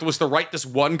purpose on Earth was to write this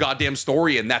one goddamn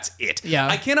story and that's it. Yeah.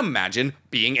 I can't imagine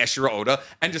being Eshiro Oda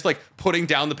and just putting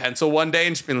down the pencil one day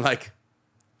and just being like,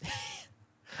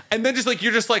 and then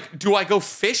you're just do I go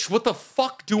fish? What the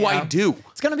fuck do I do?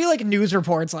 It's gonna be news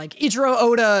reports Ichiro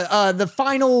Oda, the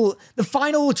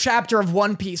final chapter of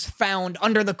One Piece found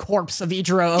under the corpse of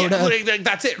Ichiro Oda. Yeah,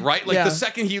 that's it, right? The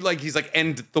second he's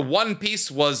and the One Piece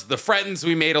was the friends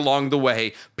we made along the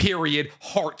way. Period.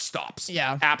 Heart stops.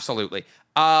 Yeah, absolutely.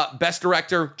 Best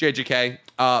director,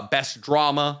 JJK. Best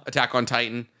drama, Attack on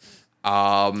Titan.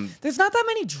 There's not that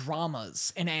many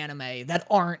dramas in anime that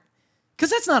aren't,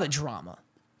 because that's not a drama.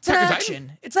 It's an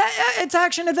action. It's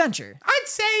action adventure. I'd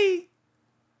say.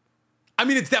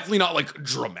 It's definitely not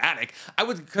dramatic.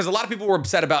 Because a lot of people were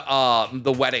upset about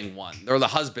the wedding one or the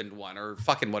husband one or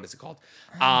fucking what is it called?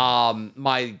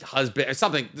 My husband or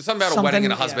something about a wedding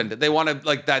and a husband. They wanted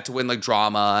that to win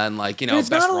drama and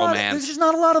best romance. There's just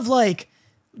not a lot of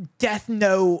Death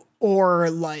Note or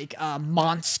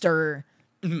monster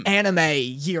anime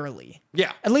yearly.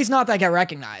 Yeah. At least not that get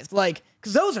recognized.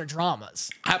 Because those are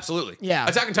dramas. Absolutely. Yeah.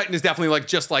 Attack on Titan is definitely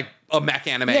just a mech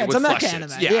anime with it's a mech flesh anime.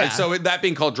 suits. Yeah. So that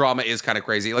being called drama is kind of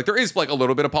crazy. There is a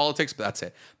little bit of politics, but that's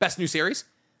it. Best new series?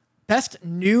 Best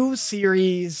new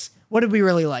series. What did we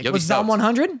really like? Was Zom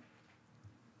 100?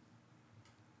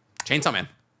 Chainsaw Man.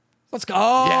 Let's go.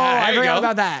 Yeah, I forgot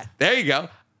about that. There you go.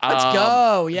 Let's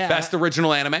go. Yeah. Best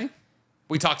original anime?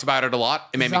 We talked about it a lot.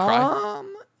 It made me cry.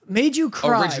 Made you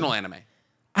cry. Original anime.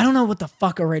 I don't know what the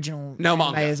fuck original anime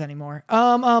manga is anymore.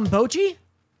 Bocchi?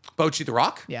 Bocchi the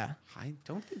Rock? Yeah. I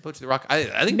don't think Bocchi the Rock.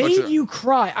 I think made you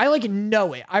cry. I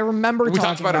know it. I remember we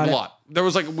talked about it a lot. There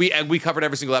was we covered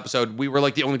every single episode. We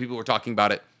were the only people who were talking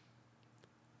about it.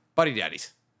 Buddy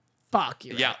Daddies. Fuck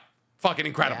you. Yeah. Fucking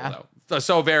incredible though.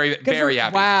 So very, very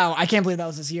happy. Wow. I can't believe that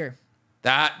was this year.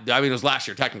 It was last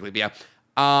year technically, but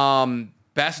yeah.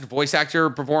 Best voice actor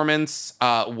performance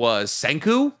was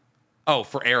Senku. Oh,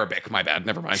 for Arabic. My bad.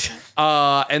 Never mind.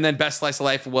 And then best slice of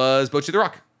life was Bocchi the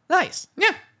Rock. Nice.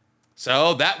 Yeah.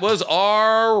 So that was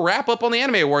our wrap up on the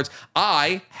anime awards.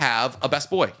 I have a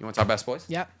best boy. You want to talk best boys?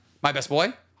 Yep. My best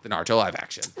boy? The Naruto live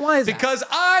action. Why is because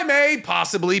I may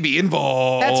possibly be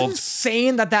involved. That's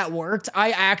insane that worked.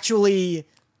 I actually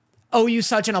owe you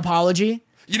such an apology.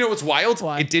 You know what's wild?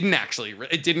 What? It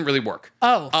didn't really work.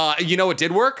 Oh. You know what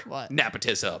did work? What?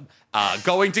 Nepotism.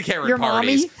 Going to carrot Your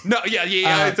parties. mommy? No,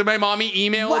 yeah. It's my mommy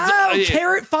emailed. Wow,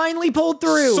 Carrot finally pulled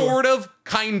through. Sort of,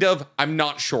 kind of. I'm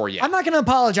not sure yet. I'm not going to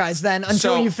apologize then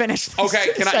until you finish this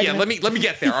Okay, can I? Yeah, segment. let me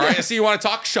get there. All right. I see you want to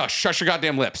talk. Shush your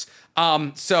goddamn lips.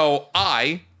 So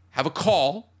I have a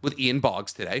call with Ian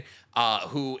Boggs today,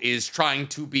 who is trying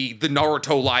to be the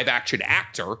Naruto live action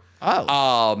actor.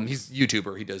 Oh. He's a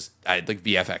YouTuber. He does like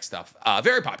VFX stuff.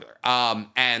 Very popular.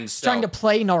 And so Trying to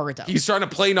play Naruto. he's trying to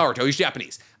play Naruto. He's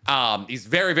Japanese. He's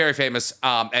very, very famous.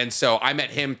 And so I met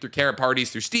him through carrot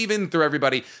parties, through Steven, through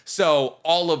everybody. So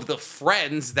all of the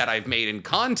friends that I've made in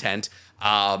content,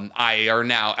 I'm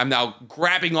now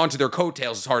grabbing onto their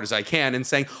coattails as hard as I can and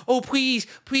saying, oh, please,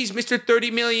 Mr. 30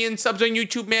 million subs on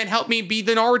YouTube, man, help me be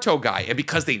the Naruto guy. And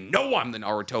because they know I'm the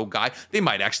Naruto guy, they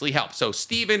might actually help. So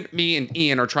Steven, me, and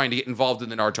Ian are trying to get involved in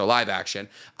the Naruto live action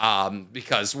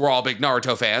because we're all big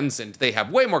Naruto fans and they have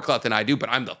way more clout than I do, but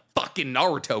I'm the fucking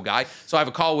Naruto guy. So I have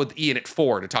a call with Ian at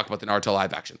 4 to talk about the Naruto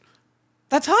live action.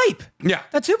 That's hype. Yeah.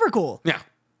 That's super cool. Yeah.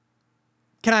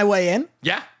 Can I weigh in?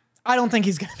 Yeah. I don't think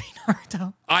he's going to be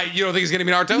Naruto. You don't think he's going to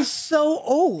be Naruto? He's so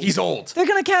old. He's old. They're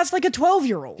going to cast like a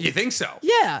 12-year-old. You think so?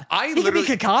 Yeah. He could be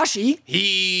Kakashi.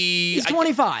 He's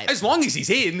 25. As long as he's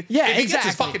in. Yeah, if he exactly. gets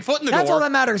his fucking foot in the That's door. all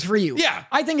that matters for you. Yeah.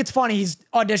 I think it's funny he's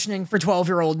auditioning for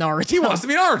 12-year-old Naruto. He wants to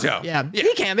be Naruto. Yeah.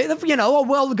 He can be. You know,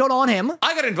 well, good on him.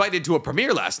 I got invited to a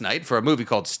premiere last night for a movie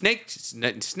called Snake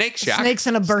Shack. Snakes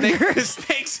in a Burger.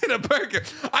 Snakes in a Burger.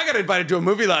 I got invited to a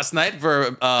movie last night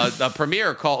for a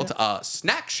premiere called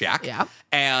Snack Shack. Yeah.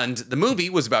 And the movie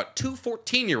was about two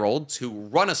 14-year-olds who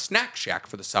run a snack shack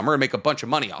for the summer and make a bunch of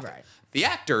money off it. The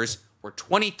actors were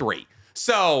 23.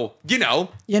 So, you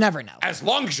never know. As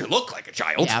long as you look like a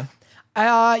child.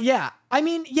 Yeah. Yeah. I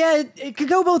mean, yeah, it could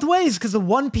go both ways because the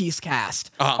One Piece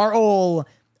cast are all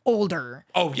older.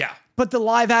 Oh, yeah. But the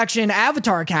live action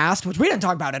Avatar cast, which we didn't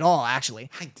talk about at all, actually.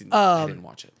 I didn't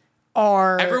watch it.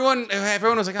 Everyone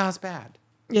was like, oh, it's bad.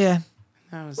 Yeah.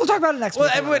 We'll talk about it next week.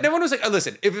 Well, everyone was like, oh,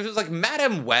 listen, if it was like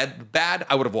Madame Web bad,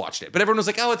 I would have watched it. But everyone was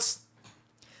like, oh, it's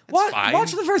fine.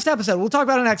 Watch the first episode. We'll talk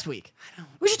about it next week.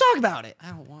 We should talk about it. I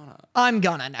don't want to. I'm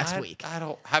gonna next week. I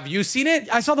don't. Have you seen it?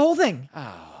 I saw the whole thing.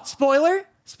 Oh. Spoiler.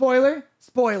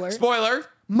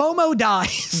 Momo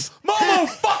dies. Momo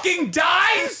fucking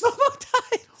dies? Momo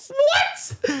dies.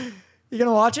 What? You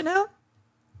gonna watch it now?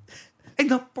 In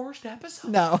the first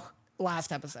episode? No.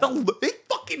 Last episode. They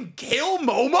fucking kill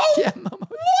Momo? Yeah, Momo.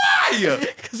 Why?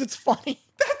 Because it's funny.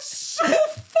 That's so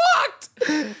fucked.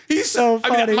 He's so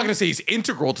funny. I mean, I'm not gonna say he's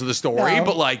integral to the story,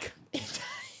 but like.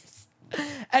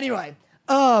 Anyway,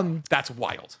 that's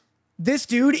wild. This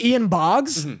dude, Ian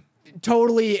Boggs,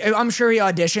 totally. I'm sure he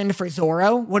auditioned for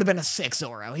Zoro. Would have been a sick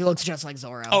Zoro. He looks just like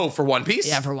Zoro. Oh, for One Piece?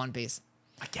 Yeah, for One Piece.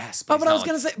 I guess. But I was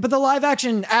gonna say, but the live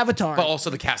action Avatar. But also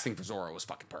the casting for Zoro was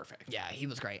fucking perfect. Yeah, he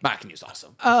was great. Makin was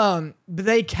awesome. But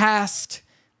they cast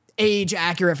age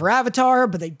accurate for Avatar,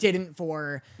 but they didn't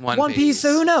for One Piece.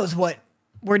 So who knows what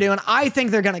we're doing? I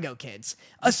think they're gonna go kids,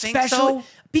 especially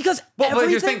because but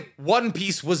here's the thing: One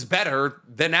Piece was better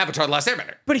than Avatar: The Last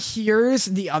Airbender. But here's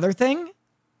the other thing: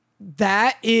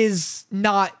 that is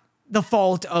not the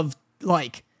fault of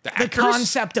like. The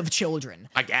concept of children.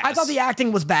 I guess. I thought the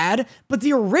acting was bad, but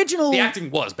the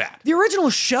acting was bad. The original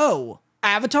show,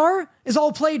 Avatar, is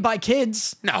all played by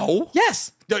kids. No.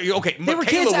 Yes. Okay, they were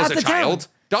kids was at a the child. Time.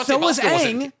 Dante so Bosco was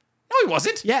wasn't. Aang. No, he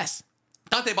wasn't. Yes.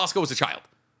 Dante Bosco was a child.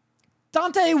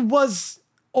 Dante was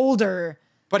older.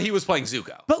 But he was playing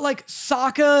Zuko. But like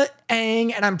Sokka,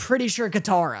 Aang, and I'm pretty sure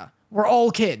Katara were all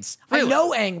kids. Really? I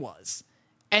know Aang was.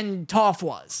 And Toph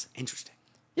was. Interesting.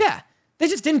 Yeah. They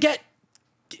just didn't get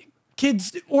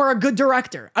kids or a good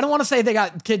director. I don't want to say they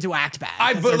got kids who act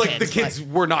bad. But like the kids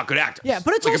were not good actors. Yeah,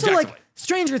 but it's also like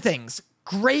Stranger Things.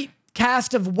 Great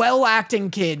cast of well-acting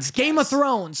kids. Game of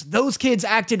Thrones. Those kids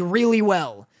acted really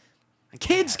well.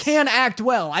 Kids can act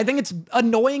well. I think it's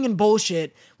annoying and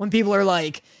bullshit when people are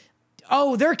like,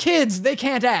 oh, they're kids. They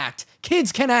can't act.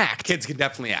 Kids can act. Kids can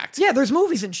definitely act. Yeah, there's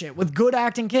movies and shit with good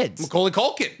acting kids. Macaulay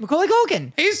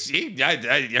Culkin. He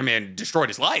destroyed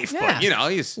his life, yeah.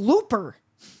 But he's Looper.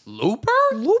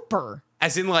 Looper?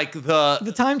 As in like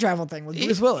the time travel thing with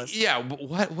Bruce Willis. Yeah,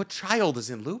 what child is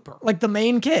in Looper? Like the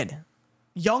main kid.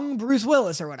 Young Bruce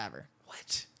Willis or whatever.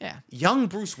 What? Yeah. Young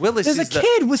Bruce Willis There's a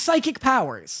kid with psychic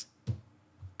powers.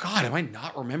 God, am I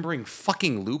not remembering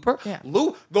fucking Looper? Yeah.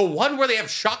 The one where they have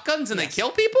shotguns and they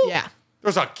kill people? Yeah.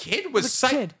 There's a kid with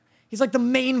kid. He's like the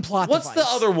main plot What's device.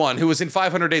 the other one who was in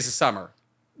 500 Days of Summer?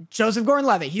 Joseph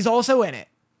Gordon-Levitt. He's also in it.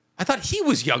 I thought he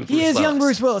was young Bruce He is Willis. young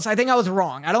Bruce Willis. I think I was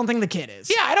wrong. I don't think the kid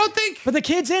is. Yeah, I don't think. But the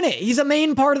kid's in it. He's a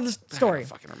main part of the story. I don't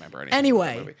fucking remember anything.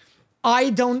 Anyway, I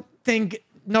don't think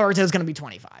Naruto's going to be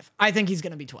 25. I think he's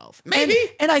going to be 12. Maybe.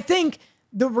 And I think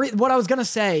what I was going to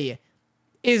say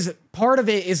is part of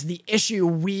it is the issue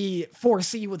we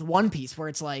foresee with One Piece, where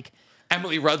it's like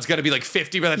Emily Rudd's going to be like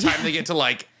 50 by the time they get to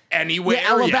like anywhere. Yeah,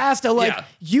 Alabasta,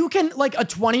 you can, like, a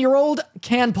 20-year-old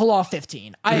can pull off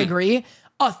 15. I agree.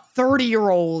 A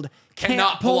 30-year-old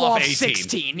cannot pull off 18.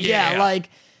 16. Yeah,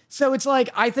 so it's like,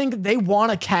 I think they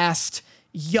want to cast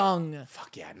young.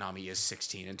 Fuck yeah, Nami is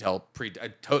 16 until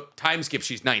time skip,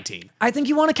 she's 19. I think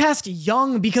you want to cast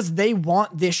young because they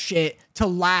want this shit to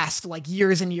last, like,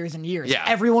 years and years and years. Yeah.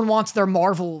 Everyone wants their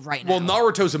Marvel right now. Well,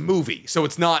 Naruto's a movie, so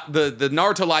it's not the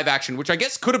Naruto live action, which I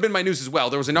guess could have been my news as well.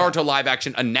 There was a Naruto live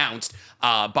action announced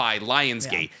by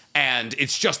Lionsgate, and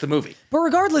it's just the movie. But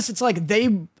regardless, it's like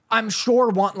I'm sure,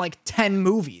 want like 10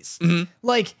 movies.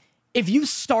 Like, if you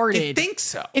started... I think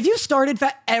so. If you started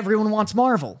everyone wants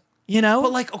Marvel, you know?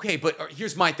 But like, okay, but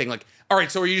here's my thing. Like, all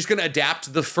right, so are you just going to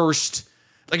adapt the first...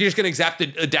 Like, you're just going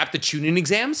to adapt the Chunin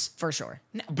exams? For sure.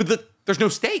 No, but there's no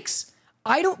stakes.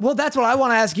 Well, that's what I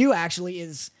want to ask you, actually,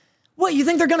 is... What, you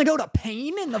think they're going to go to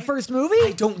pain in the first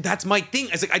movie? That's my thing.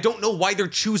 It's like, I don't know why they're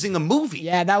choosing a movie.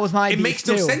 Yeah, that was my It makes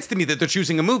no sense to me that they're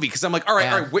choosing a movie, because I'm like, all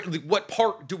right, what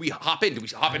part do we hop in? Do we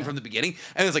hop in from the beginning?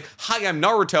 And it's like, hi, I'm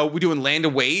Naruto. We're doing Land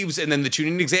of Waves and then the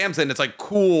Chunin exams, and it's like,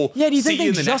 cool. Yeah, do you see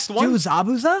think they just do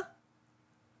Zabuza?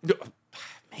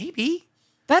 Maybe.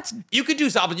 You could do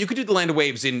Zabuza. You could do the Land of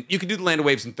Waves in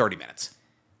 30 minutes.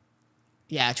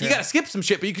 Yeah, true. You gotta skip some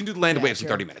shit, but you can do the Land of Waves in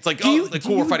 30 minutes. Like,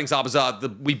 we're fighting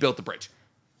Zabuza. We built the bridge.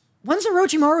 When's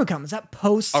Orochimaru come? Is that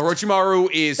post?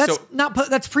 Orochimaru is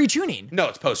that's pre-tuning. No,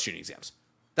 it's post-tuning exams.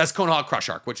 That's Konoha Crush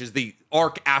arc, which is the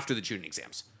arc after the tuning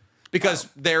exams. Because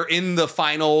they're in the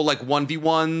final, like,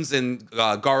 1v1s, and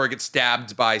Gaara gets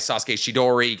stabbed by Sasuke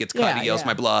Shidori. He gets cut, he yells,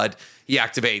 my blood. He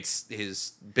activates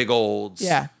his big old...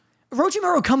 Yeah.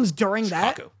 Orochimaru comes during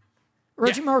that.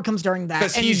 Orochimaru comes during that.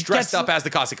 Because he's dressed up as the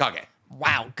Kazekage.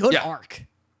 Wow, good arc.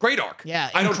 Great arc. Yeah,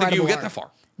 I don't think you would get that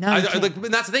far. No, and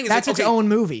that's the thing. That's its own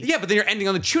movie. Yeah, but then you're ending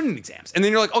on the tuning exams. And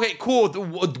then you're like, okay, cool.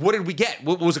 What did we get?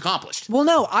 What was accomplished? Well,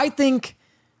 no, I think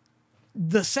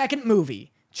the second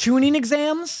movie, tuning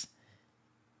exams,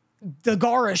 the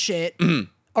Gaara shit,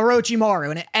 Orochimaru,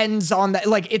 and it ends on that.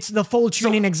 Like, it's the full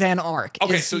tuning exam arc.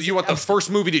 Okay, so you want the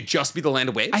first movie to just be the Land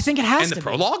of Waves? I think it has to be. And the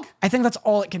prologue? I think that's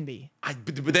all it can be.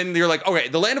 But then you're like, okay,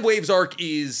 the Land of Waves arc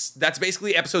that's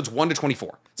basically episodes 1 to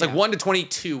 24. It's like 1 to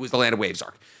 22 is the Land of Waves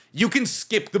arc. You can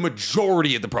skip the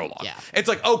majority of the prologue. Yeah. It's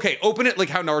like, okay, open it like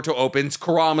how Naruto opens.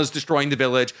 Kurama's destroying the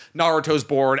village. Naruto's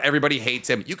bored. Everybody hates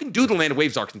him. You can do the Land of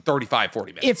Waves arc in 35,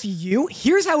 40 minutes.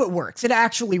 Here's how it works. It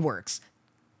actually works.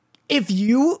 If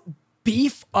you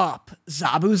beef up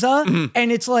Zabuza,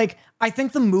 and it's like, I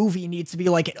think the movie needs to be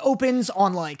like, it opens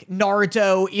on like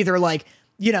Naruto, either like,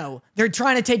 you know, they're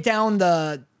trying to take down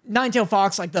the Nine-Tailed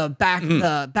Fox, like the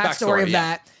backstory of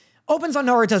that. Opens on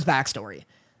Naruto's backstory.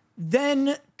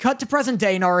 Then cut to present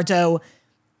day Naruto.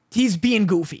 He's being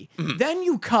goofy. Then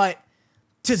you cut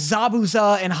to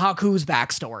Zabuza and Haku's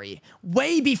backstory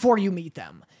way before you meet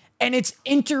them. And it's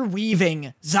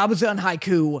interweaving Zabuza and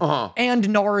Haku and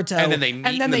Naruto. And then they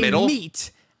meet in the middle?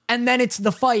 And then it's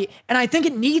the fight. And I think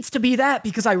it needs to be that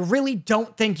because I really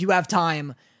don't think you have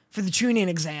time for the tuning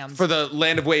exams. For the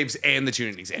Land of Waves and the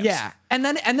tuning exams. Yeah. And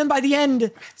then by the end...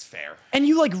 That's fair. And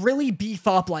you like really beef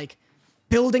up like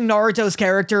building Naruto's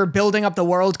character, building up the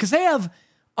world. Because they have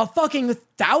a fucking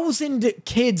 1,000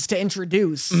 kids to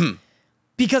introduce.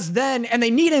 Because then, and they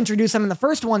need to introduce them in the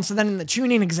first one, so then in the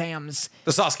tuning exams...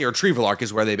 The Sasuke retrieval arc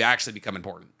is where they actually become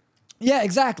important. Yeah,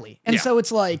 exactly. And so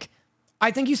it's like, I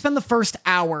think you spend the first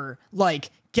hour, like,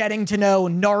 getting to know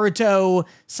Naruto,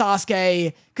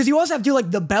 Sasuke, because you also have to do, like,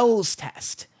 the bells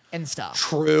test and stuff.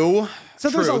 True.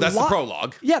 So there's that's the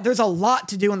prologue. Yeah, there's a lot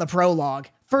to do in the prologue.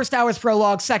 First hour's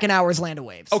prologue, second hour's Land of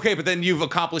Waves. Okay, but then you've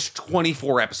accomplished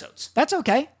 24 episodes. That's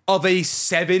okay. Of a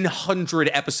 700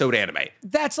 episode anime.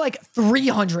 That's like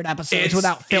 300 episodes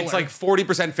without filler. It's like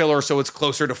 40% filler, so it's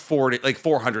closer to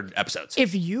 400 episodes.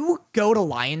 If you go to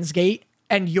Lionsgate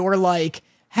and you're like,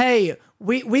 hey,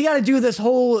 we got to do this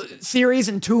whole series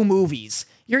in 2 movies,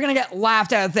 you're going to get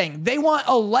laughed at a thing. They want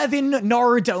 11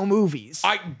 Naruto movies.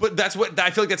 But I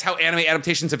feel like that's how anime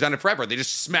adaptations have done it forever. They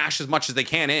just smash as much as they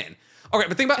can in. Okay,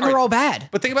 but think about they're all bad.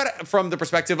 But think about it from the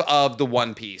perspective of the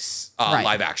One Piece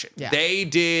live action. Yeah. They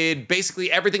did basically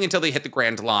everything until they hit the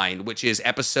Grand Line, which is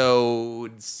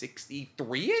episode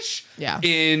 63-ish. Yeah.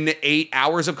 In 8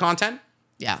 hours of content.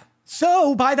 Yeah.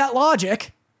 So by that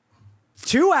logic,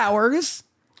 2 hours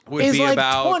would be like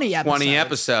about 20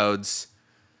 episodes.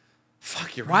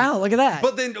 Fuck, you're right. Wow, look at that.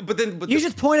 But then you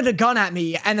just pointed a gun at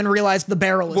me and then realized the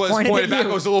barrel was pointed at back. you.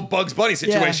 It was a little Bugs Bunny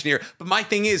situation here. But my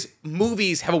thing is,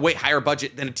 movies have a way higher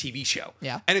budget than a TV show.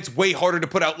 Yeah. And it's way harder to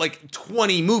put out like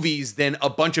 20 movies than a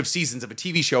bunch of seasons of a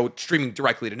TV show streaming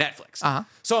directly to Netflix.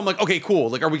 So I'm like, okay, cool.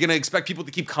 Like, are we going to expect people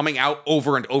to keep coming out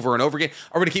over and over and over again?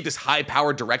 Are we going to keep this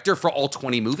high-powered director for all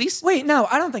 20 movies? Wait, no,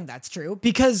 I don't think that's true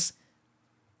because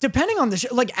depending on the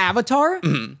show, like Avatar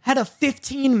had a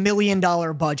 $15 million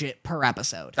budget per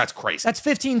episode. That's crazy. That's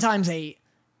 15 times 8.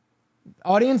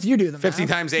 Audience, you do the math. 15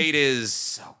 times 8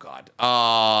 is,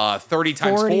 30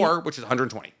 times 40. 4, which is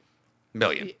 120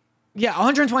 million. Yeah,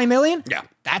 120 million? Yeah.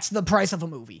 That's the price of a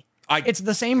movie. It's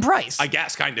the same price. I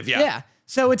guess, kind of, yeah. Yeah.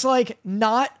 So it's like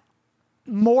not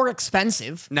more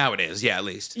expensive. Now it is, yeah, at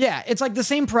least. Yeah, it's like the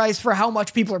same price for how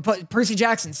much people are Percy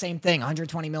Jackson, same thing,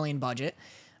 120 million budget.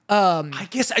 I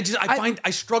guess I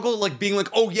struggle like being like,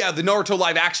 oh yeah, the Naruto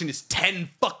live action is 10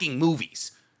 fucking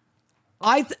movies.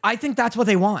 I think that's what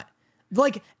they want.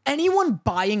 Like anyone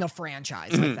buying a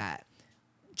franchise like that,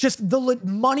 just the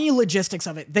money logistics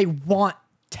of it, they want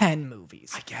 10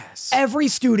 movies. I guess. Every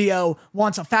studio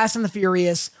wants a Fast and the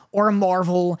Furious or a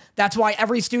Marvel. That's why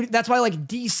like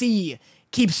DC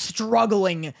keeps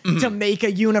struggling to make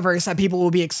a universe that people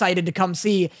will be excited to come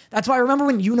see. That's why I remember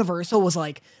when Universal was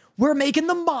like, we're making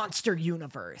the monster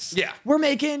universe. Yeah. We're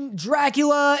making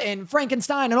Dracula and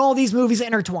Frankenstein and all these movies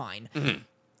intertwine.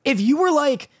 If you were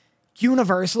like,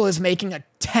 Universal is making a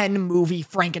 10-movie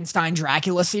Frankenstein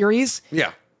Dracula series,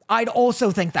 yeah, I'd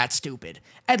also think that's stupid.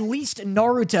 At least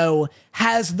Naruto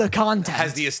has the content.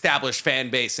 Has the established fan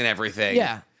base and everything.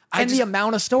 Yeah. The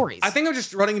amount of stories. I think I'm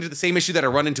just running into the same issue that I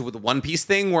run into with the One Piece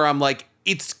thing, where I'm like,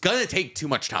 it's gonna take too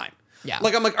much time. Yeah.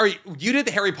 Like, I'm like, you did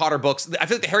the Harry Potter books. I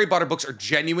feel like the Harry Potter books are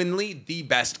genuinely the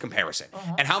best comparison.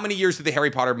 And how many years did the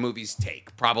Harry Potter movies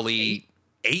take? Probably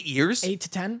 8 years? 8 to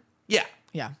 10? Yeah.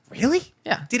 Yeah. Really?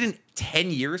 Yeah. Didn't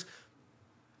 10 years?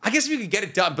 I guess if you could get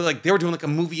it done, but like they were doing like a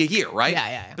movie a year, right?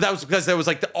 Yeah. But that was because there was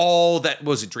like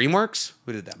was it DreamWorks?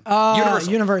 Who did them?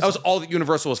 Universal. That was all that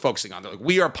Universal was focusing on. They're like,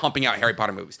 we are pumping out Harry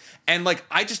Potter movies. And like,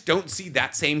 I just don't see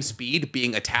that same speed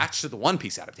being attached to the One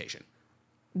Piece adaptation.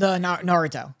 The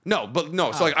Naruto. No.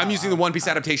 So like, I'm using the One Piece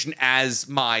adaptation as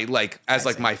my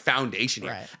my foundation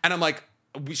here. Right. And I'm like,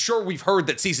 we've heard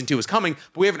that season 2 is coming,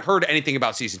 but we haven't heard anything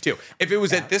about season 2. If it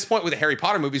was at this point with the Harry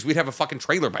Potter movies, we'd have a fucking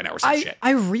trailer by now or some shit.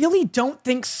 I really don't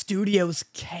think studios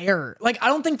care. Like, I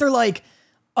don't think they're like,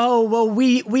 oh, well,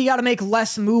 we got to make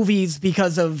less movies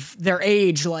because of their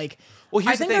age. Like,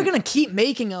 I think they're going to keep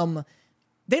making them.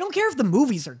 They don't care if the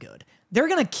movies are good. They're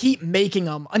going to keep making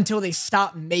them until they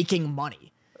stop making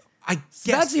money. I guess.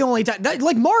 That's the only time.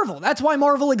 Like Marvel. That's why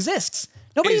Marvel exists.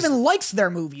 Nobody even likes their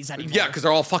movies anymore. Yeah, because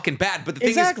they're all fucking bad. But the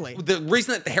thing is, the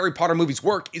reason that the Harry Potter movies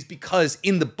work is because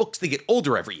in the books they get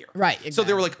older every year. Right. Exactly. So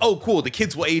they were like, oh, cool, the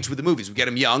kids will age with the movies. We get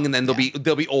them young, and then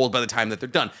they'll be old by the time that they're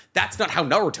done. That's not how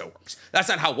Naruto works. That's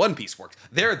not how One Piece works.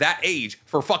 They're that age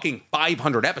for fucking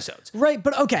 500 episodes. Right,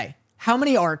 but okay. How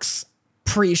many arcs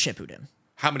pre-Shippuden?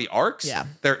 How many arcs? Yeah.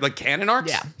 They're like canon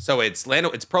arcs? Yeah. So it's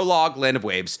Prologue, Land of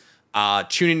Waves,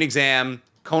 Chunin Exam,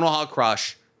 Konoha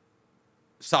Crush,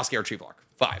 Sasuke Retrieval Arc.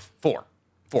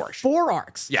 4-ish. 4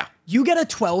 arcs. Yeah. You get a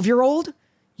 12-year-old,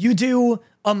 you do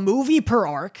a movie per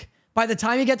arc. By the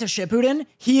time you get to Shippuden,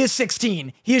 he is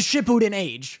 16. He is Shippuden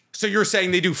age. So you're saying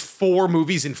they do 4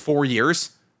 movies in 4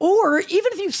 years? Or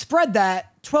even if you spread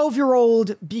that,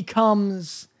 12-year-old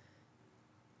becomes...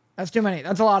 That's too many.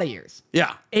 That's a lot of years.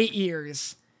 Yeah. 8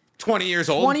 years. 20 years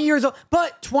old? 20 years old.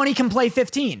 But 20 can play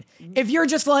 15. If you're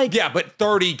just like... Yeah, but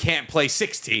 30 can't play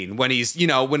 16 when he's,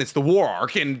 when it's the war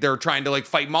arc and they're trying to like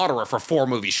fight Madara for 4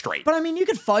 movies straight. But I mean, you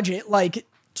could fudge it. Like,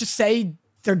 just say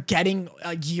they're getting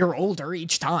a year older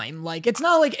each time. Like, it's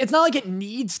not like it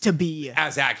needs to be...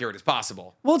 as accurate as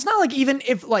possible. Well, it's not like even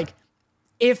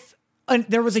if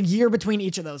there was a year between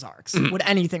each of those arcs, would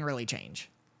anything really change?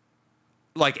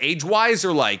 Like age-wise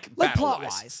or like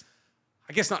plot-wise?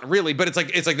 I guess not really, but it's like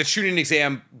the Chunin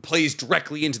Exam plays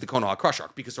directly into the Konoha Crush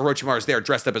arc because Orochimaru is there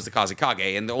dressed up as the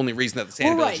Kazekage, and the only reason that the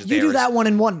Sand Village is there you do that one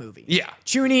in one movie. Yeah.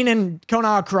 Chunin and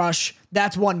Konoha Crush,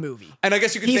 that's one movie. And I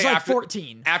guess you could He's say like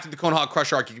 14. After the Konoha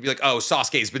Crush arc, you could be like, oh,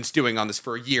 Sasuke's been stewing on this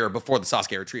for a year before the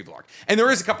Sasuke Retrieval arc. And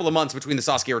there is a couple of months between the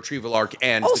Sasuke Retrieval arc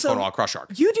and also, the Konoha Crush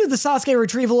arc. You do the Sasuke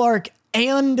Retrieval arc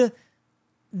and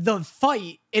the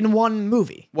fight in one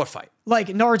movie. What fight? Like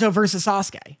Naruto versus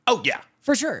Sasuke. Oh, yeah.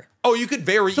 For sure. Oh, you could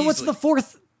very easily. So what's the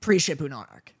 4th pre-Shippuden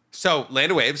arc? So,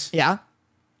 Land of Waves. Yeah.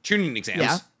 Chunin Exams.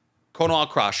 Yeah. Konoha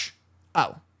Crush.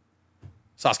 Oh.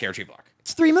 Sasuke Retrieval arc.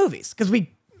 It's 3 movies because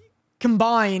we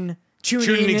combine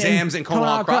Chunin Exams and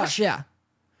Konoha Crush. Yeah.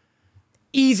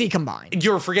 Easy combined.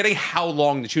 You're forgetting how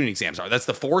long the tuning exams are. That's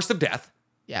the Forest of Death.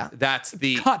 Yeah. That's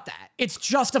the... Cut that. It's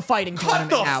just a fighting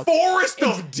tournament now. Cut the Forest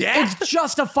of Death? It's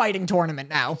just a fighting tournament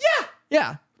now. Yeah.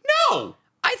 Yeah. No.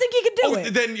 I think he could do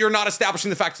it. Then you're not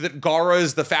establishing the fact that Gaara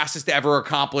is the fastest to ever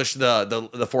accomplish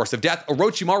the Force of Death.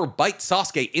 Orochimaru bites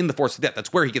Sasuke in the Force of Death.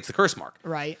 That's where he gets the curse mark.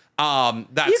 Right.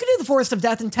 That's, you can do the Forest of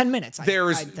Death in 10 minutes. I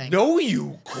think. No,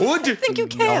 you could. I think you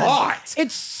can. Not.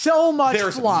 It's so much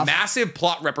fluff. Massive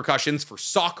plot repercussions for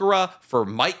Sakura, for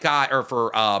Might Guy, or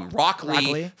for Rock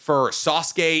Lee, for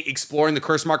Sasuke exploring the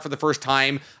curse mark for the first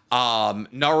time.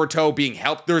 Naruto being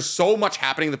helped. There's so much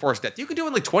happening in the Force of Death. You could do it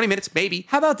in like 20 minutes, maybe.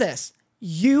 How about this?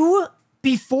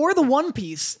 Before the One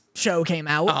Piece show came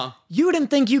out, you didn't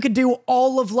think you could do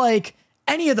all of like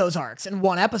any of those arcs in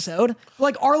one episode.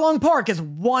 Like Arlong Park is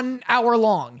 1 hour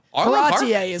long.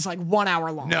 Baratier is like 1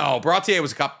 hour long. No, Baratier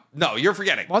was a cup. No, you're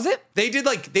forgetting. Was it? They did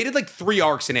like 3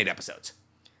 arcs in 8 episodes.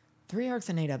 3 arcs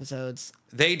in 8 episodes.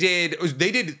 They did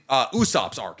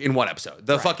Usopp's arc in 1 episode.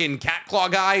 The fucking cat claw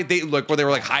guy, where they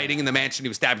were like hiding in the mansion, he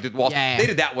was stabbed through the walls. Yeah. They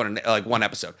did that one in like 1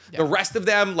 episode. Yeah. The rest of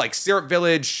them, like Syrup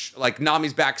Village, like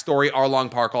Nami's backstory, Arlong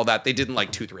Park, all that, they did in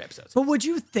like 2-3 episodes. But would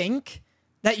you think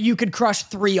that you could crush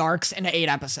 3 arcs into 8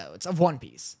 episodes of One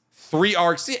Piece? 3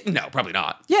 arcs? No, probably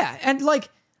not. Yeah, and like,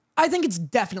 I think it's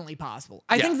definitely possible.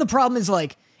 I think the problem is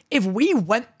like, if we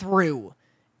went through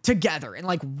together and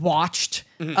like watched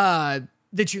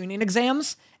the tuning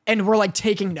exams and we're like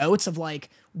taking notes of like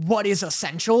what is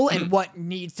essential and what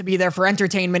needs to be there for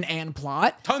entertainment and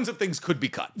plot. Tons of things could be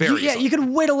cut. Very easily. You could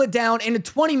whittle it down into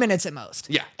 20 minutes at most.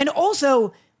 Yeah. And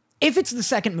also, if it's the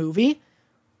second movie,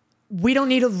 we don't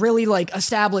need to really like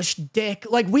establish Dick.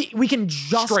 Like we can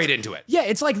just straight into it. Yeah,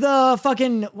 it's like the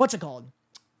fucking, what's it called?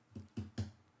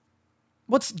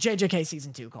 What's JJK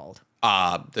season 2 called?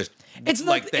 It's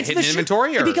like the hidden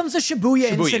inventory, or it becomes a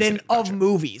Shibuya incident of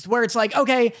movies where it's like,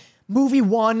 okay, movie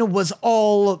 1 was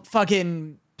all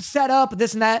fucking set up,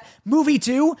 this and that. Movie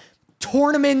 2,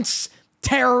 tournaments,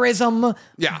 terrorism,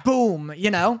 boom,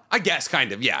 you know? I guess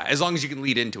kind of, yeah, as long as you can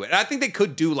lead into it. And I think they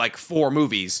could do like 4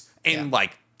 movies in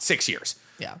like 6 years.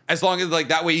 Yeah. As long as like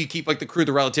that way you keep like the crew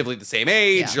they're relatively the same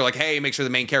age. Yeah. You're like, hey, make sure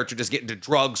the main character just get into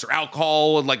drugs or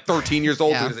alcohol and like 13 years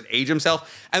old so he doesn't age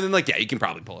himself. And then like, yeah, you can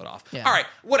probably pull it off. Yeah. All right,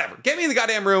 whatever. Get me in the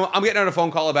goddamn room. I'm getting on a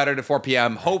phone call about it at 4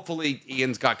 p.m. Hopefully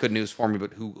Ian's got good news for me,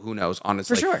 but who knows,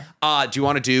 honestly. For sure. Do you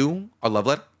want to do our love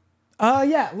letter?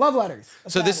 Yeah, love letters.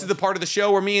 So this is the part of the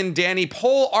show where me and Danny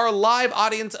poll our live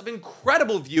audience of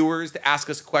incredible viewers to ask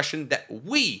us a question that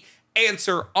we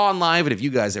answer on live. And if you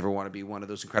guys ever want to be one of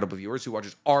those incredible viewers who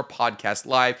watches our podcast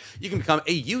live, you can become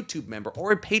a YouTube member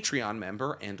or a Patreon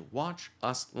member and watch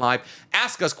us live.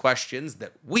 Ask us questions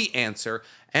that we answer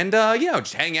and,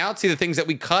 just hang out, see the things that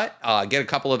we cut, get a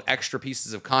couple of extra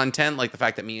pieces of content, like the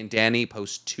fact that me and Danny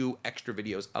post 2 extra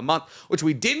videos a month, which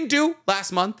we didn't do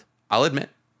last month, I'll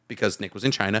admit, because Nick was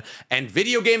in China, and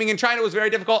video gaming in China was very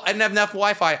difficult. I didn't have enough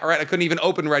Wi-Fi. All right, I couldn't even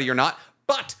open Ready or Not,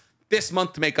 but this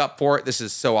month to make up for it, this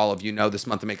is so all of you know, this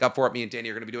month to make up for it, me and Danny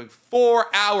are going to be doing 4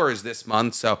 hours this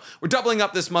month. So we're doubling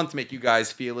up this month to make you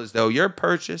guys feel as though your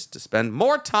purchase to spend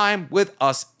more time with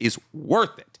us is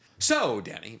worth it. So,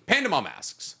 Danny, Panda Mom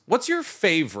asks, what's your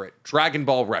favorite Dragon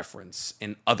Ball reference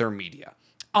in other media?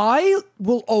 I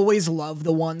will always love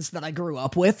the ones that I grew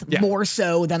up with, more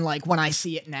so than like when I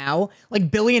see it now. Like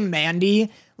Billy and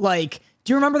Mandy, like,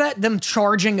 do you remember that? Them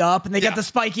charging up and they get the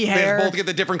spiky hair. They both get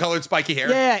the different colored spiky hair.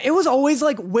 Yeah, it was always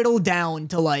like whittled down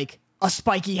to like a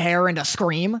spiky hair and a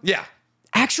scream. Yeah.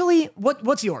 Actually,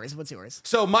 what's yours? What's yours?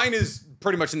 So mine is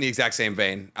pretty much in the exact same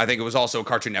vein. I think it was also a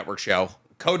Cartoon Network show.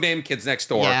 Codename Kids Next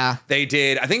Door. Yeah. They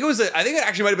did, I think it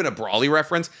actually might have been a Brawly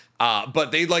reference,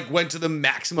 but they like went to the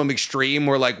maximum extreme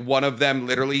where like one of them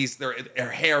literally, their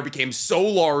hair became so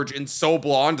large and so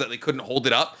blonde that they couldn't hold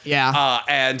it up. Yeah.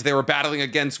 And they were battling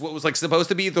against what was like supposed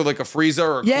to be either like a Frieza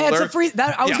or a Cooler. It's a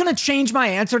Frieza. I was going to change my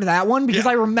answer to that one because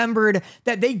I remembered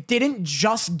that they didn't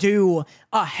just do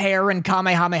a hair and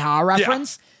Kamehameha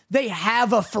reference. Yeah. They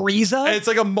have a Frieza. And it's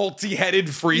like a multi-headed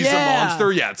Frieza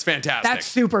monster. Yeah, it's fantastic. That's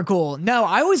super cool. No,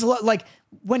 I always like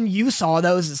when you saw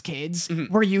those as kids,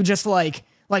 were you just like,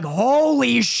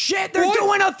 holy shit, they're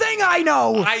doing a thing I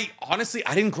know. I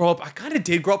didn't grow up. I kind of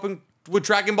did grow up with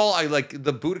Dragon Ball. I like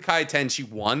the Budokai Tenchi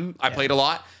 1. I played a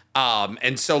lot.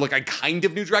 And so like I kind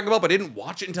of knew Dragon Ball, but I didn't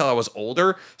watch it until I was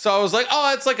older. So I was like,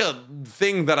 oh, it's like a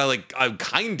thing that I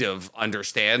kind of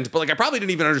understand, but like I probably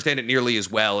didn't even understand it nearly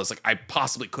as well as like I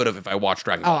possibly could have if I watched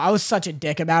Dragon Ball. Oh, I was such a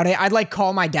dick about it. I'd like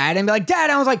call my dad and be like, Dad,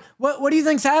 I was like, what do you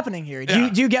think's happening here?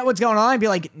 Do you get what's going on? And be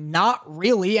like, not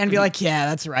really. And be like, yeah,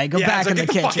 that's right. Go back in the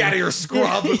kitchen. Get the fuck out of here,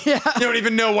 scrub. Yeah. You don't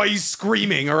even know why he's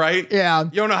screaming, all right? Yeah.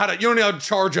 You don't know how to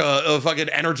charge a fucking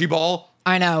energy ball.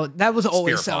 I know. That was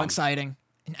always so exciting.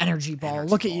 An energy ball.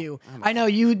 Look at you. I know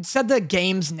you said the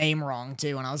game's name wrong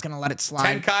too, and I was gonna let it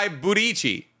slide. Tenkai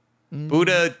Budichi.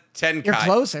 Buddha Tenkai. You're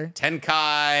closer.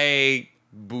 Tenkai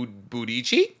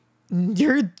Budichi?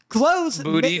 You're close.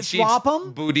 Budichi. Swap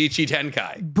them. Budichi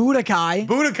Tenkai. Budokai.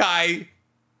 Budokai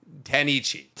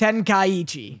Tenichi.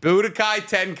 Tenkaichi. Budokai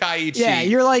Tenkaichi. Yeah,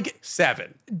 you're like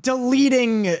 7.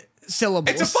 Deleting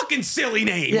syllables. It's a fucking silly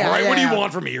name, all right? What do you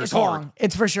want from me? It's hard. Long.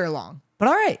 It's for sure long. But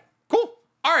all right. Cool.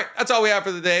 All right, that's all we have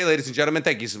for the day, ladies and gentlemen.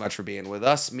 Thank you so much for being with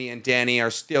us. Me and Danny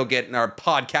are still getting our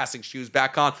podcasting shoes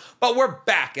back on, but we're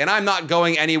back, and I'm not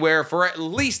going anywhere for at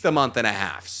least a month and a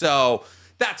half. So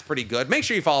that's pretty good. Make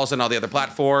sure you follow us on all the other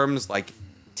platforms like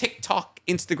TikTok,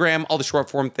 Instagram, all the short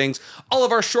form things. All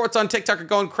of our shorts on TikTok are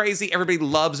going crazy. Everybody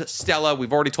loves Stella.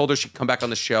 We've already told her she can come back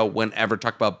on the show whenever,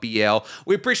 talk about BL.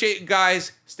 We appreciate you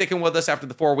guys sticking with us after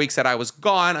the 4 weeks that I was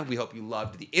gone. We hope you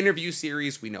loved the interview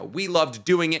series. We know we loved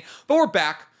doing it, but we're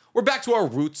back. We're back to our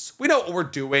roots. We know what we're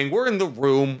doing. We're in the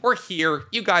room. We're here.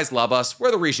 You guys love us. We're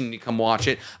the reason you come watch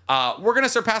it. We're going to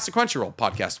surpass the Crunchyroll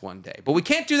podcast one day, but we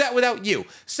can't do that without you.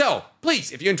 So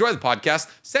please, if you enjoy the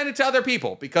podcast, send it to other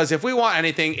people, because if we want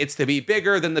anything, it's to be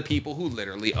bigger than the people who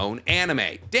literally own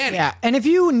anime. Danny. Yeah, and if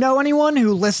you know anyone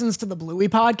who listens to the Bluey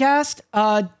podcast,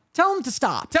 tell them to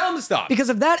stop. Tell them to stop. Because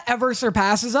if that ever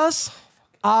surpasses us,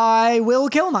 I will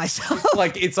kill myself.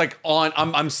 It's like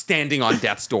I'm standing on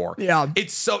death's door. Yeah.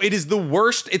 It is the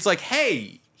worst. It's like,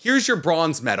 hey, here's your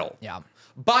bronze medal. Yeah.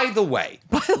 By the way,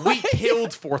 we killed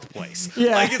 4th place.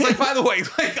 Yeah. Like, it's like, by the way,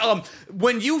 like,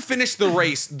 when you finished the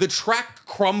race, the track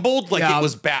crumbled like it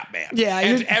was Batman. Yeah.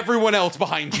 And everyone else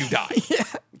behind you died. Yeah.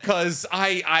 Because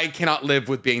I cannot live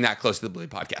with being that close to the Blue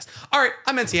podcast. All right,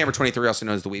 I'm NC Hammer 23, also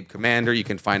known as the Weeb Commander. You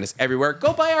can find us everywhere.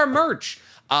 Go buy our merch.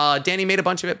 Danny made a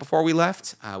bunch of it before we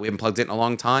left. We haven't plugged it in a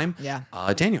long time. Yeah.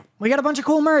 Daniel. We got a bunch of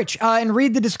cool merch. And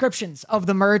read the descriptions of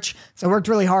the merch. So I worked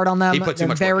really hard on them. He put too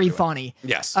much work very into it. funny.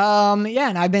 Yes. Yeah,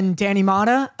 and I've been Danny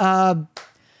Motta.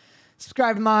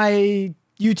 Subscribe to my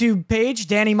YouTube page,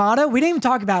 Danny Motta. We didn't even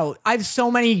talk about, I have so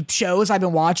many shows I've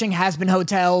been watching. Has Been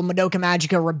Hotel, Madoka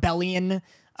Magica, Rebellion.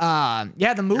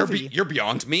 Yeah, the movie. You're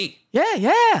beyond me.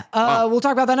 Yeah. Wow. We'll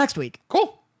talk about that next week.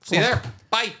 Cool. See you there.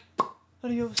 Bye.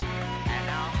 Adios.